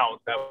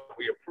amount that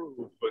we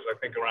approved was, I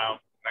think, around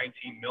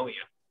 19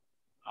 million.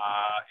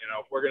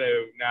 If we're going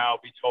to now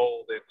be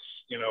told it's,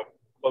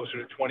 closer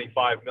to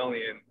 25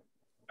 million,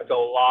 that's a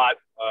lot,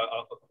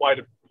 quite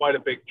a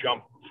big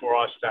jump for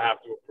us to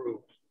have to approve.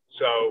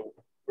 So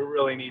we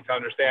really need to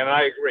understand, and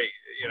I agree,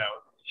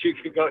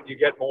 you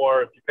get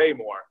more if you pay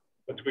more,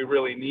 but do we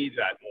really need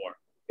that more?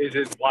 Is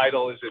it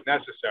vital? Is it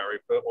necessary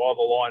for all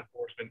the law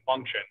enforcement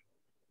function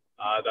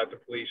that the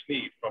police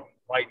need from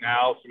right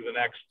now through the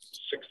next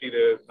 60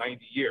 to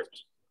 90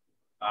 years?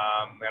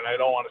 And I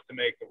don't want us to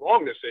make the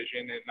wrong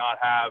decision and not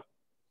have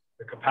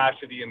the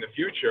capacity in the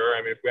future.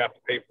 I mean, if we have to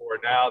pay for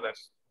it now, then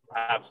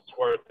perhaps it's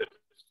worth it.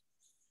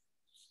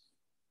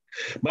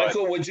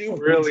 Michael, would you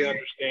really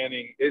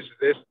understanding, is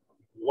this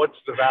what's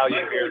the value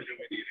here? Do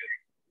we need it?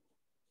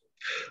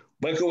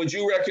 Michael, would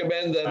you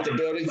recommend that the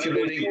building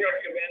committee,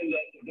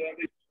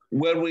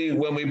 when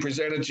we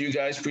present it to you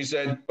guys,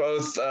 present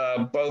both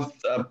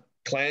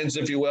plans,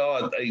 if you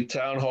will, a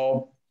town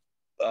hall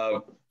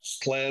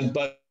plan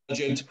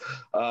budget,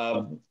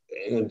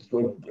 and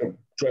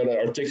try to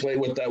articulate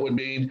what that would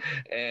mean,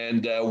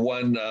 and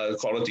one,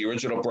 call it the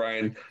original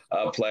Brian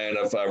plan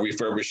of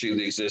refurbishing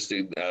the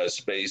existing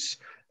space,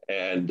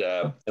 and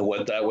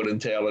what that would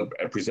entail,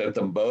 and present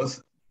them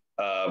both?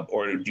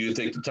 Or do you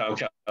think the town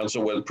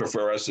council would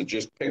prefer us to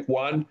just pick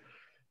one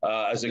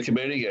as a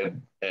committee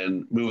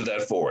and move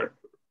that forward?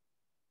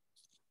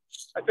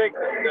 I think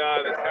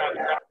the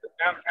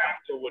town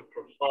council would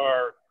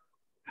prefer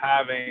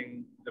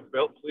having the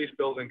police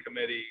building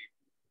committee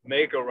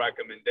make a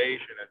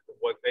recommendation as to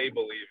what they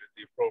believe is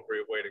the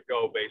appropriate way to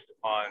go based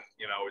upon,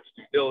 its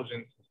due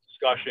diligence,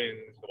 discussions,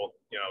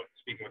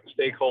 speaking with the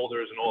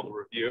stakeholders and all the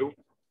review,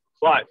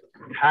 but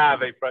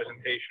have a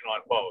presentation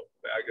on both.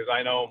 Because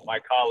I know my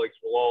colleagues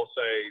will all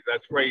say,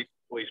 that's great,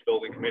 police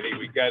building committee,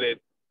 we get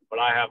it, but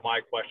I have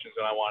my questions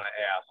that I want to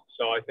ask.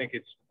 So I think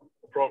it's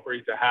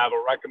appropriate to have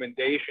a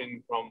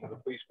recommendation from the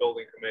police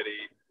building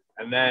committee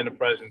and then a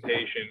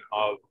presentation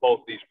of both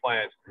these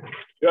plans.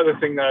 The other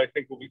thing that I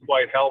think will be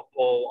quite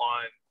helpful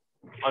on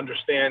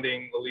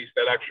understanding at least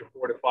that extra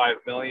 4 to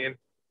 5 million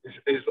is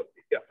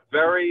a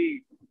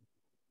very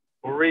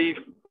brief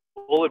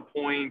bullet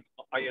point,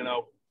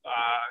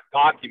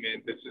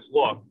 document that says,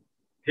 look,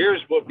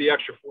 here's what the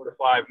extra 4 to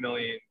 5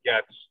 million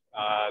gets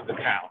the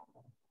town.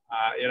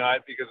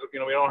 Because we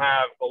don't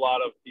have a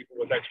lot of people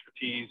with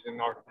expertise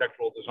in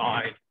architectural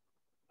design.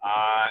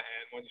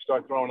 And when you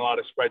start throwing a lot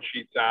of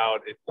spreadsheets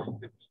out, it's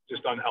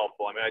just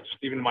unhelpful. I mean,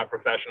 even in my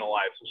professional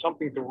life. So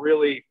something to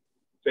really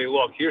say,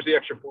 look, here's the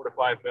extra 4 to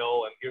 5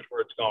 mil and here's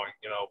where it's going.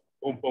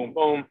 Boom, boom,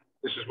 boom.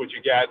 This is what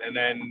you get. And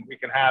then we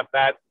can have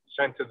that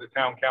sent to the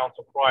town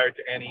council prior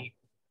to any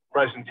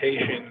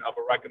presentation of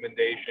a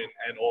recommendation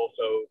and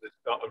also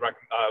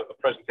a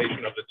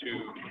presentation of the two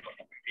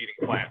competing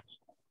plans.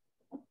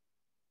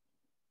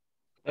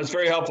 That's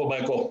very helpful,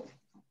 Michael.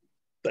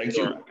 Thank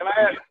you.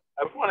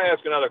 I want to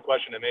ask another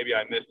question, and maybe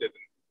I missed it.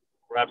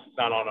 Perhaps it's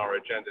not on our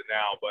agenda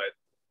now, but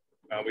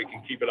we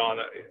can keep it on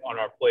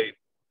our plate.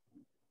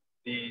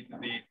 The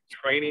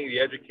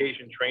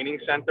education training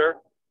center,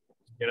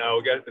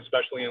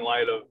 especially in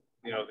light of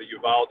the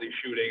Uvalde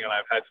shooting, and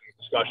I've had some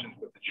discussions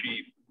with the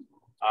chief.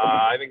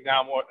 I think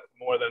now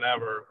more than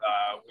ever,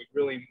 we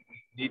really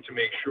need to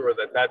make sure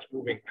that that's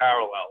moving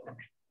parallel.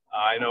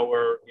 I know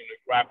we're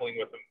grappling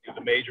with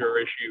the major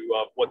issue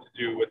of what to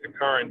do with the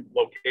current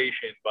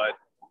location, but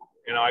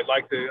I'd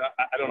like to.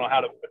 I don't know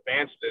how to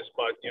advance this,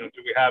 but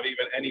do we have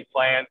even any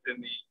plans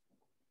in the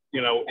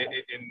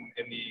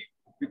in the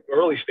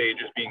early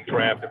stages being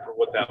drafted for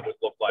what that would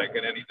look like,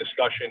 and any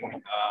discussion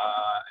and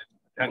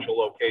potential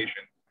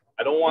location?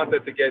 I don't want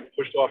that to get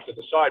pushed off to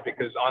the side,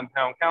 because on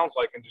town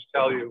council, I can just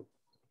tell you,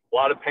 a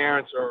lot of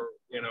parents are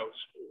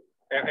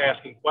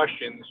asking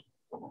questions.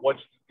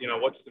 What's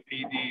the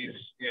PDs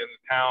in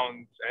the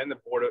towns and the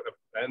board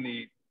and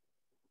the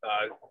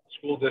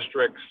school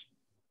districts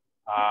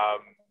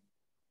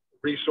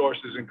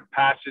resources and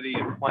capacity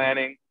and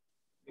planning,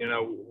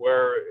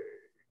 where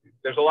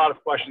there's a lot of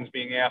questions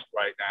being asked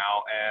right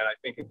now. And I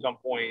think at some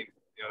point,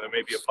 there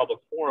may be a public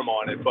forum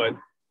on it, but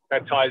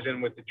that ties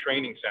in with the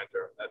training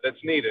center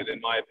that's needed, in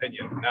my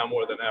opinion, now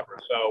more than ever.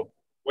 So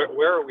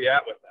where are we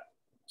at with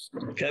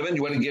that? Kevin,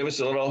 you want to give us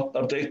a little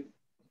update?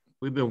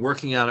 We've been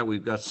working on it.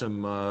 We've got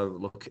some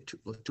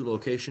two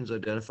locations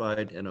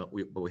identified, and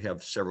but we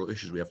have several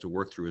issues we have to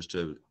work through as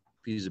to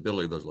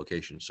feasibility of those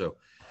locations. So,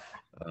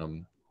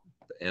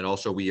 and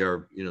also we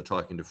are,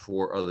 talking to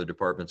 4 other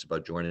departments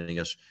about joining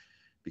us,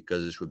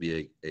 because this would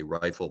be a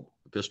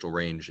pistol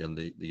range, and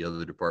the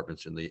other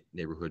departments in the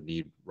neighborhood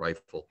need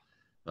rifle.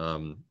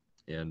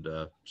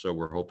 So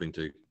we're hoping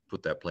to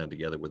put that plan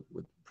together with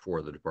 4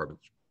 other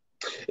departments.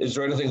 Is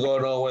there anything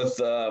going on with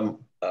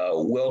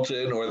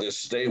Wilton or the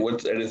state?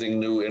 What's anything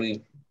new?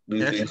 Any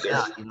new things?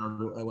 Yeah,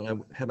 when I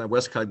had my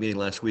WestCog meeting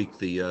last week,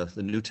 the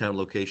Newtown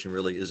location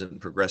really isn't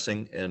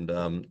progressing, and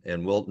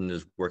Wilton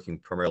is working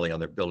primarily on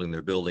their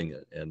building,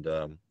 and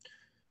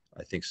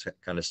I think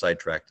kind of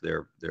sidetracked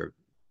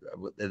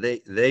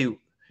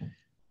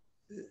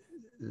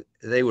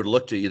they would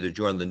look to either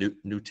join the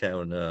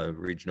Newtown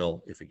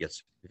regional if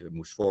it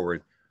moves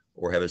forward,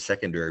 or have a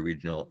secondary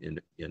regional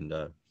in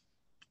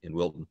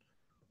Wilton.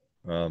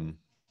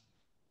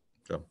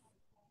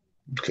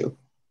 Okay. All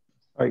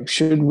right.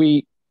 Can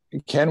we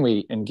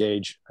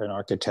engage an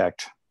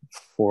architect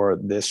for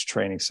this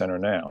training center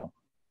now?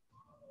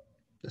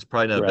 That's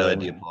probably not a bad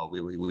idea, Paul.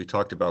 We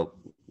talked about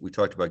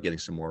getting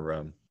some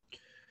more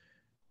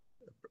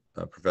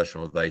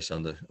professional advice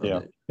on the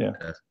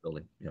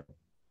building. Yeah,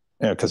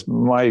 because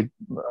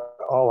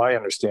all I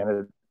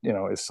understand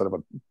is sort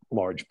of a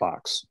large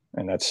box,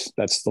 and that's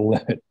the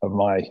limit of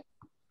my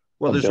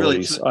there's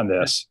really on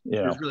this.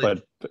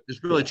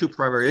 There's really 2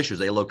 primary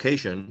issues: a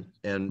location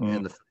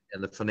and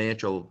the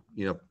financial.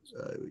 It's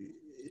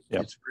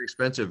very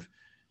expensive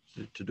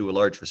to do a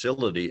large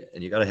facility,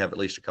 and you got to have at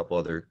least a couple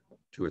other,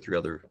 2 or 3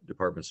 other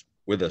departments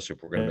with us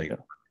if we're going to make it.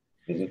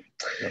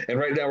 Mm-hmm. And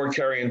right now we're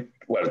carrying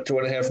what, a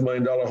 $2.5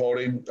 million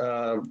holding.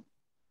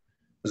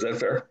 Is that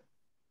fair?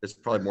 It's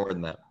probably more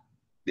than that.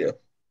 Yeah.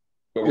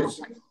 But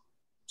it's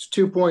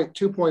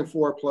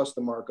 2.4 plus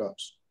the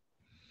markups.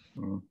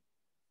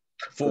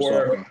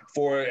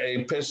 For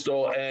a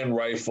pistol and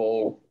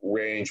rifle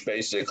range,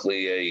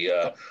 basically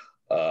a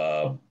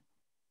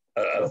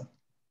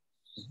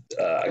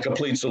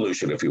complete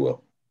solution, if you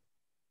will.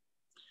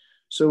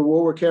 So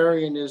what we're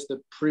carrying is the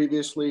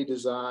previously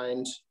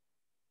designed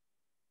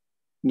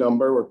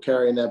number. We're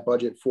carrying that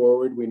budget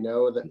forward. We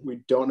know that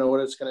we don't know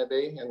what it's going to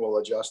be, and we'll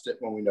adjust it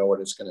when we know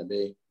what it's going to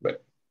be. Right.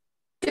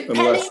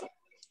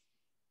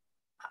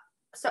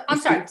 So I'm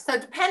sorry. So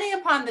depending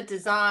upon the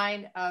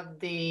design of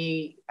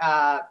the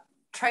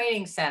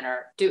training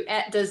center,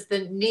 does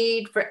the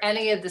need for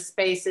any of the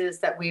spaces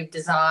that we've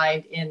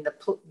designed in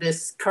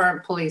this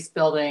current police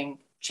building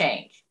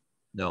change?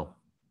 No.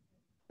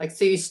 Like,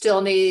 so you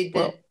still need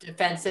the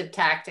defensive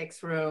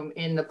tactics room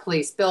in the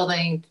police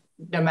building,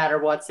 no matter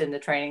what's in the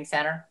training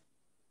center?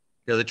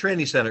 Yeah, the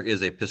training center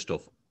is a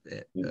pistol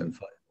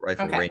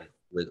rifle range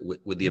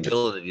with the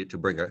ability to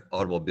bring an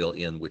automobile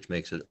in, which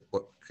makes it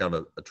kind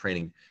of a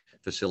training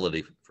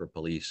facility for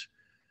police.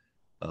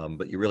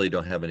 But you really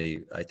don't have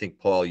any. I think,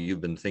 Paul,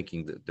 you've been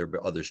thinking that there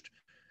are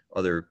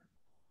other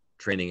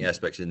training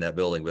aspects in that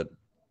building, but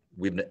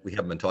we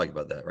haven't been talking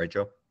about that, right,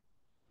 Joe?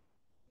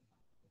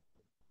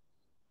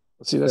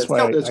 See, that's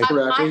why that's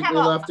correct.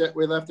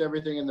 We left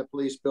everything in the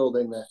police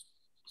building that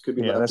could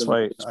be. Yeah, that's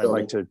why I'd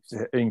like to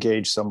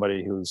engage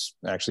somebody who's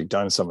actually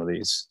done some of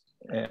these,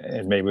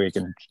 and maybe we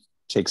can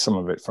take some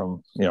of it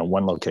from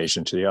one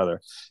location to the other,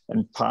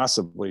 and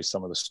possibly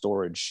some of the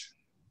storage,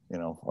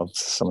 of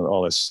some of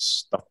all this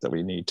stuff that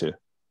we need to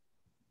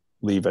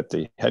leave at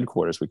the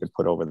headquarters, we could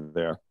put over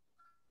there.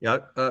 Yeah,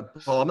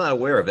 Paul, I'm not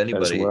aware of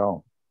anybody. As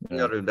well. You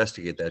got to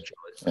investigate that, Joe.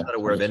 I'm not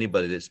aware of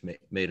anybody that's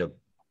made a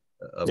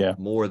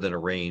more than a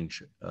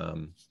range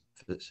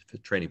for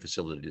training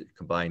facility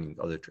combining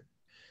other.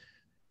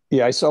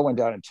 Yeah, I saw one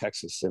down in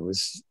Texas. It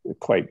was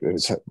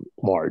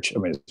large. I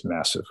mean, it's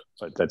massive,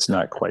 but that's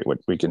not quite what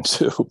we can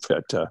do.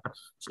 But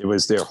it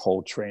was their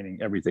whole training.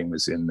 Everything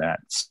was in that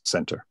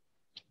center.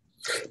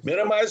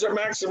 Minimize or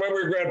maximum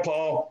regret,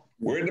 Paul.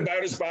 We're in the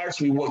batter's box.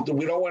 We don't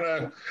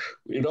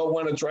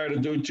want to try to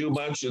do too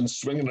much and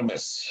swing and a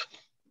miss.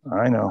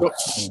 I know.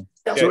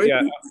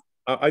 Yeah,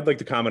 I'd like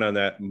to comment on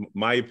that.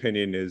 My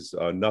opinion is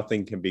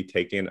nothing can be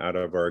taken out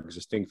of our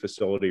existing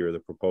facility or the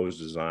proposed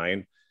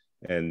design,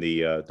 and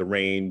the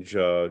range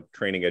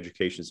training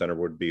education center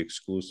would be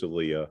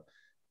exclusively a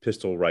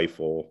pistol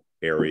rifle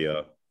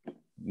area,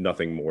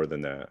 nothing more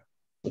than that.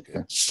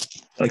 Okay.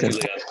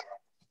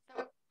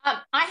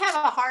 I have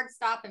a hard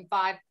stop in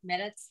 5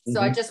 minutes,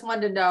 so I just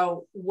wanted to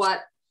know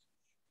what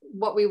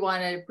we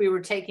wanted. If we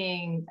were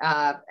taking,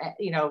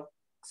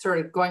 sort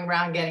of going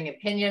around getting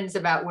opinions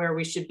about where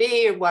we should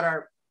be, or what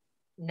our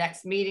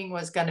next meeting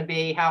was going to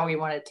be, how we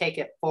want to take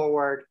it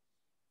forward.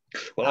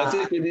 Well, I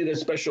think we need a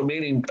special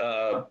meeting,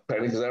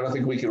 Penny, because I don't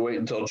think we can wait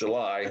until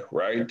July,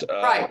 right?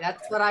 Right,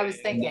 that's what I was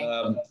thinking.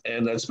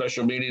 And that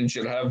special meeting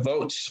should have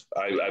votes,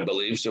 I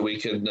believe, so we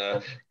can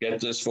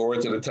get this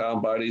forward to the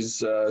town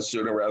bodies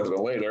sooner rather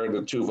than later. And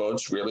the 2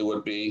 votes really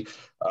would be,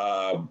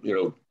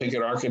 pick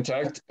an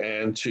architect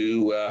and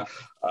to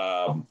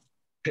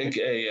pick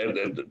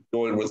and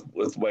going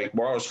with Mike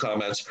Morrow's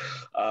comments,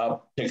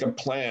 pick a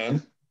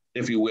plan,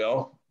 if you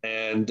will,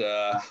 and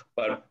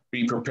but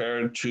be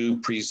prepared to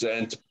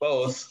present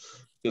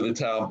both to the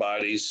town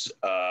bodies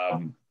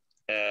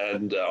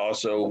and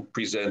also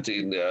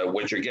presenting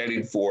what you're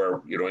getting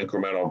for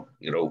incremental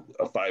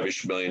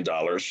 $5-ish million,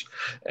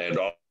 and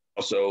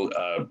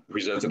also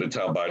present to the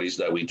town bodies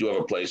that we do have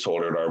a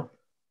placeholder in our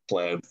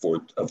plan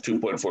of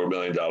 $2.4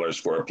 million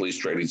for a police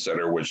training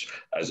center, which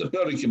as a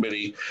building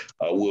committee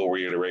will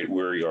reiterate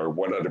we are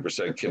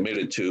 100%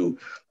 committed to.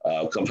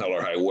 Come hell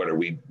or high water,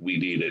 we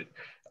need it.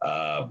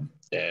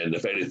 And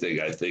if anything,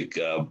 I think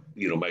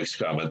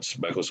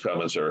Michael's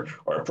comments are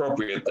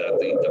appropriate, that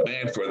the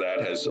demand for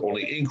that has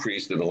only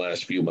increased in the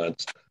last few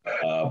months,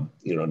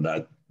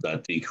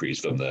 not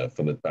decreased from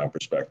the town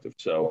perspective.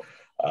 So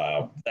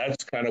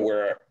that's kind of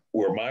where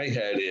my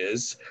head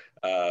is.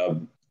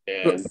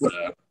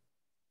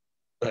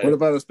 What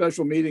about a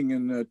special meeting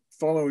and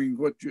following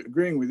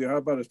agreeing with you? How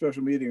about a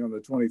special meeting on the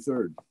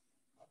 23rd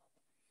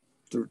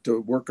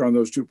to work on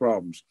those 2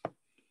 problems?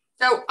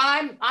 So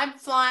I'm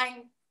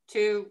flying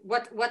to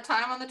what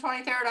time on the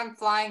 23rd? I'm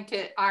flying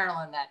to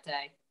Ireland that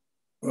day.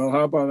 Well,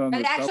 how about on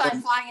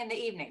I'm flying in the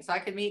evening, so I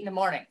could meet in the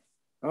morning.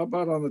 How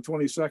about on the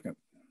 22nd?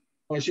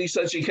 Well, she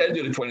said she can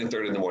do the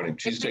 23rd in the morning.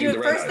 She's taking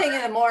the first thing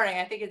in the morning.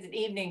 I think it's an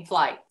evening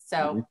flight.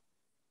 So.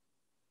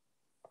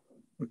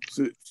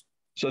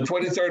 So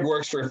 23rd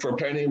works for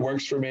Penny,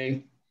 works for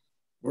me.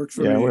 Works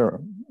for me. Yeah,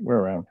 we're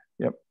around.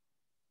 Yep.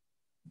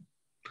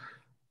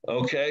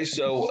 Okay,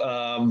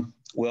 so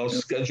we'll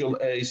schedule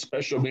a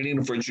special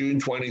meeting for June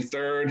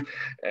 23rd,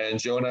 and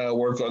Joe and I will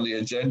work on the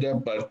agenda,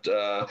 but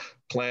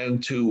plan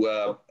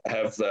to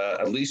have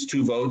at least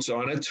 2 votes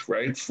on it,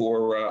 right?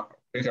 For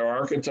pick our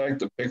architect,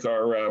 to pick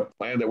our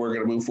plan that we're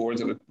going to move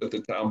forward with the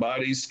town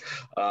bodies.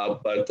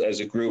 But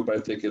as a group, I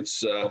think it's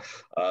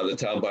the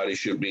town body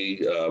should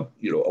be,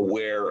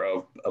 aware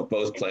of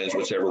both plans,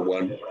 whichever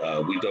one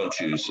we don't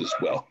choose as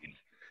well.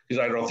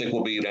 Because I don't think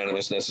we'll be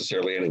unanimous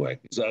necessarily anyway.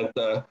 Is that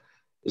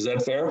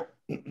fair?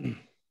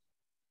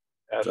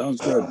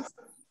 Sounds good.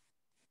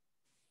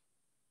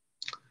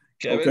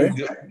 Kevin,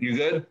 you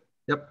good?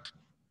 Yep.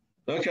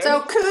 Okay.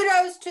 So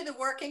kudos to the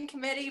working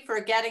committee for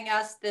getting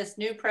us this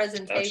new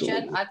presentation.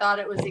 Absolutely. I thought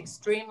it was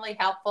extremely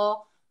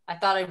helpful. I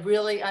thought I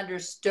really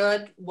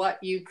understood what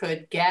you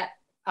could get,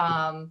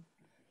 from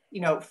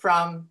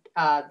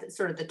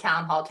sort of the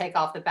town hall take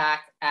off the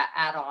back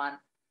add-on,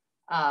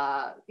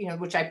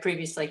 which I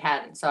previously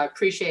hadn't. So I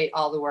appreciate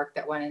all the work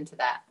that went into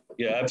that.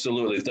 Yeah,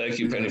 absolutely. Thank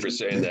you, Penny, for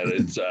saying that.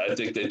 It's I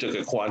think they took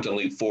a quantum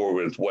leap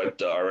forward with what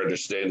our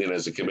understanding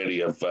as a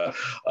committee of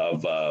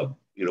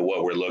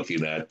what we're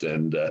looking at,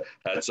 and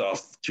hats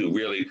off to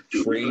really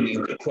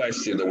framing the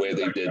question the way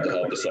they did to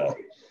help us all.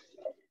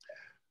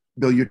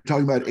 Bill, you're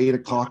talking about 8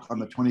 o'clock on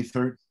the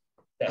 23rd?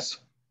 Yes.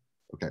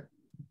 Okay.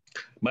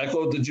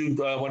 Michael, did you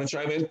want to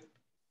chime in?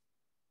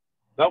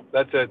 Nope,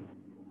 that's it.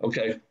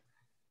 Okay.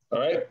 All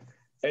right.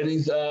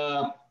 Anything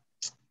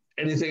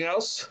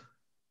else?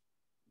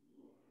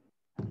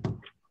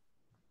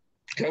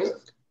 Kevin?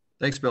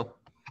 Thanks, Bill.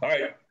 All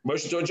right.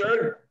 Motion to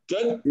adjourn.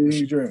 Good?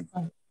 Adjourn.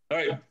 All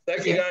right.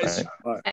 Thank you, guys. Bye.